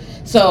 5.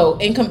 So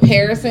in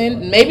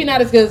comparison, maybe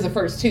not as good as the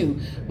first 2,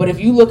 but if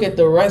you look at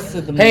the rest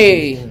of the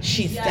movies, Hey.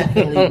 she's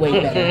definitely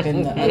way better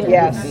than the other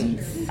Yes,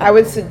 movies. I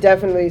would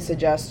definitely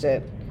suggest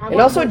it.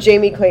 And also,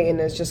 Jamie Clayton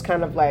is just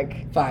kind of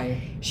like Fire.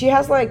 she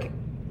has like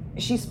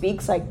she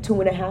speaks like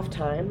 2.5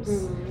 times,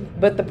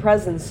 but the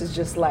presence is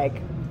just like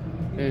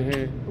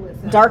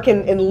dark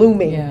and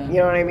looming. Yeah. You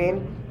know what I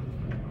mean?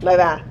 Like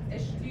that.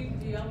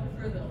 Do y'all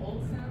prefer the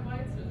old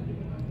Cenobites or the new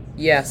ones?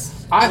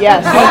 Yes.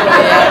 Yes.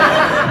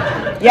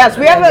 Yes,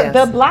 we have Yes.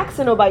 the black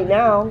Cenobite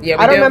now. Yeah,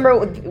 we I don't do.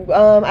 remember.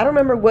 I don't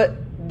remember what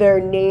their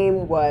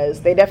name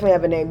was. They definitely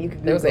have a name. You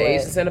could There was an Google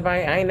Asian it.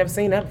 Cenobite. I ain't never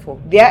seen that before.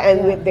 Yeah,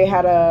 and they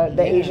had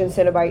the Asian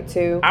Cenobite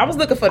too. I was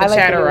looking for the I like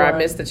the Chatterer. new I one.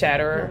 missed the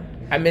Chatterer.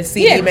 I missed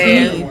CD Yeah,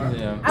 Man.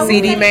 yeah.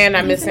 CD Man,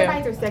 I miss him.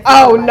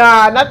 Oh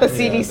nah, not the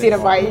CD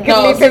Cenobite. You No,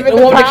 can leave him in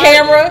the one with the box.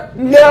 camera.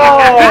 No.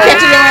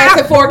 Catching your ass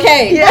at 4K.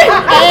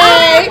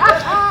 Hey.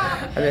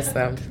 I miss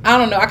them. I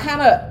don't know.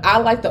 I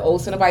like the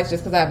old Cenobites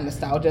just because I have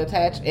nostalgia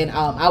attached, and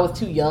I was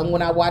too young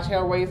when I watched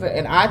Hellraiser,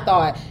 and I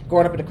thought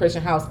growing up in a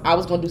Christian house I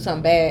was gonna do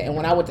something bad, and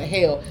when I went to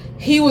hell,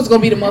 he was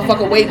gonna be the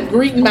motherfucker waiting,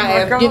 greeting my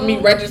ass, getting me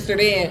registered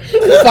in,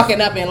 and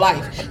fucking up in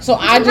life. So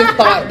I just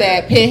thought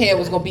that Pinhead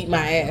was gonna beat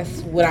my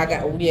ass when I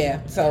got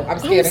So I'm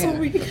scared of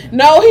him.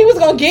 No, he was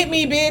gonna get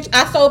me, bitch.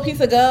 I stole a piece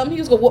of gum. He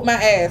was gonna whoop my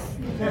ass.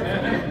 All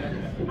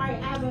right,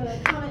 I have a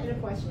comment and a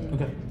question.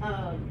 Okay.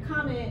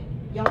 Comment,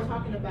 y'all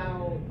talking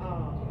about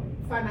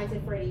Five Nights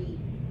at Freddy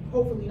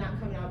hopefully not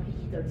coming out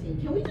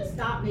PG-13. Can we just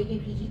stop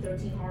making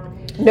PG-13 horror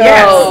movies? No,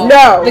 Yes.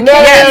 no, The no,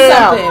 cat is no,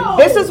 something. no.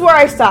 This is where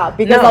I stop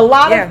because No, a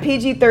lot yeah. of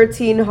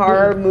PG-13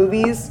 horror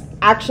movies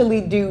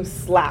actually do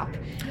slap.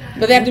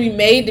 But they have to be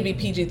made to be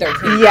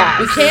PG-13. Yes.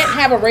 We can't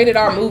have a rated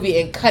R movie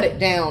and cut it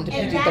down to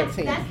And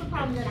PG-13. that's the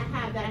problem that I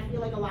have, that I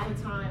feel like a lot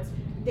of times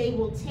they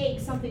will take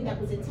something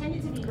that was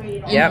intended to be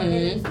rated R, Yep. and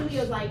then the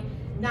studio's like,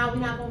 now we're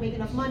not going to make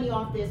enough money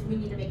off this, we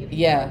need to make it PG-13.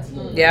 Yeah.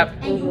 Yep.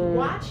 And you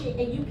watch it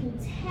and you can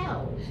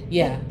tell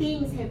Yeah. that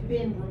things have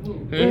been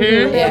removed.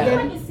 Mhm. Yeah. It's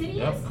like Insidious.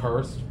 Yep,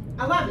 cursed.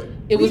 I love it.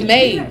 It was Leave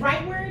made. it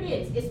right where it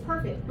is. It's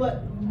perfect.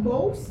 But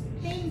most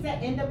things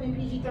that end up in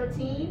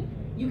PG-13,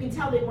 you can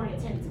tell they weren't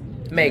intended to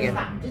be. Megan.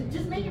 Stop.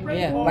 Just make it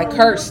rated Yeah, R. like We'll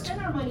Cursed.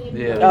 spend our money and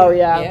Yeah. do it. Oh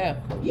yeah, Yeah.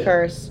 Yeah.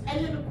 curse.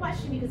 And then the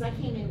question, because I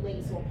came in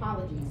late, so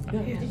apologies.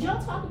 Did y'all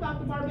talk about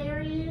the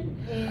Barbarian?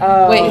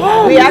 And Wait,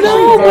 we actually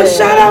no, but did.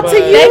 shout out to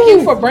you. Thank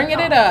you for bringing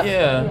it up.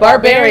 Yeah.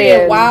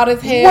 Barbarian, wild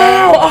as hell.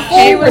 Wow, a whole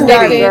Shame movie. That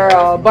predicted.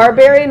 girl,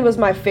 Barbarian was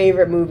my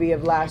favorite movie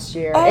of last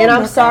year, and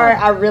I'm sorry.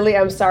 I really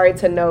am sorry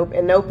to Nope,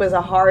 and Nope is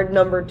a hard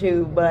number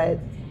 2, but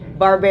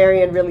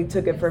Barbarian really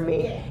took it for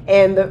me.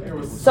 And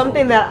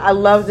something that I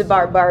loved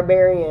about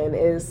Barbarian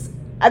is,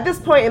 at this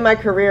point in my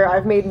career,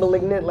 I've made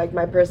Malignant like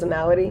my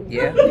personality.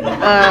 Yeah.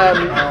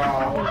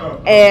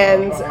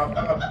 And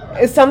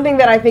it's something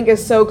that I think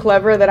is so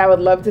clever that I would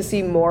love to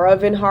see more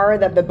of in horror,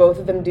 that the both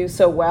of them do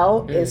so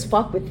well, is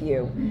fuck with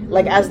you,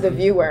 like as the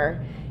viewer.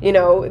 You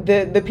know,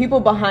 the people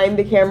behind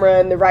the camera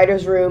and the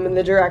writer's room and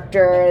the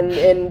director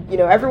and you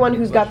know, everyone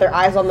who's got their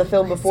eyes on the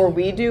film before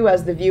we do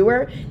as the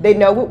viewer, they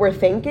know what we're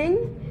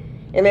thinking,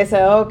 and they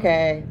say,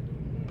 okay,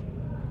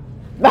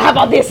 but how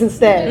about this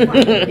instead?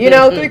 You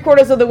know,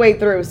 3/4 of the way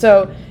through.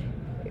 So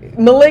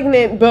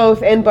Malignant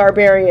both and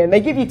Barbarian, they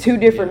give you two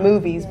different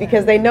movies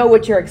because they know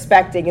what you're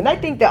expecting, and I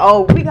think that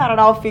we got it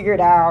all figured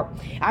out.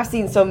 I've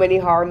seen so many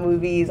horror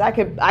movies. I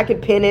could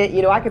pin it.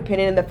 I could pin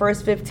it in the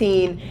first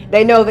 15.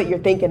 They know that you're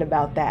thinking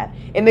about that,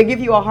 and they give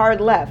you a hard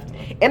left.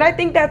 And I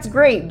think that's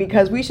great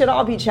because we should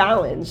all be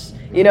challenged,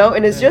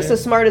 And it's just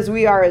as smart as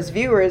we are as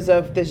viewers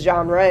of this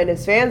genre and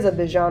as fans of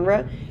this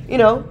genre.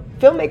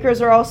 Filmmakers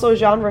are also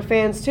genre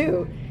fans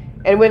too.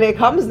 And when it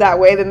comes that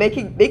way, then they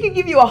can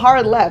give you a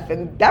hard left,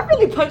 and that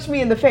really punched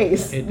me in the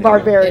face.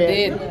 Barbarian. It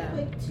did. Real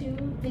quick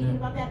too, thinking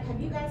about that,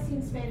 have you guys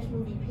seen Spanish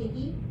movie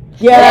Piggy?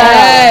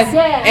 Yes.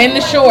 And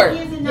the short.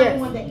 He is another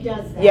one that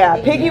does that. Yeah,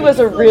 Piggy was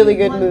a really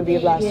good movie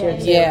last year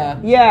too.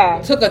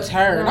 Yeah. Took a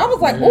turn. I was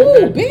like,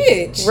 ooh,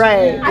 bitch.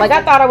 Right. Like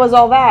I thought it was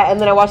all that,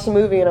 and then I watched the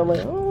movie and I'm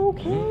like, oh,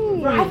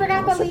 okay. I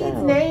forgot the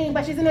lead's name,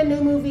 but she's in a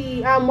new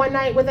movie, One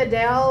Night with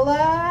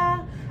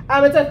Adele.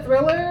 It's a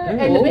thriller,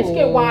 and the bitch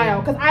get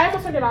wild. Because I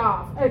almost turned it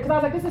off. Because I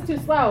was like, this is too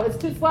slow. It's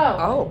too slow.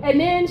 Oh. And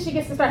then she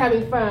gets to start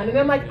having fun. And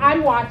I'm like,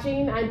 I'm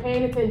watching. I'm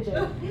paying attention.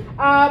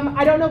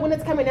 I don't know when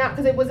it's coming out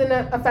because it was in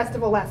a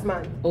festival last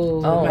month. Ooh,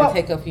 it might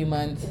take a few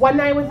months. One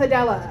Night with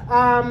Adela.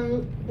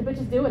 The bitch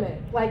is doing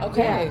it.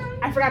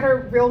 I forgot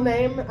her real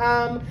name.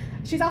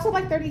 She's also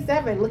like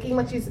 37, looking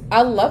like she's.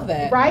 I love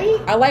that. Right?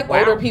 I like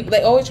older people.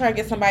 They always try to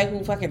get somebody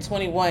who fucking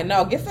 21.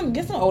 No, get some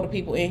older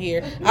people in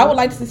here. I would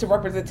like to see some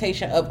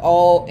representation of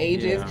all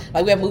ages.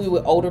 Like we have a movie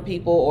with older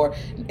people, or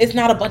it's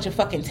not a bunch of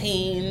fucking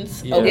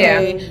teens,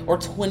 okay, or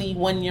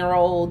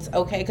 21-year-olds,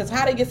 okay? Because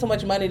how they get so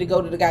much money to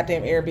go to the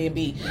goddamn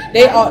Airbnb?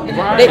 They all.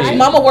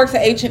 Mama works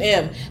at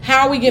H&M.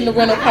 How are we getting a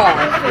rental car?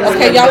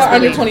 Okay, y'all are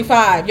under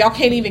 25. Y'all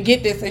can't even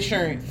get this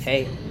insurance.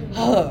 Hey.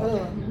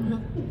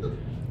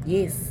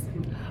 Yes.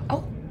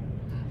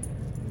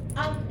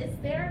 Is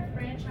there a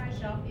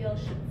franchise y'all feel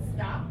should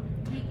stop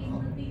making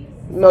movies?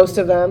 Most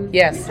of them.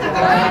 Yes.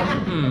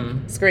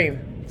 Scream.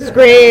 No.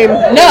 Scream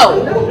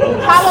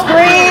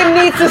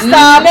needs to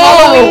stop. No.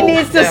 Halloween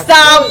needs to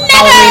stop.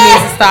 Halloween needs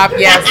to stop.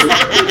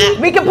 Yes.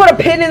 We can put a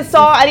pin in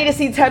Saw. I need to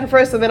see 10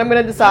 first, and then I'm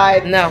gonna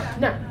decide. No.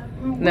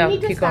 We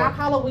need to stop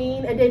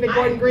Halloween and David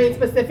Gordon Green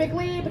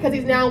specifically because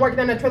he's now working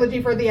on a trilogy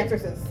for The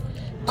Exorcist.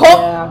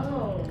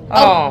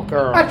 Oh,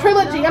 girl. A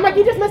trilogy. I'm like,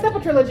 you just messed up a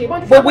trilogy.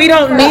 But we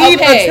don't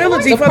need a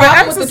trilogy for The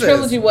Exorcist. With the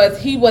trilogy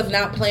was he was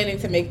not planning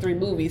to make 3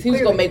 movies. He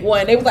was going to make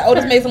one. They was like, oh,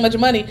 this made so much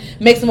money,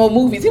 make some more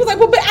movies. He was like,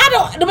 well, but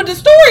the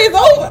story is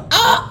over.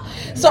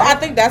 So I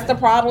think that's the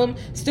problem.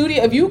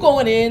 Studio, if you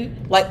going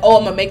in like, oh,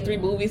 I'm going to make 3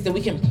 movies, then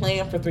we can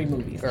plan for 3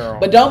 movies. Girl.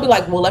 But don't be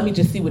like, well, let me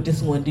just see what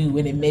this one do,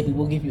 and then maybe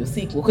we'll give you a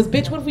sequel. Because,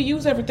 bitch, what if we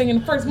use everything in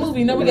the first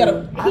movie? No, we got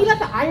to... He let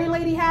the Iron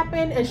Lady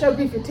happen and show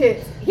grief for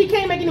tits. He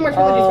can't make any more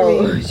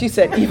trilogies for me. She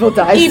said evil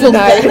dies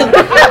tonight.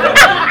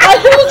 Like,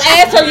 whose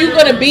ass are you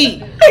going to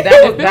beat?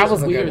 That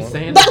was a weird good one.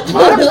 saying that.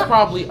 Mine is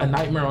probably A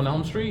Nightmare on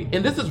Elm Street,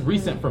 and this is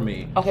recent for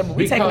me. Okay, but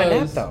we taking a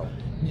nap though.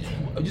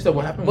 You said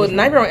what happened? But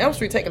Nightmare on Elm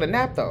Street taking a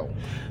nap though.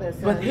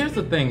 But here's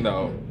the thing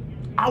though,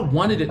 I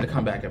wanted it to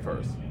come back at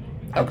first.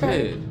 I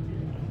did.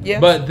 Yeah.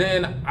 But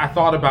then I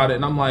thought about it,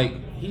 and I'm like,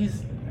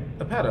 he's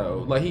a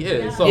pedo, like he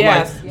is. So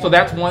so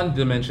that's one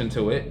dimension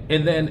to it.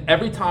 And then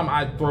every time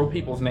I throw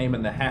people's name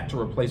in the hat to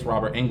replace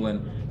Robert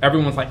Englund,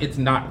 everyone's like, it's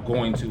not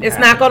going to. It's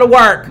not going to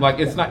work. Like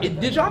it's not.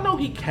 Did y'all know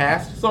he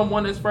cast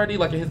someone as Freddy,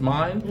 like in his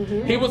mind?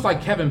 He was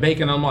like Kevin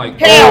Bacon. I'm like,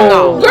 hell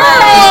no, girl.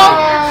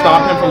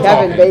 Stop him from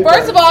talking. Bacon.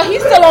 First of all, he's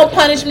still on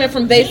punishment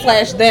from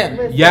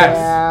They/Them.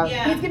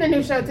 Yes. He's getting a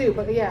new show too,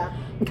 but yeah.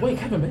 Wait,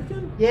 Kevin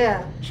Bacon?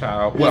 Yeah.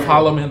 Child. What,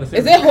 Hollow Man? Is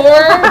it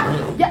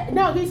horror? Yeah,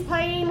 no, he's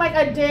playing like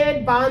a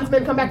dead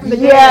bondsman come back from the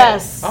dead.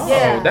 Yes. Oh,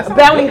 Yeah. that's A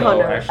bounty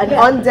hunter. An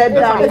undead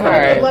bounty It's like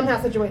a hunter.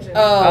 Blumhouse situation.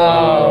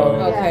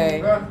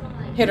 Okay.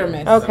 Hit or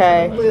miss.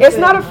 Okay. It's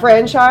not a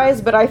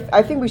franchise, but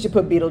I think we should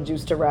put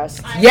Beetlejuice to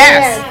rest.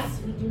 Yes.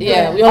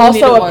 Yeah, we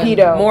only Also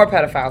needed a one. pedo. More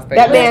pedophiles, baby.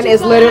 That man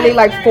is literally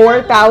like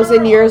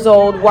 4,000 years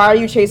old. Why are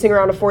you chasing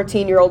around a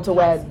 14-year-old to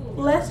wed?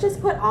 Let's just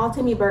put all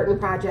Timmy Burton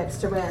projects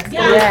to rest.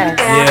 Yes.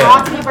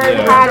 All Timmy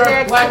Burton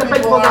projects at the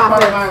principal's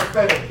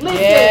office.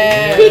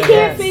 Listen, he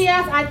can't see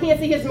us. I can't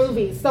see his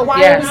movies. So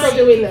why are we still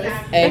doing this?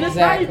 And it's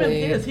not even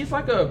Exactly. his. He's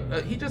like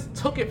he just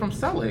took it from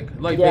Selick,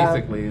 like Yeah.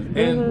 basically.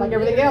 And Like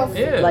everything else.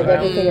 yeah. Like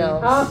everything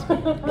else.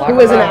 Oh. He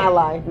was an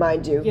ally,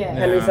 mind you. Yeah.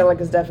 Henry Yeah.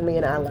 Selick is definitely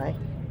an ally.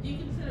 Do you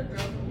consider Girl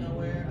From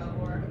Nowhere a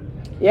horror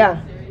Yeah.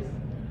 series?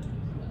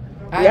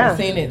 I haven't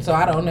seen it, so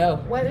I don't know.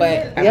 What is But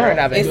it? I've heard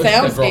of it it.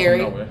 sounds Girl from scary.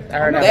 Nowhere. I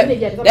heard of That-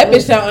 it. That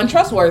bitch sound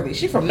untrustworthy.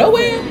 She from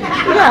nowhere.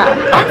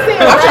 Yeah.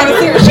 I'm trying to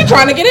see what she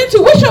trying to get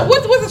into. What's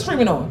it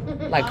streaming on?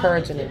 Like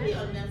Courage in it.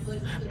 On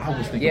Netflix. I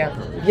was thinking. Yeah.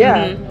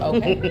 Yeah.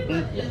 Okay.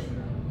 Fucks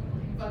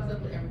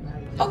up with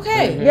everybody.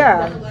 Okay.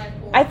 Yeah.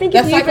 I think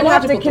if That's you even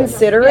have to psychological too.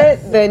 consider Yes.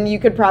 it, then you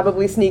could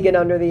probably sneak it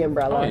under the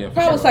umbrella. Oh, yeah, for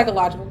Probably sure.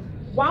 psychological.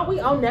 While we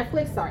on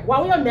Netflix,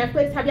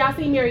 have y'all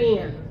seen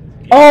Marianne?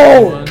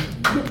 Oh! It's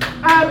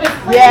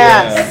free.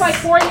 Yes. It's like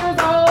 4 years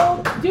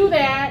old. Do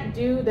that.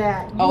 You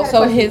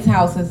Also, guys- His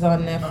House is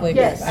on Netflix.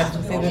 Yes. I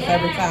just say this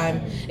every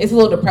time. It's a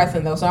little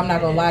depressing though, so I'm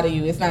not gonna lie to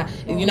you. It's not.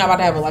 You're not about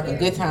to have a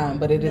good time,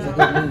 but it is a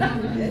good movie.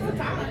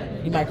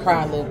 You might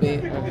cry a little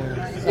bit.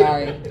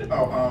 Sorry.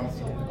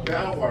 The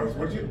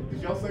Outwaters.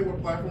 Did y'all say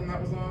what platform that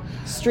was on?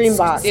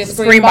 Streambox. It's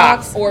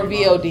Streambox or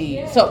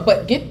VOD. So,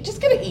 but just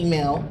get an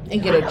email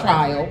and get a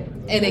trial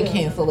and then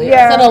cancel it.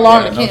 Yeah. Set an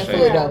alarm to cancel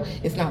it though.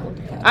 It's not worth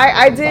it.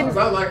 I did. Because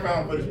I like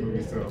found footage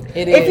movies too.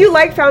 It is. If you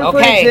like found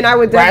footage, then I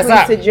would Rise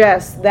definitely up.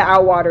 suggest The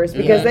Outwaters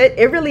because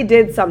it really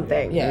did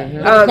something. Yeah.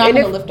 It's not and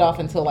going to lift off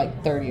until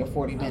like 30 or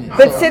 40 minutes.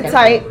 But sit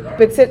tight.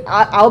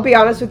 I'll be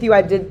honest with you.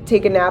 I did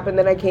take a nap and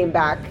then I came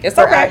back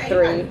for Act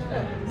 3.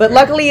 But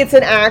luckily, it's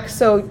an act,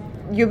 so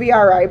you'll be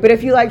all right. But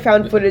if you like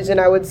found footage, then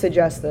I would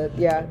suggest it.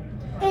 Yeah.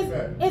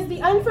 Is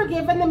The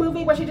Unforgiven the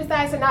movie where she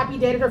decides to not be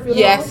dead at her funeral?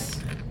 Yes.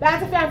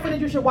 That's a found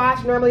footage you should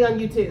watch normally on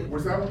YouTube.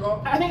 What's that one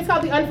called? I think it's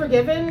called The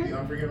Unforgiven. The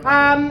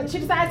Unforgiven? She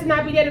decides to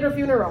not be dead at her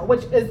funeral,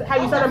 which is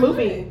how you start a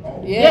movie.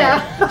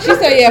 Yeah. She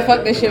said, yeah,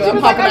 fuck this shit. She I'm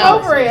was like, popping I'm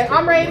out. over it.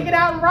 I'm ready to get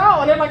out and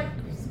roll. And they're like,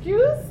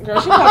 excuse? Girl,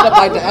 she popped up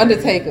like the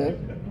Undertaker.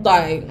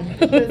 Like.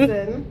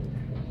 Listen.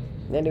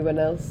 Anyone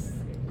else?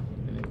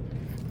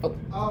 I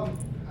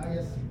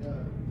guess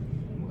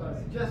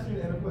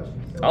suggestion and a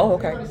question. So, Oh,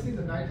 okay. Everybody see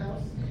The Night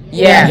House?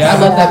 Yes. I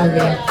love that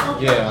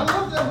movie. Yeah. I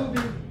love that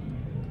movie.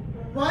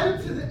 Right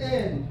up to the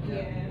end,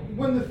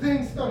 when the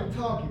thing started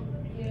talking.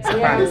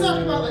 Yeah. You're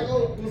talking about like,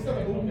 oh, instead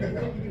of a movie, you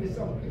think you can do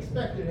something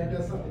expected and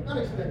does something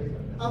unexpected.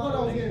 I thought I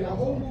was getting a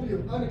whole movie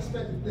of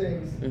unexpected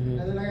things, and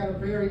then I got a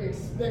very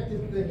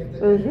expected thing at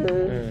the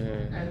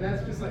end. And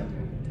that's just like,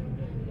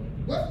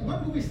 what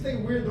movie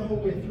stayed weird the whole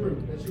way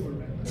through that you were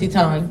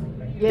recommend?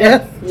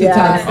 Yes.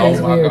 Teton stays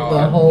Oh my weird God.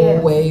 the whole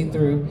Yes. way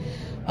through.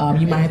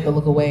 You might have to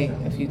look away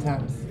a few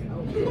times.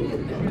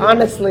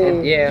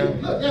 Honestly. Yeah.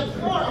 Look, that's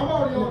hard. I'm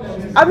already on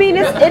that. I mean,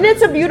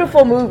 it's a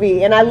beautiful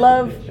movie, and I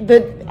love I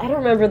don't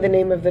remember the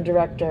name of the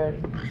director.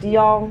 Do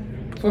y'all?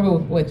 For who?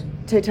 Which?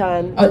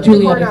 Titan.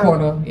 Julia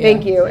Ducournau. Yeah.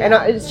 Thank you.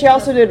 And she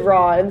also did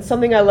Raw. And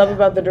something I love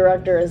about the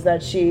director is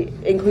that she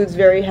includes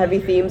very heavy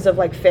themes of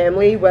like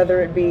family,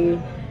 whether it be.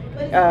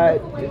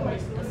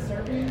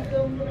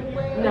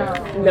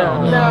 No.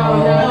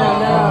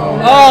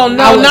 Oh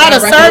no, not a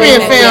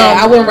Serbian film. Yeah,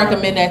 I wouldn't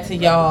recommend that to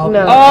y'all.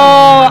 No.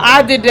 Oh,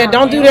 I did that.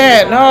 Don't do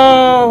that.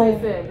 No.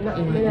 Listen, no,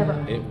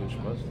 never.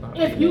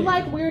 If you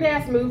like weird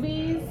ass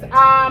movies,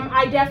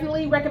 I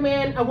definitely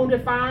recommend A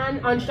Wounded Fawn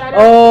on Shudder.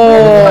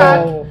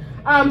 Oh.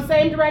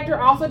 Same director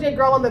also did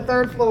Girl on the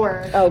Third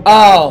Floor.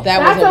 Oh,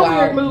 That's was a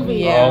wild weird movie.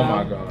 Yeah. Oh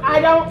my God.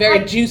 I don't.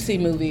 Very juicy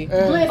movie.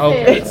 Listen,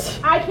 Okay.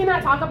 I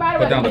cannot talk about it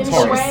Put down the in any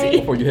tarp way.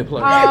 before you hit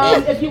play.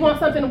 If you want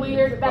something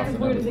weird, that's as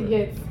weird as it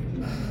gets.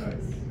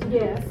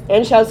 Yes.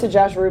 And shouts to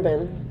Josh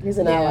Rubin. He's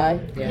an ally.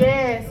 Yeah.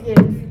 Yes.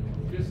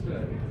 Just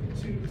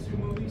two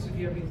movies, if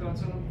you have any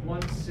thoughts on them.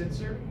 One,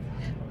 Censor.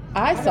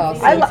 I saw.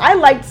 I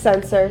liked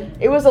Censor.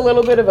 It was a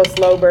little bit of a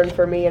slow burn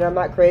for me, and I'm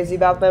not crazy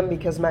about them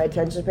because my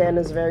attention span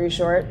is very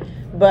short.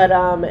 But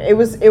it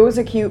was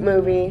a cute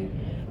movie,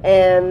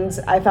 and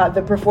I thought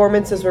the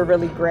performances were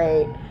really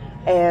great,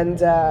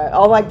 and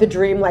all like the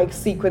dream-like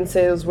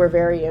sequences were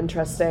very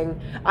interesting.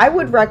 I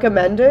would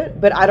recommend it,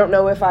 but I don't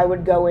know if I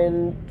would go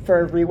in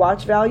for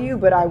rewatch value.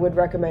 But I would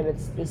recommend it.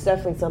 It's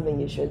definitely something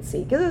you should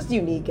see because it's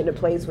unique and it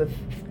plays with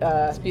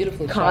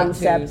beautifully shot,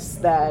 concepts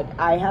that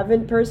I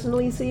haven't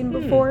personally seen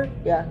before.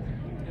 Yeah.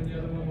 And the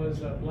other one was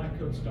Black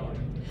Coat's Daughter.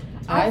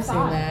 I've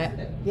seen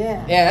that.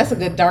 Yeah. Yeah, that's a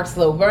good dark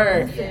slow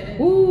burn.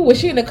 Ooh, was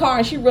she in the car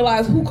and she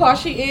realized who car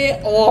she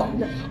in?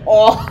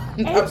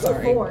 I'm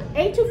sorry.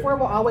 824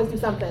 will always do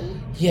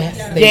something. Yes,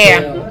 they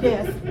do.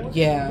 Yes.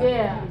 Yeah.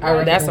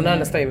 Yeah. That's an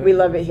understatement. We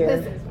love it here.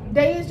 Listen,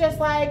 Day is just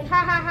like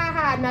ha ha ha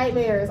ha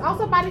nightmares.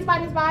 Also bodies,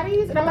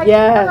 and I'm like,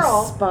 Yes,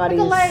 girl, bodies.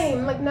 Like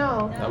Elaine, like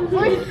no.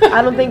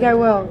 I don't think I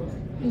will.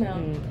 No.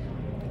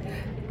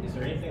 Is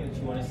there anything that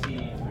you want to see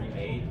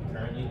remade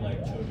currently,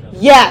 like Children of the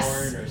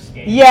Yes. Corn or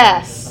Skate?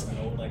 Yes. Something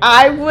old like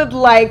I would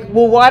like,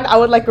 well, one, I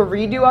would like a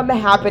redo on The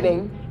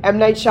Happening, M.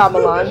 Night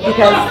Shyamalan,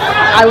 because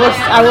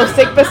I will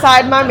stick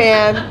beside my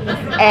man,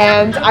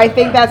 and I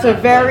think that's a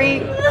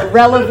very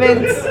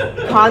relevant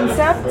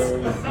concept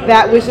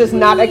that was just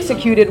not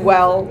executed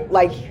well,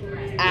 like,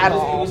 at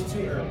all.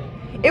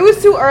 It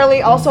was too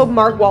early. Also,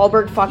 Mark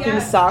Wahlberg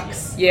fucking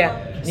sucks.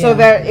 Yeah. So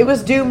that it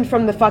was doomed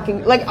from the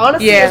fucking, like,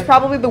 honestly, it was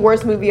probably the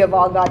worst movie of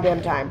all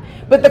goddamn time.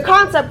 But the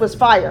concept was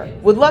fire.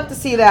 Would love to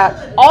see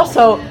that.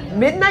 Also,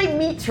 Midnight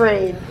Meat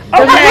Train.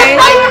 The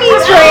Midnight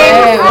Meat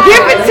Train.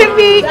 Give it to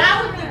me.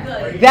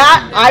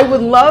 That I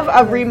would love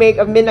a remake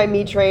of Midnight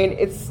Meat Train.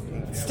 It's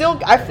still,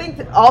 I think,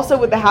 also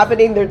with The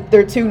Happening,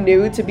 they're too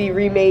new to be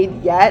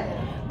remade yet.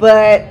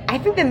 But I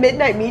think the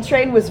Midnight Meat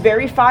Train was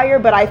very fire.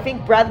 But I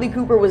think Bradley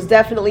Cooper was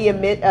definitely a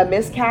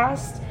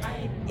miscast.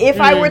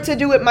 If I were to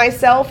do it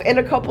myself in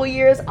a couple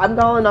years, I'm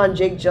calling on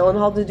Jake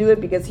Gyllenhaal to do it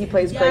because he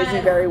plays crazy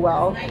very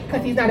well.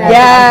 Because he's not.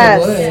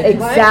 Yes,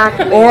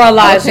 exactly. Or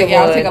Elijah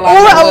Wood.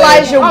 Or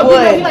Elijah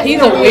Wood. He's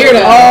a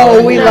weirdo.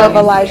 Oh, we love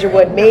Elijah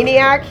Wood.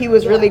 Maniac, he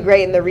was really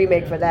great in the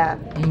remake for that.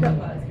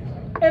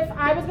 If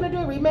I was gonna do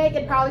a remake,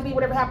 it'd probably be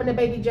whatever happened to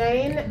Baby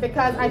Jane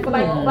because I feel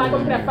like Black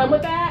women could have fun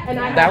with that, and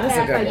I That have was a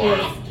past good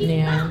ideas.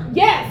 Yeah.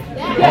 Yes,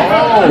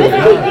 yes,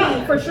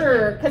 this is for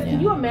sure because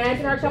Can you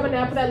imagine her coming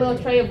out with that little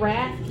tray of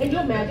rats? Can you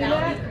imagine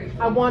that?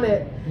 I want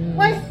it.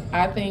 What?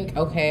 I think,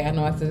 okay, I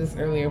know I said this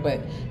earlier, but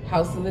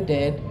House of the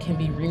Dead can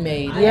be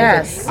remade.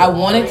 Yes. I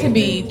want it to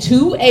be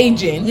 2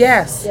 agents.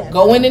 Yes.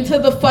 Going into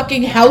the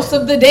fucking House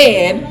of the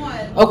Dead.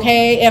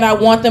 Okay, and I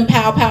want them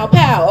pow, pow,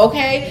 pow.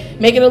 Okay,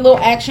 make it a little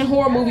action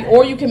horror movie,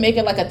 or you can make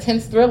it like a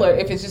tense thriller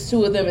if it's just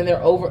 2 of them and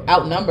they're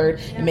outnumbered,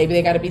 and maybe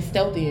they got to be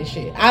stealthy and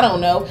shit. I don't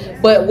know,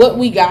 but what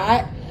we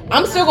got,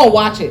 I'm still gonna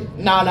watch it.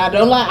 No,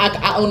 don't lie.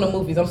 I own the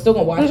movies. I'm still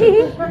gonna watch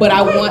it, but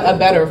I want a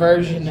better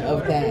version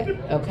of that.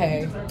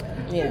 Okay.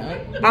 Yeah.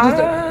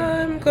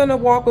 I'm gonna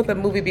walk with a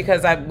movie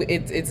because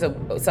it's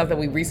something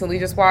we recently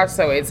just watched,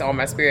 so it's on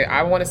my spirit.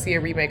 I want to see a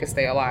remake of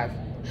Stay Alive.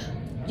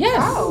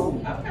 Yes. Oh.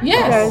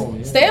 Yes.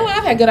 Okay. Stay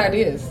Alive had good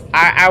ideas.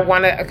 I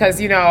want to, because,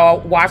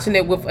 watching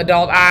it with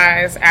adult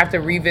eyes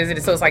after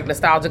revisited, so it's like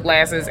nostalgia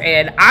glasses,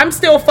 and I'm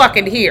still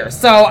fucking here.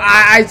 So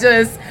I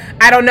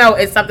don't know.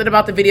 It's something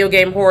about the video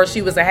game horror.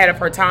 She was ahead of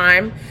her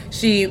time.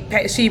 She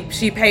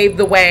paved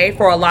the way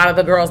for a lot of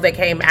the girls that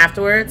came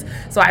afterwards.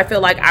 So I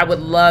feel like I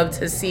would love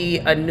to see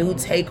a new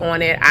take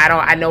on it.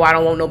 I know I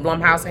don't want no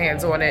Blumhouse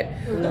hands on it.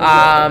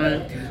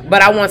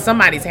 But I want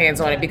somebody's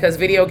hands on it because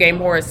video game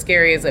horror is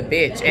scary as a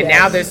bitch. And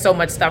now there's so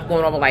much stuff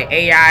going on with like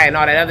AI and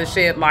all that other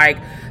shit. Like,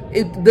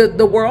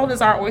 the world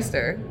is our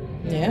oyster.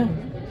 Yeah.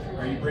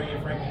 Are you bringing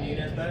Frankie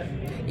Muniz back?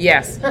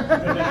 Yes.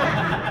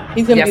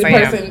 He's gonna be the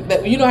person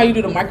that, you know how you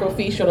do the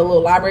microfiche or the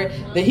little library,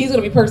 that he's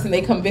gonna be the person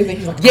they come visit.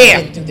 He's like,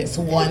 I didn't do this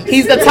once.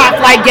 He's the top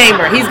flight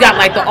gamer. He's got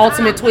like the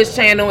ultimate Twitch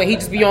channel, and he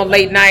just be on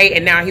late night.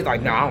 And now he's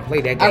like, no, I don't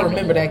play that game. I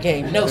remember that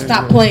game. No,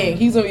 stop playing.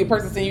 He's gonna be the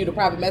person sending you the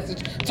private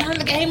message. Turn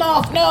the game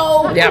off.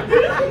 No. Yep.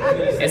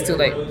 It's too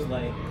late.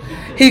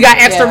 He got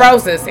extra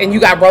roses, and you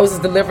got roses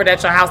delivered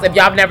at your house. If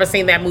y'all have never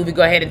seen that movie,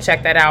 go ahead and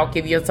check that out.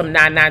 Give you some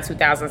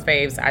 2000s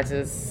faves.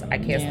 I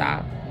can't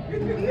stop.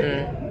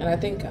 And I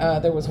think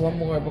there was one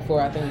more before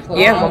I think we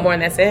closed. Yeah, one more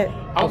and that's it.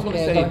 I was going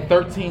to say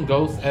 13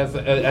 Ghosts as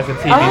a TV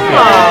series.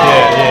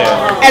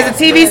 Yeah. As a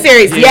TV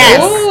series,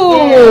 yes.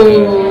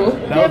 Ooh.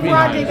 That would Give be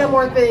Rodney nice.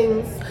 more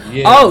things.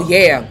 Yeah. Oh,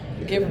 yeah.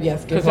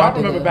 Because I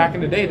remember back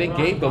in the day, they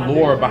gave the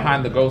lore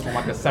behind the ghost on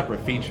like a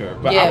separate feature.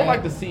 But I would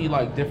like to see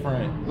like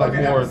different, like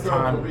more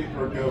time.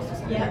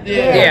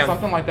 Yeah,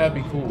 something like that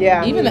would be cool.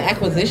 Yeah. Even the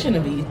acquisition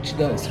of each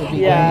ghost would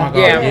be Oh my God.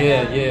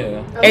 Yeah.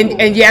 Yeah.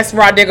 And yes,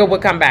 Rod Digger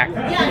would come back.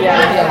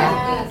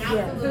 Yeah.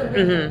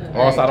 Mm-hmm.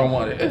 Or else I don't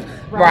want it.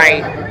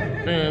 Right.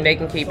 They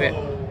can keep it.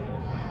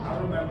 I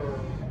remember,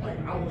 like,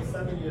 I was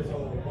 7 years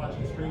old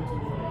watching Scream 2 for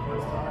the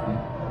first time,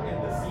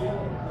 and the scene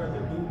where the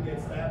dude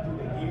gets stabbed through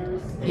the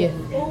ears. Yeah.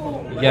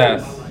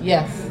 Yes.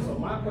 Yes. So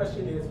my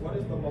question is, what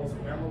is the most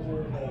memorable,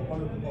 or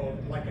one of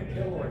the, like a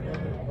kill or a death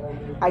in a horror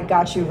movie? I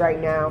got you right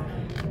now.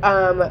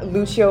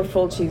 Lucio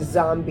Fulci's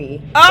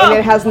Zombie. And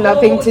it has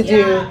nothing to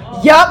do.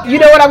 Yup, you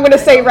know what I'm gonna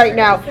say right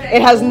now.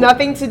 It has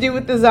nothing to do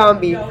with the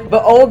zombie.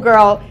 But old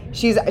girl,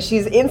 she's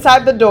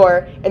inside the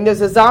door, and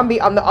there's a zombie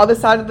on the other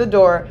side of the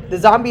door. The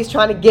zombie's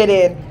trying to get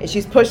in, and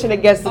she's pushing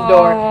against the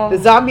door. The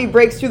zombie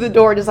breaks through the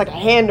door, just like a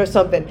hand or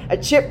something. A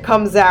chip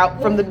comes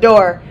out from the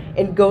door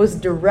and goes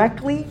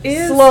directly,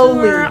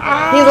 slowly.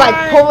 He's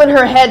like pulling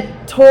her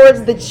head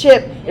towards the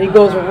chip, and he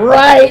goes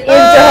right into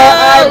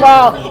her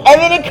eyeball, and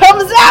then it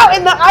comes out,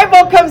 and the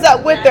eyeball comes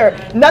out with her.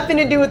 Nothing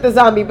to do with the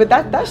zombie, but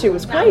that shit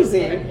was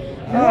crazy.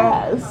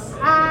 Yes.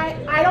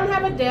 I don't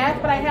have a death,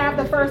 but I have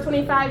the first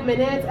 25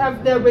 minutes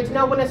of the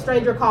original When a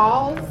Stranger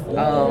Calls.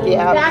 Oh.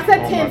 Yeah. That's a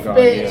tense God,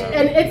 bitch. yeah.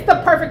 And it's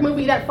the perfect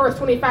movie, that first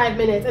 25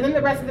 minutes. And then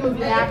the rest of the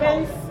movie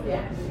happens.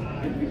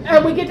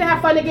 And we get to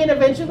have fun again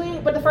eventually,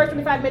 but the first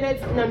 25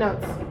 minutes, no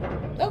notes.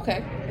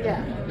 Okay.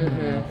 Yeah.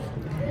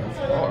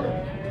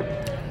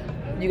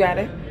 You got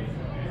it?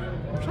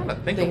 I'm trying to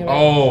think of,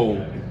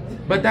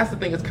 but that's the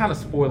thing, it's kind of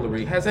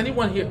spoilery. Has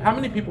anyone here, how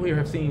many people here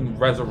have seen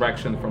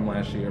Resurrection from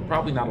last year?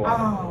 Probably not a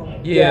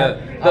lot.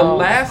 The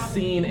last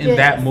scene in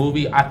that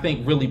movie, I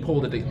think, really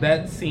pulled it.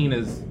 That scene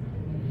is,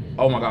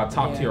 oh my God,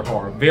 top tier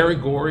horror. Very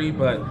gory,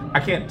 but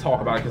I can't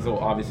talk about it because it will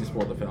obviously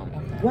spoil the film.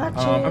 I'm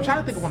trying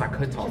to think of one I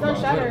could talk about.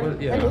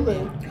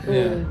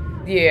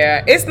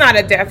 Yeah, it's not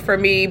a death for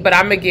me, but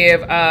I'm gonna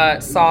give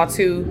Saw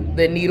 2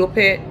 the needle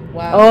pit.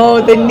 Wow.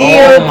 Oh, the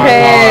needle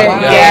pit.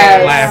 Wow.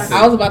 Yes.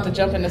 I was about to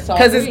jump into Saw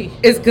 3.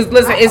 Because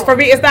listen, it's for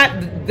me. It's not,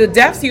 the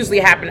deaths usually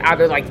happen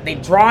either like they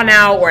drawn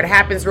out or it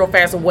happens real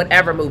fast or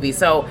whatever movie.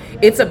 So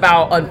it's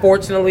about,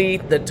 unfortunately,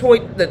 the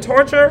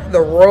torture,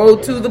 the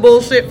road to the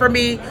bullshit for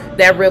me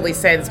that really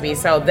sends me.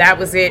 So that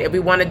was it. If we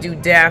want to do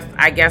death,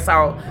 I guess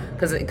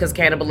because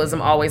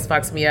cannibalism always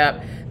fucks me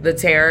up. The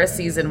Terror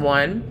season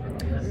 1.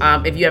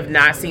 If you have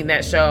not seen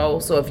that show,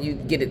 so if you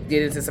get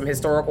into some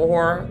historical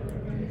horror,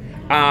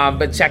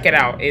 but check it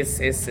out. It's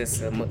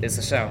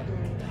a show.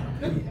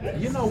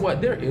 You know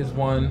what? There is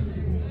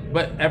one,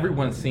 but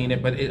everyone's seen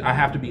it. But I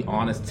have to be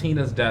honest.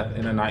 Tina's death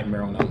in A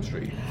Nightmare on Elm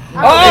Street.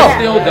 It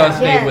still does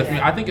stay with me.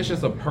 I think it's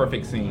just a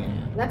perfect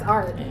scene. That's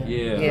art.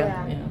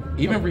 Yeah.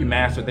 Even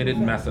remastered, they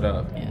didn't mess it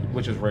up,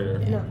 which is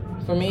rare.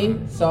 For me,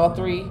 Saw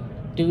 3,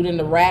 dude in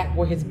the rack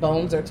where his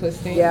bones are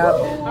twisting. Yep.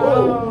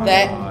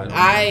 That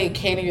I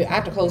can't even. I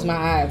have to close my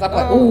eyes. I'm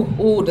like,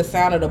 ooh, the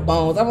sound of the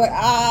bones. I'm like,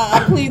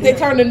 please, they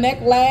turn the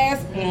neck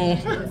last. No.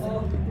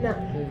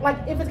 Like,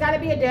 if it's got to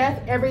be a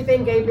death,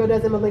 everything Gabriel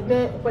does in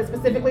Malignant, but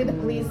specifically the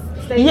police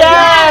station.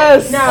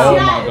 Yes! No. Oh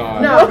my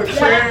God. No. The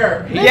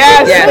chair.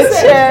 Yes,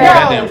 Listen, chair.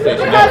 Goddamn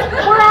station. because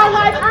we're all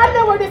like, I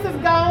know where this is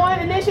going,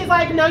 and then she's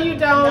like, no, you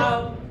don't.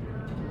 No.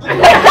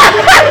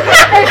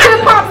 And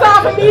shit pops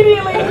off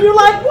immediately, and you're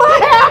like,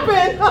 what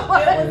happened? It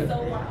was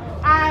so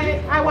loud.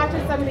 I watch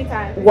it so many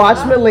times.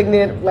 Watch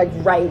Malignant like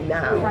right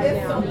now. Right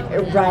now.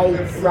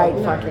 Right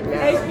fucking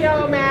now.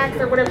 HBO Max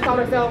or whatever it's called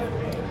herself.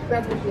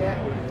 That's what she had.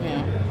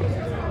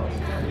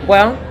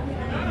 Well,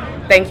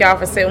 thank y'all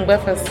for sitting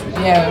with us.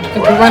 Yeah, because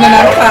we're running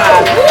out of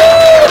time. Woo!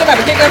 They're about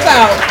to kick us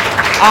out.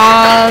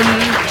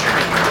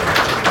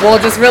 Well,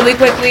 just really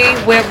quickly,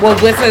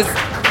 this is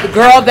the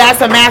Girl That's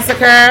a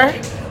Massacre.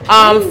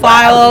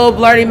 Follow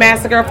Blurty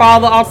Massacre.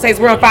 Follow the Alt States.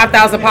 We're on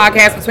 5,000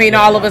 podcasts between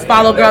all of us.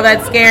 Follow Girl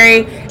That's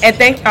Scary. And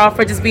thank y'all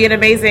for just being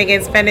amazing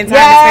and spending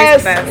time in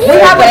space with us. We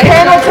have a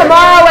panel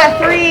tomorrow at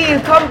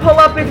 3. Come pull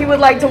up if you would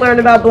like to learn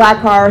about Black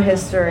horror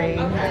history.